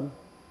job?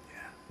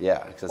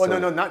 Yeah. Yeah. Well,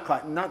 no,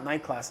 not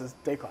night classes,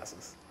 day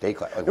classes. Day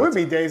class. Like There would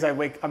be days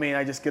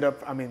I just get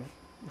up,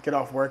 get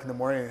off work in the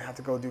morning and have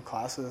to go do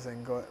classes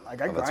and go,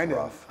 like I grinded.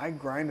 rough. I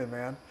grinded,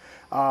 man.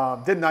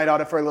 Did night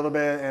audit for a little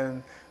bit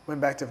and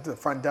went back to the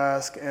front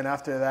desk. And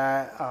after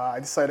that, I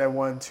decided I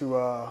wanted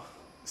to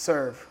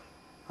serve.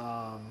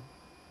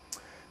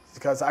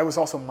 Because I was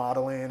also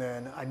modeling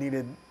and I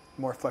needed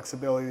more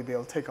flexibility to be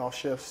able to take off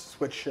shifts,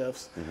 switch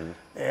shifts.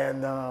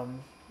 And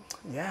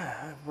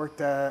I worked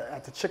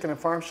at the chicken and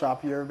farm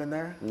shop. You ever been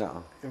there?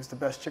 No. It was the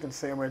best chicken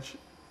sandwich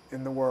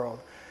in the world.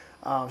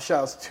 Shout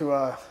outs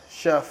to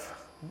Chef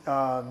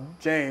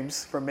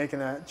James for making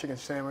that chicken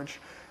sandwich.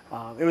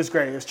 It was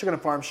great. It was chicken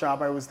and farm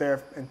shop. I was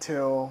there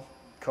until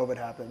COVID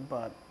happened,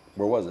 but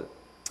Where was it?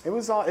 it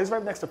was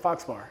right next to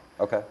Fox Bar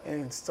Okay.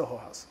 in Soho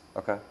House.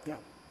 Okay. Yeah,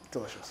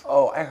 delicious.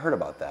 Oh, I heard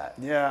about that.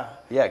 Yeah.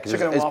 Yeah, because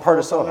Chicken and it's part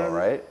of waffles on Soho, it.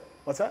 right?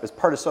 What's that? It's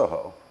part of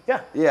Soho.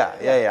 Yeah.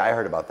 Yeah. I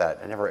heard about that.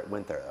 I never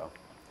went there though.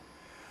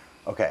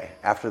 Okay.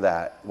 After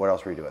that, what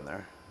else were you doing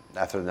there?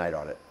 After the night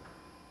audit?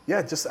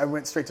 Yeah, I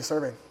went straight to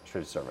serving.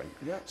 Straight to serving.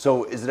 Yeah.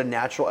 So is it a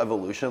natural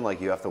evolution? Like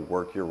you have to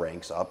work your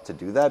ranks up to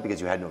do that because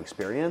you had no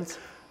experience?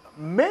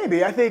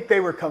 Maybe. I think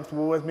they were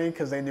comfortable with me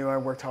because they knew I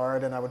worked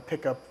hard and I would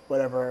pick up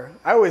whatever.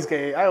 I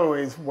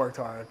always worked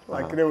hard.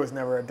 Like there was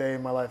never a day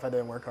in my life I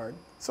didn't work hard.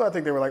 So I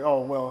think they were like,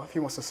 oh, well, if he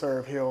wants to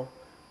serve, he'll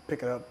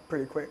pick it up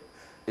pretty quick.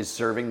 Is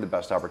serving the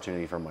best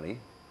opportunity for money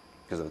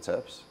because of the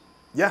tips?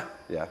 Yeah.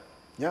 Yeah.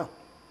 Yeah.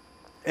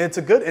 And it's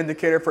a good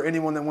indicator for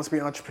anyone that wants to be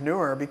an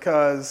entrepreneur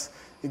because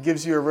it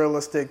gives you a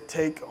realistic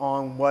take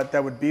on what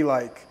that would be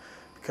like.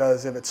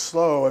 Because if it's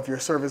slow, if your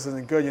service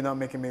isn't good, you're not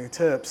making many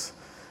tips,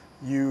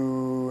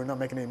 you're not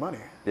making any money.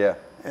 Yeah.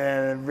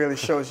 And it really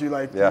shows you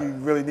like Yeah. you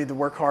really need to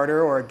work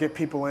harder or get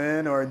people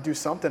in or do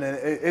something. And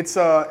it's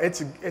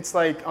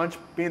like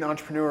being an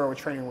entrepreneur with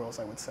training wheels,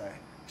 I would say.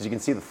 Because you can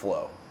see the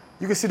flow.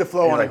 You can see the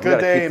flow You're on like, a we good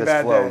gotta day keep and this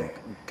bad flow day.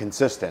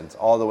 consistent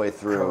all the way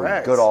through,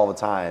 Correct. good all the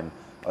time.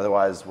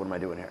 Otherwise, what am I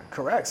doing here?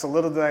 Correct. So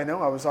little did I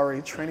know I was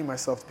already training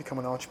myself to become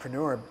an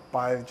entrepreneur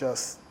by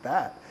just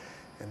that,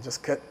 and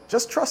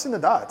just trusting the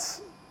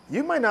dots.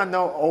 You might not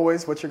know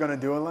always what you're going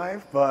to do in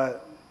life,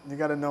 but you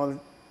got to know that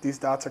these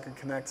dots are going to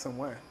connect some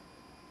way.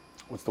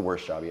 What's the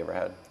worst job you ever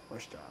had?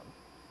 Worst job.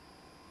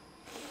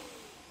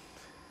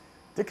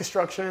 Did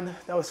construction.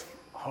 That was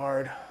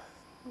hard.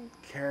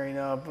 Carrying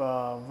up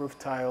roof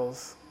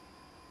tiles.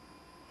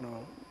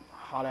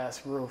 Hot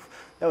ass roof.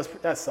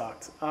 That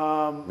sucked.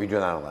 Were you doing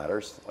that on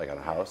ladders, like on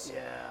a house?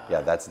 Yeah.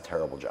 Yeah, that's a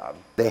terrible job.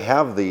 They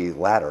have the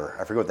ladder,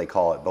 I forget what they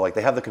call it, but like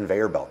they have the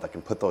conveyor belt that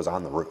can put those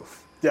on the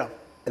roof. Yeah.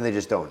 And they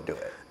just don't do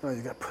it. No,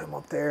 you got to put them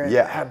up there and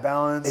Yeah. have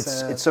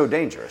balance. It's so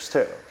dangerous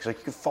too. Because like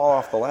you could fall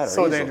off the ladder.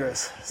 So easily.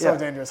 dangerous. So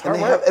dangerous. And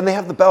Hard work. they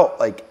have the belt.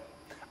 Like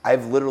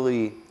I've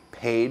literally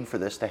paid for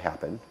this to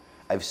happen.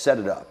 I've set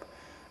it up.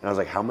 And I was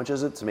like, how much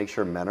is it to make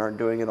sure men aren't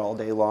doing it all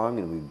day long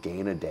and we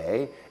gain a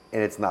day?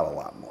 And it's not a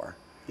lot more.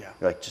 Yeah.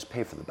 You're like, just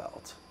pay for the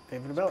belt. Pay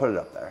for the belt. Put it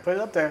up there. Put it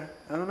up there.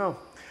 I don't know.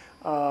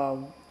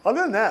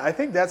 Other than that, I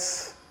think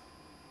that's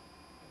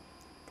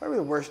probably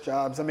the worst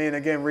jobs. I mean,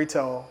 again,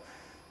 retail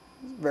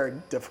is very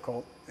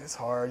difficult. It's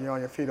hard. You're on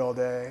your feet all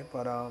day.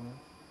 But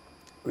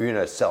Were you in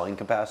a selling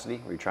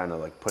capacity? Were you trying to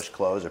like push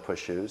clothes or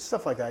push shoes?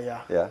 stuff like that,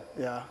 yeah. Yeah.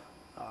 Yeah.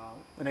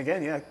 And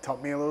again, yeah, it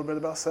taught me a little bit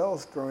about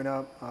sales growing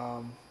up.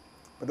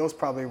 But those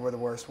probably were the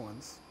worst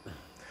ones.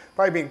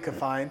 Probably being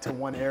confined to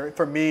one area.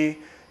 For me,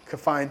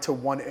 confined to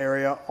one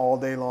area all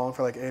day long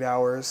for like 8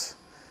 hours.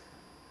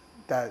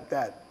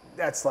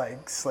 That's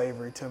like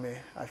slavery to me.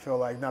 I feel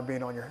like not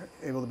being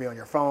able to be on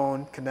your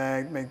phone,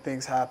 connect, make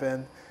things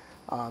happen.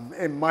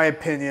 In my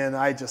opinion,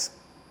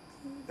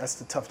 that's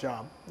the tough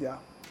job. Yeah.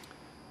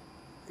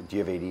 Do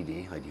you have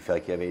ADD? Like, do you feel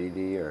like you have ADD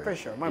or? For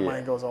sure. My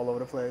mind goes all over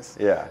the place.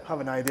 Yeah. I have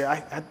an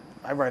idea.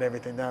 I write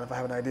everything down. If I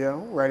have an idea, I'll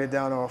write it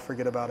down or I'll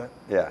forget about it.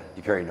 Yeah. Do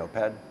you carry a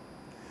notepad?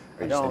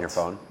 Or just in your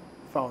phone?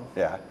 Phone.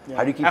 Yeah. Yeah.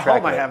 How do you keep At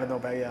track home, of it? I have a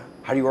notepad, yeah.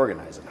 How do you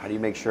organize it? How do you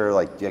make sure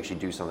like you actually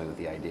do something with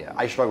the idea?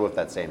 I struggle with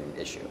that same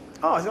issue.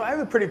 Oh, so I have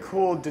a pretty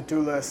cool to-do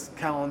list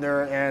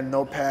calendar and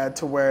notepad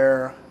to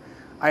where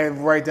I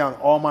write down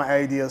all my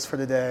ideas for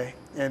the day,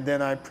 and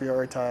then I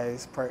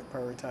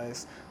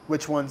prioritize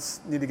which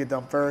ones need to get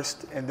done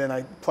first, and then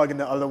I plug in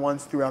the other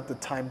ones throughout the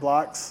time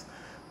blocks.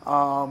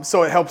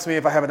 So it helps me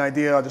if I have an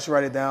idea, I'll just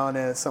write it down,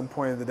 and at some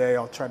point of the day,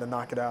 I'll try to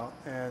knock it out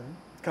and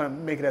kind of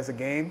make it as a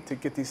game to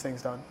get these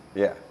things done.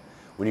 Yeah.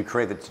 When you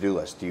create the to-do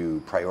list, do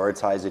you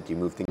prioritize it? Do you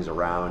move things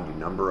around? Do you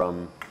number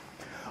them?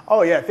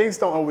 Oh yeah, things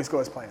don't always go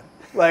as planned.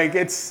 Like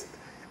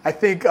I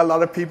think a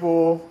lot of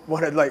people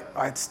want to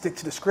I'd stick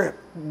to the script.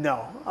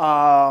 No,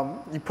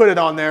 you put it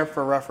on there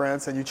for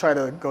reference and you try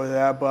to go to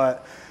that,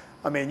 but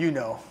I mean, you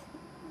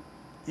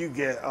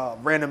get a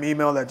random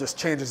email that just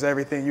changes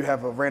everything. You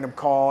have a random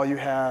call.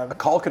 A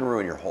call can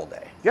ruin your whole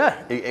day.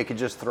 Yeah. It could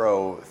just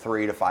throw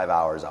 3 to 5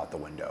 hours out the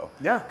window.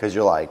 Yeah. Because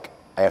you're like,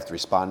 I have to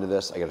respond to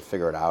this. I got to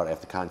figure it out. I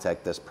have to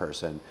contact this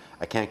person.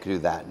 I can't do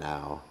that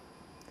now.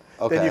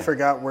 Okay. Then you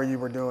forgot where you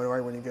were doing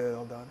right when you get it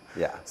all done.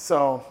 Yeah.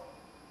 So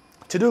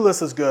to-do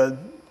list is good.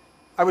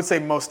 I would say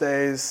most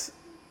days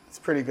it's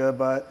pretty good,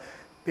 but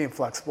being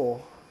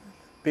flexible,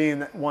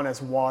 being one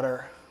as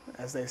water,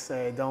 as they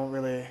say, don't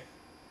really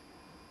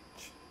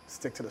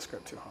stick to the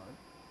script too hard.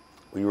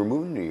 When you were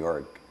moving to New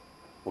York,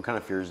 what kind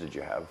of fears did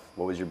you have?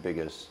 What was your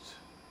biggest,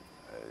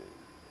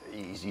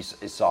 you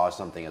saw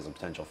something as a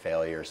potential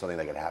failure or something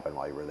that could happen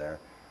while you were there?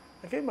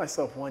 I gave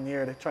myself 1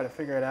 year to try to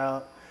figure it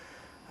out.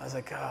 I was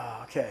like,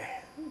 oh, okay,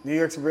 New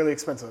York's really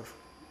expensive.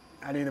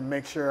 I need to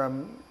make sure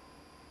I'm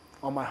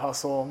on my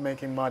hustle,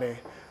 making money.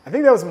 I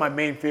think that was my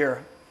main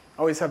fear. I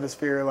always have this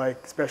fear,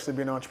 like, especially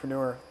being an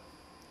entrepreneur.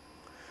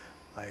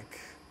 Like,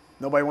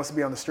 nobody wants to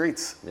be on the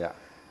streets. Yeah.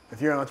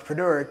 If you're an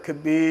entrepreneur, it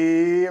could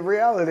be a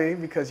reality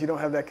because you don't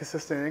have that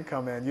consistent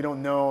income and you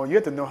don't know, you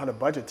have to know how to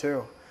budget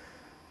too.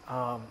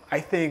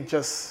 I think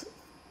just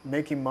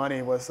making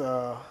money was,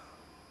 I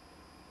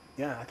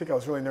think I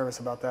was really nervous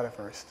about that at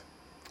first.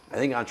 I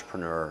think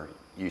entrepreneur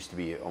used to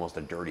be almost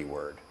a dirty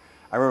word.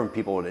 I remember when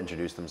people would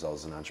introduce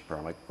themselves as an entrepreneur.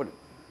 I'm like, what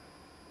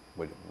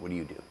do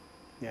you do?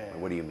 Yeah.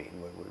 What do you mean?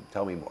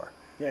 Tell me more,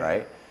 Yeah,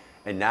 right?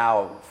 yeah. And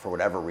now, for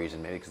whatever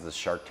reason, maybe because of the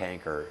Shark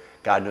Tank or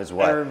God knows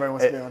what. Everybody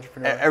wants to be an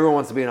entrepreneur. Everyone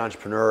wants to be an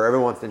entrepreneur.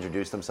 Everyone wants to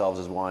introduce themselves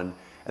as one.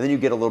 And then you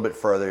get a little bit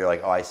further, you're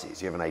like, oh, I see.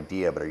 So you have an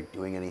idea, but are you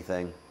doing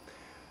anything?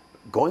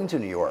 Going to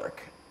New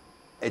York,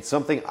 it's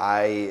something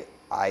I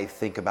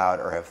think about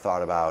or have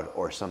thought about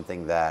or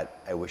something that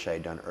I wish I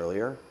had done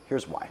earlier.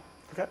 Here's why.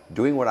 Okay.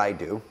 Doing what I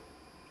do,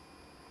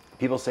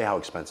 people say how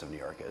expensive New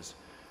York is.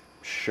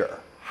 Sure,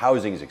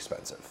 housing is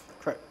expensive.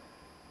 Correct.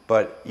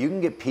 But you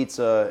can get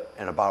pizza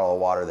and a bottle of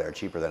water there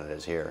cheaper than it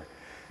is here.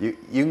 You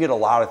can get a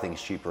lot of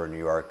things cheaper in New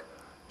York.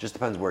 Just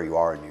depends where you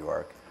are in New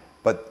York.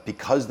 But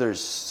because there's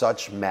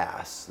such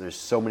mass, there's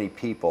so many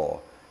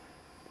people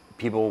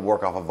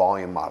work off of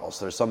volume models.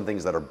 There's some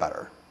things that are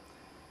better.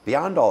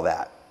 Beyond all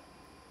that,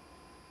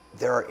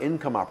 there are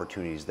income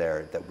opportunities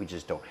there that we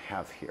just don't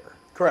have here.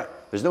 Correct.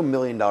 There's no $1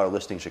 million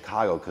listing in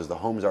Chicago because the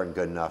homes aren't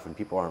good enough and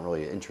people aren't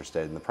really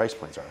interested and the price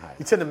points aren't high.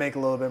 You tend to make a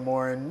little bit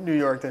more in New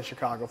York than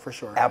Chicago, for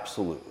sure.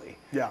 Absolutely.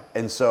 Yeah.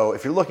 And so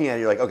if you're looking at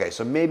it, you're like, okay,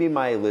 so maybe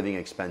my living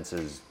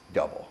expenses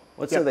double.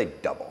 Let's say they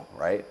double,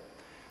 right?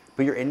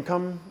 But your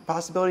income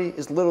possibility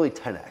is literally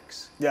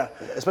 10x. Yeah.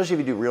 Especially if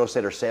you do real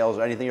estate or sales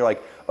or anything, you're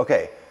like,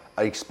 okay,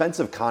 an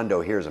expensive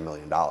condo here is $1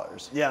 million.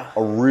 Yeah.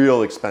 A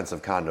real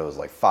expensive condo is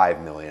like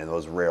 $5 million, and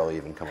those rarely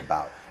even come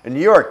about. In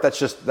New York, that's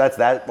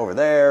that over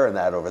there, and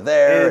that over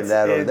there, and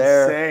that over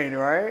there. It's insane,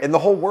 right? And the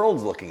whole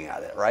world's looking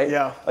at it, right?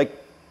 Yeah. Like,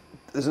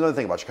 there's another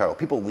thing about Chicago.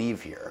 People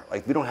leave here.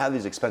 Like, we don't have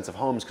these expensive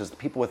homes because the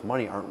people with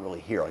money aren't really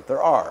here. Like,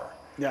 there are.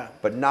 Yeah.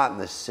 But not in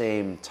the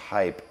same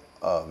type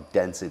of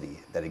density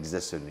that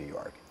exists in New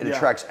York. It Yeah.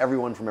 attracts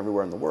everyone from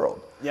everywhere in the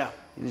world. Yeah.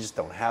 You just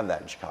don't have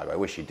that in Chicago. I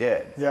wish you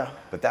did. Yeah.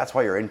 But that's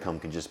why your income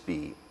can just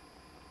be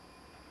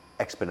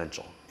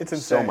exponential. It's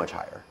insane. So much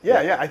higher.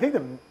 Yeah. I think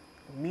the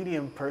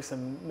median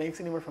person makes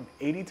anywhere from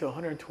 80 to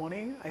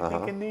 120, I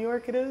think in New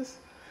York it is.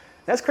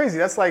 That's crazy.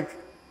 That's like...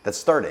 That's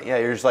starting. Yeah,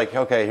 you're just like,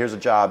 okay, here's a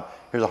job.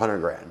 Here's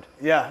 $100,000.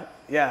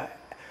 Yeah.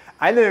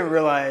 I didn't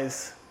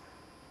realize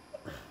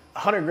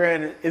 100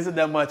 grand isn't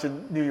that much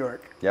in New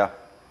York. Yeah.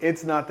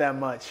 It's not that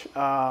much.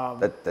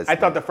 That's I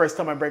thought the first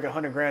time I break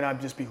 100 grand, I'd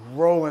just be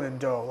rolling in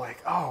dough.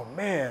 Like, oh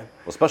man.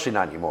 Well, especially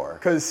not anymore.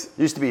 'Cause-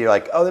 it used to be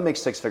like, oh, they make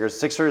six figures.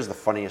 Six figures is the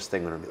funniest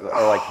thing. Or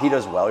like, he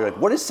does well. You're like,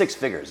 what is six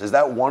figures? Is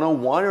that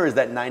 101 or is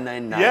that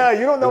 999? Yeah,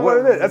 you don't know what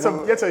it is.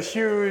 That's a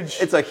huge.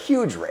 It's a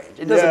huge range.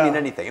 It doesn't Yeah. mean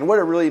anything. And what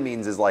it really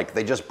means is like,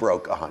 they just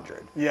broke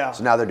 100. Yeah.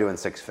 So now they're doing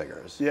six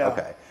figures. Yeah.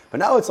 Okay. But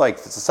now it's like,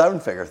 it's a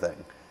 7-figure thing.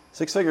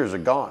 6 figures are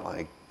gone.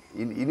 Like,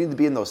 you need to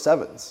be in those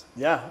 7s.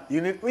 Yeah.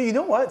 Well, you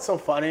know what? It's so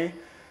funny.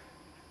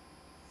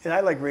 And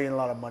I like reading a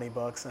lot of money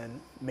books and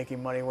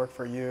making money work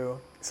for you.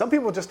 Some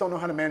people just don't know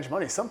how to manage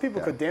money. Some people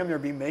could damn near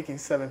be making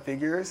 7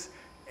 figures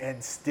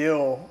and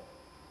still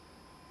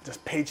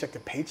just paycheck to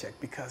paycheck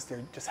because they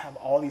just have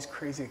all these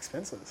crazy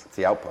expenses. It's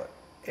the output.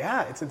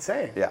 Yeah, it's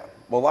insane. Yeah.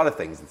 Well, a lot of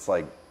things. It's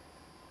like,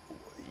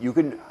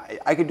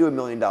 I could do $1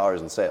 million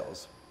in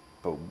sales,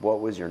 but what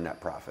was your net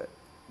profit?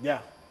 Yeah.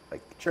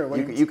 Like, Sure,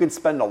 you can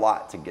spend a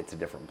lot to get to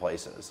different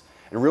places.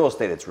 In real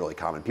estate, it's really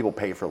common. People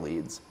pay for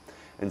leads.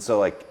 And so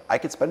like, I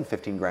could spend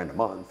 15 grand a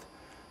month,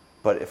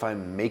 but if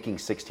I'm making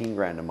 16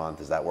 grand a month,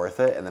 is that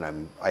worth it? And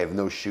then I have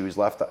no shoes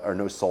left or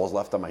no soles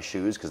left on my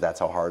shoes because that's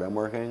how hard I'm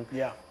working.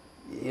 Yeah.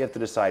 You have to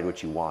decide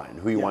what you want and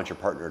who you want your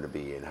partner to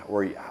be and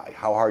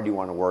how hard you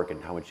want to work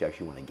and how much you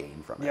actually want to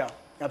gain from it. Yeah,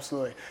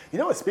 absolutely. You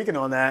know what, speaking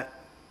on that,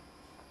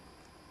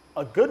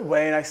 a good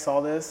way, and I saw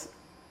this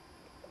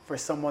for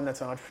someone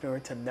that's an entrepreneur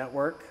to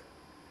network,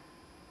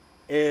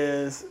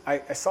 is,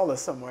 I saw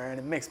this somewhere and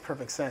it makes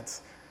perfect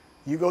sense.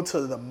 You go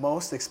to the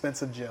most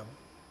expensive gym.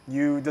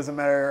 Doesn't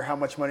matter how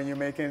much money you're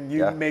making,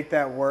 you make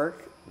that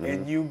work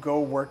and you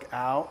go work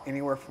out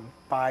anywhere from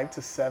 5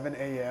 to 7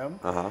 a.m.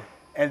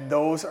 And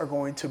those are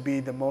going to be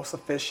the most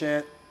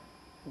efficient,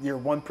 your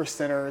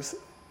 1%ers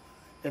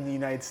in the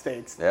United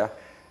States. Yeah.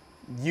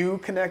 You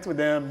connect with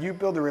them, you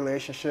build a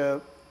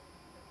relationship,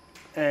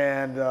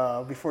 and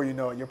before you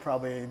know it, you're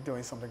probably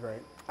doing something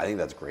great. I think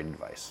that's great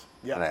advice.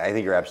 Yeah. And I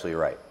think you're absolutely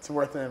right. It's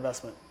worth an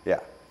investment. Yeah.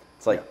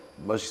 It's like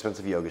most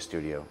expensive yoga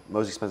studio,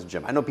 most expensive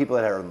gym. I know people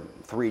that have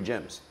 3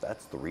 gyms.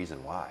 That's the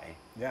reason why.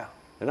 Yeah.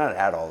 They're not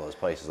at all those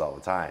places all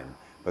the time,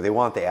 but they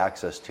want the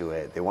access to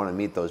it. They want to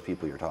meet those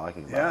people you're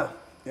talking about.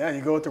 Yeah.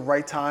 You go at the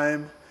right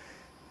time.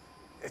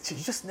 You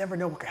just never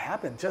know what could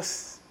happen.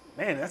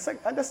 Man, that's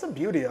the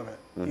beauty of it.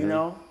 You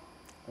know,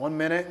 1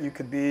 minute you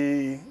could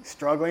be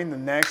struggling, the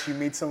next you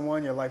meet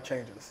someone, your life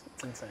changes.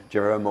 It's insane. Did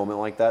you ever have a moment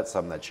like that?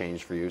 Something that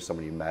changed for you?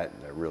 Somebody you met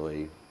that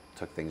really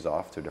took things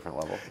off to a different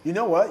level? You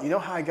know what? You know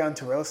how I got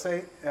into real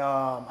estate?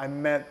 I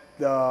met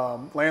the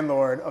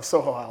landlord of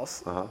Soho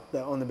House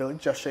that owned the building,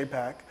 Jeff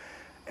Shapak.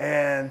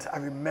 And I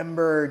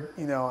remember,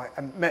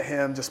 I met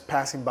him just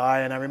passing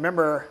by, and I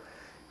remember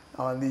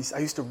I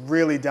used to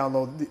really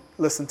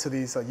listen to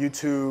these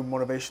YouTube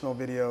motivational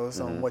videos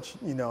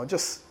on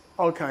just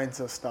all kinds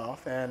of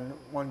stuff. And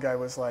one guy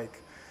was like,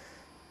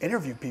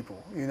 interview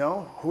people,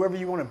 whoever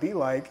you want to be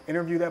like,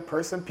 interview that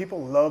person.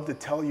 People love to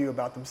tell you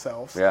about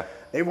themselves. Yeah.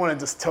 They want to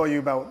just tell you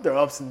about their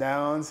ups and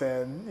downs,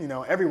 and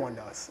everyone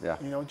does. Yeah.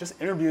 Just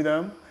interview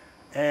them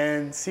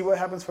and see what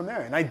happens from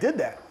there. And I did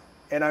that.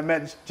 And I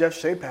met Jeff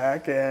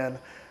Shapak, and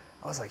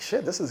I was like,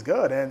 shit, this is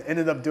good. And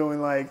ended up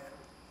doing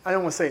I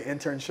don't want to say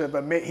internship,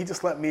 but he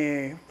just let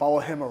me follow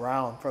him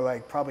around for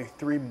probably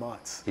 3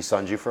 months. He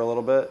sunned you for a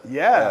little bit?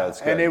 Yeah,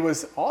 that's good. And it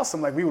was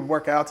awesome. We would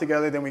work out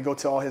together, then we go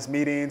to all his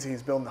meetings. He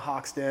was building the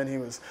Hoxton. He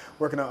was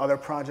working on other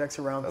projects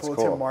around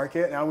Fullerton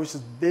Market. And I was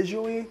just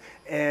visually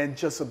and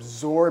just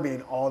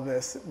absorbing all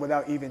this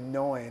without even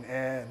knowing.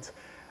 And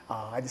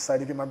I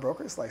decided to get my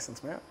broker's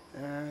license, man.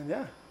 And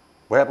yeah.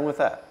 What happened with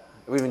that?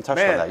 We even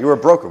touched on that. You were a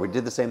broker. We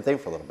did the same thing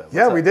for a little bit.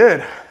 We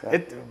did.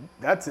 Yeah.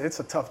 It's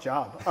a tough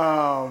job.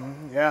 Not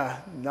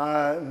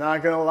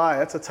gonna lie,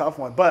 that's a tough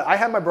one. But I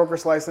had my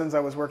broker's license. I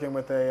was working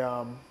with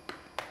a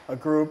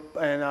group,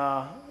 and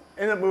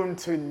ended up moving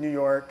to New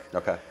York.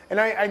 Okay.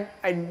 And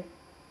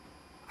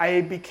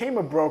I became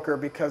a broker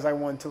because I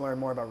wanted to learn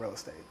more about real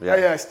estate.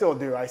 Yeah. I still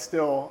do. I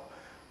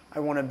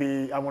want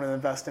to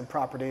invest in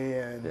property,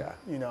 and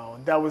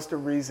that was the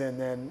reason.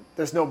 And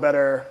there's no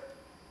better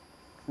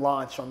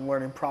launch on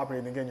learning property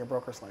than getting your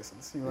broker's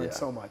license. You learn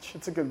so much.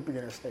 It's a good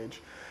beginner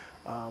stage.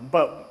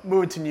 But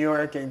moving to New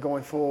York and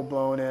going full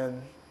blown in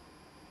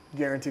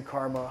guaranteed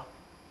karma,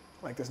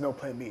 there's no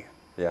plan B.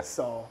 Yeah.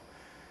 So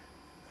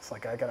it's I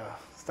gotta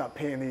stop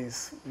paying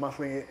these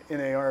monthly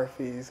NAR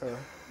fees, or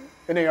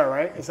NAR,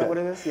 right? Is that what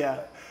it is? Yeah.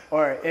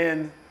 Or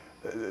NAR.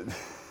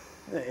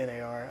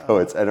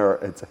 It's NAR.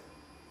 It's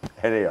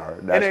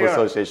NAR, National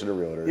Association of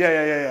Realtors.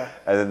 Yeah.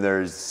 And then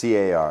there's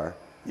CAR.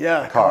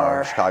 Yeah,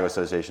 CAR, Chicago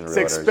Association of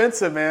Realtors. It's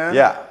expensive, man.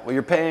 Yeah, well,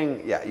 you're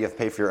paying. Yeah, you have to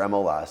pay for your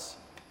MLS.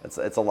 It's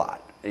a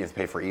lot. You have to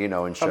pay for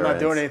E&O insurance. I'm not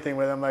doing anything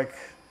with them.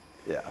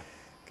 Yeah,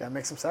 gotta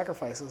make some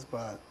sacrifices.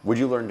 But would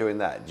you learn doing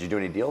that? Did you do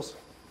any deals?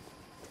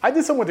 I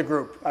did some with the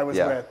group I was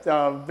with.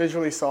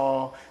 Visually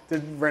saw,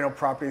 did rental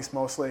properties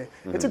mostly.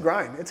 It's a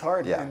grind. It's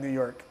hard in New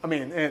York. I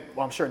mean,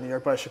 I'm sure in New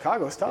York, but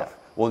Chicago is tough. Yeah.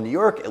 Well, in New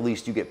York, at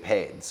least you get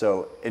paid.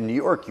 So in New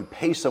York, you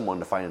pay someone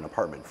to find an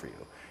apartment for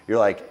you. You're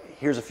like,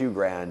 here's a few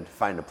grand,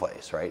 find a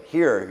place, right?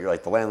 Here, you're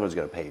like, the landlord's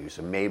gonna pay you,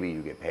 so maybe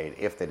you get paid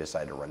if they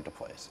decide to rent a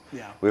place.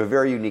 Yeah. We have a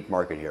very unique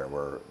market here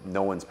where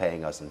no one's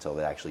paying us until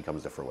it actually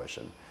comes to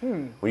fruition.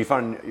 When you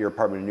found your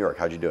apartment in New York,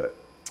 how'd you do it?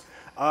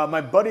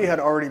 My buddy had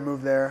already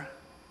moved there,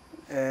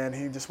 and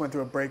he just went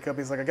through a breakup.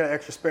 He's like, I got an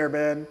extra spare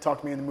bed,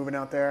 talked me into moving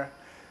out there.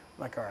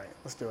 I'm like, all right,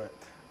 let's do it.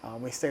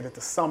 We stayed at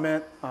the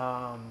Summit.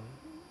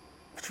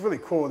 It's really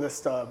cool.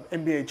 This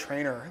NBA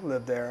trainer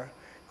lived there,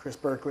 Chris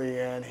Berkeley,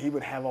 and he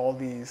would have all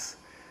these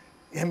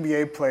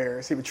NBA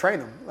players. He would train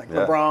them,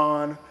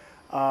 LeBron,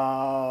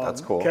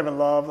 that's cool. Kevin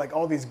Love,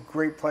 all these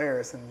great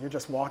players. And you're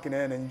just walking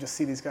in and you just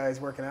see these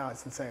guys working out.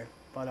 It's insane.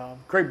 But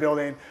great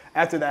building.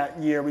 After that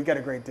year, we got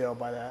a great deal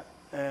by that.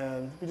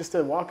 And we just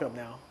did a walk-up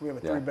now. We have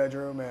a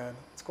 3-bedroom, and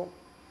it's cool.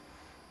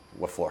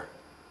 What floor?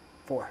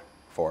 4.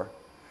 4?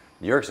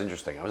 New York's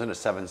interesting. I was in a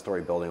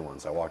 7-story building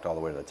once. I walked all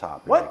the way to the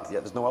top. What? Yeah,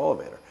 there's no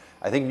elevator.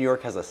 I think New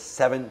York has a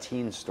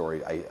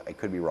 17-story, I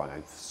could be wrong,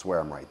 I swear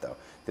I'm right though.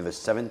 They have a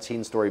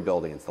 17-story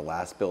building. It's the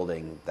last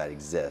building that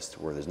exists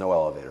where there's no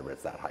elevator, but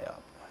it's that high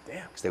up.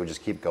 Damn. Because they would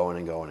just keep going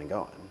and going and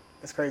going.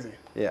 It's crazy.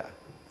 Yeah.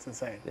 It's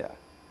insane. Yeah.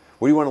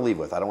 What do you want to leave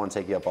with? I don't want to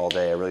take you up all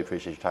day. I really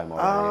appreciate your time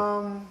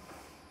already.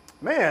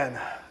 Man,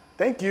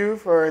 thank you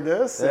for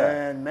this. Yeah.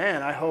 And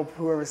man, I hope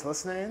whoever's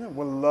listening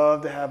would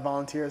love to have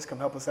volunteers come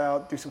help us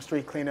out, do some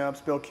street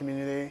cleanups, build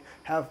community,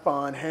 have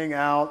fun, hang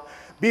out,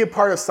 be a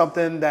part of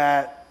something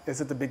that is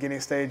at the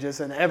beginning stages,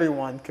 and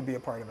everyone can be a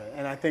part of it.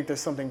 And I think there's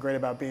something great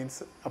about being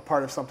a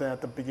part of something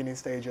at the beginning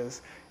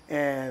stages,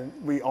 and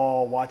we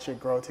all watch it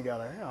grow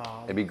together.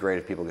 It'd be great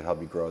if people could help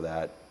you grow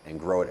that and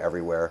grow it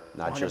everywhere,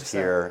 not 100%. Just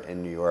here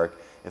in New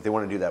York. If they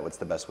want to do that, what's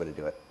the best way to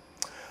do it?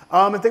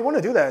 If they want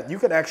to do that, you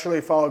could actually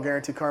follow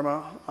Guaranteed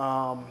Karma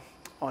on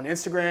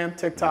Instagram,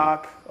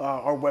 TikTok,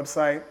 our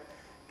website,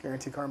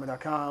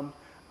 guaranteedkarma.com,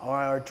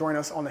 or join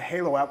us on the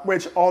Halo app,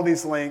 which all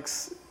these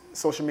links,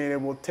 social media,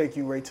 will take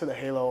you right to the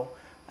Halo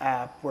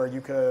app where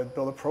you could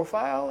build a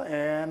profile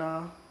and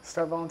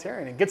start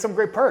volunteering and get some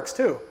great perks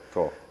too.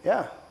 Cool.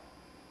 Yeah.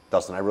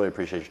 Dustin, I really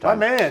appreciate your time.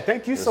 My man,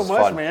 thank you so This is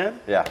much, fun. man.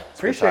 Yeah. it's a good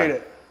Appreciate time.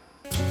 it.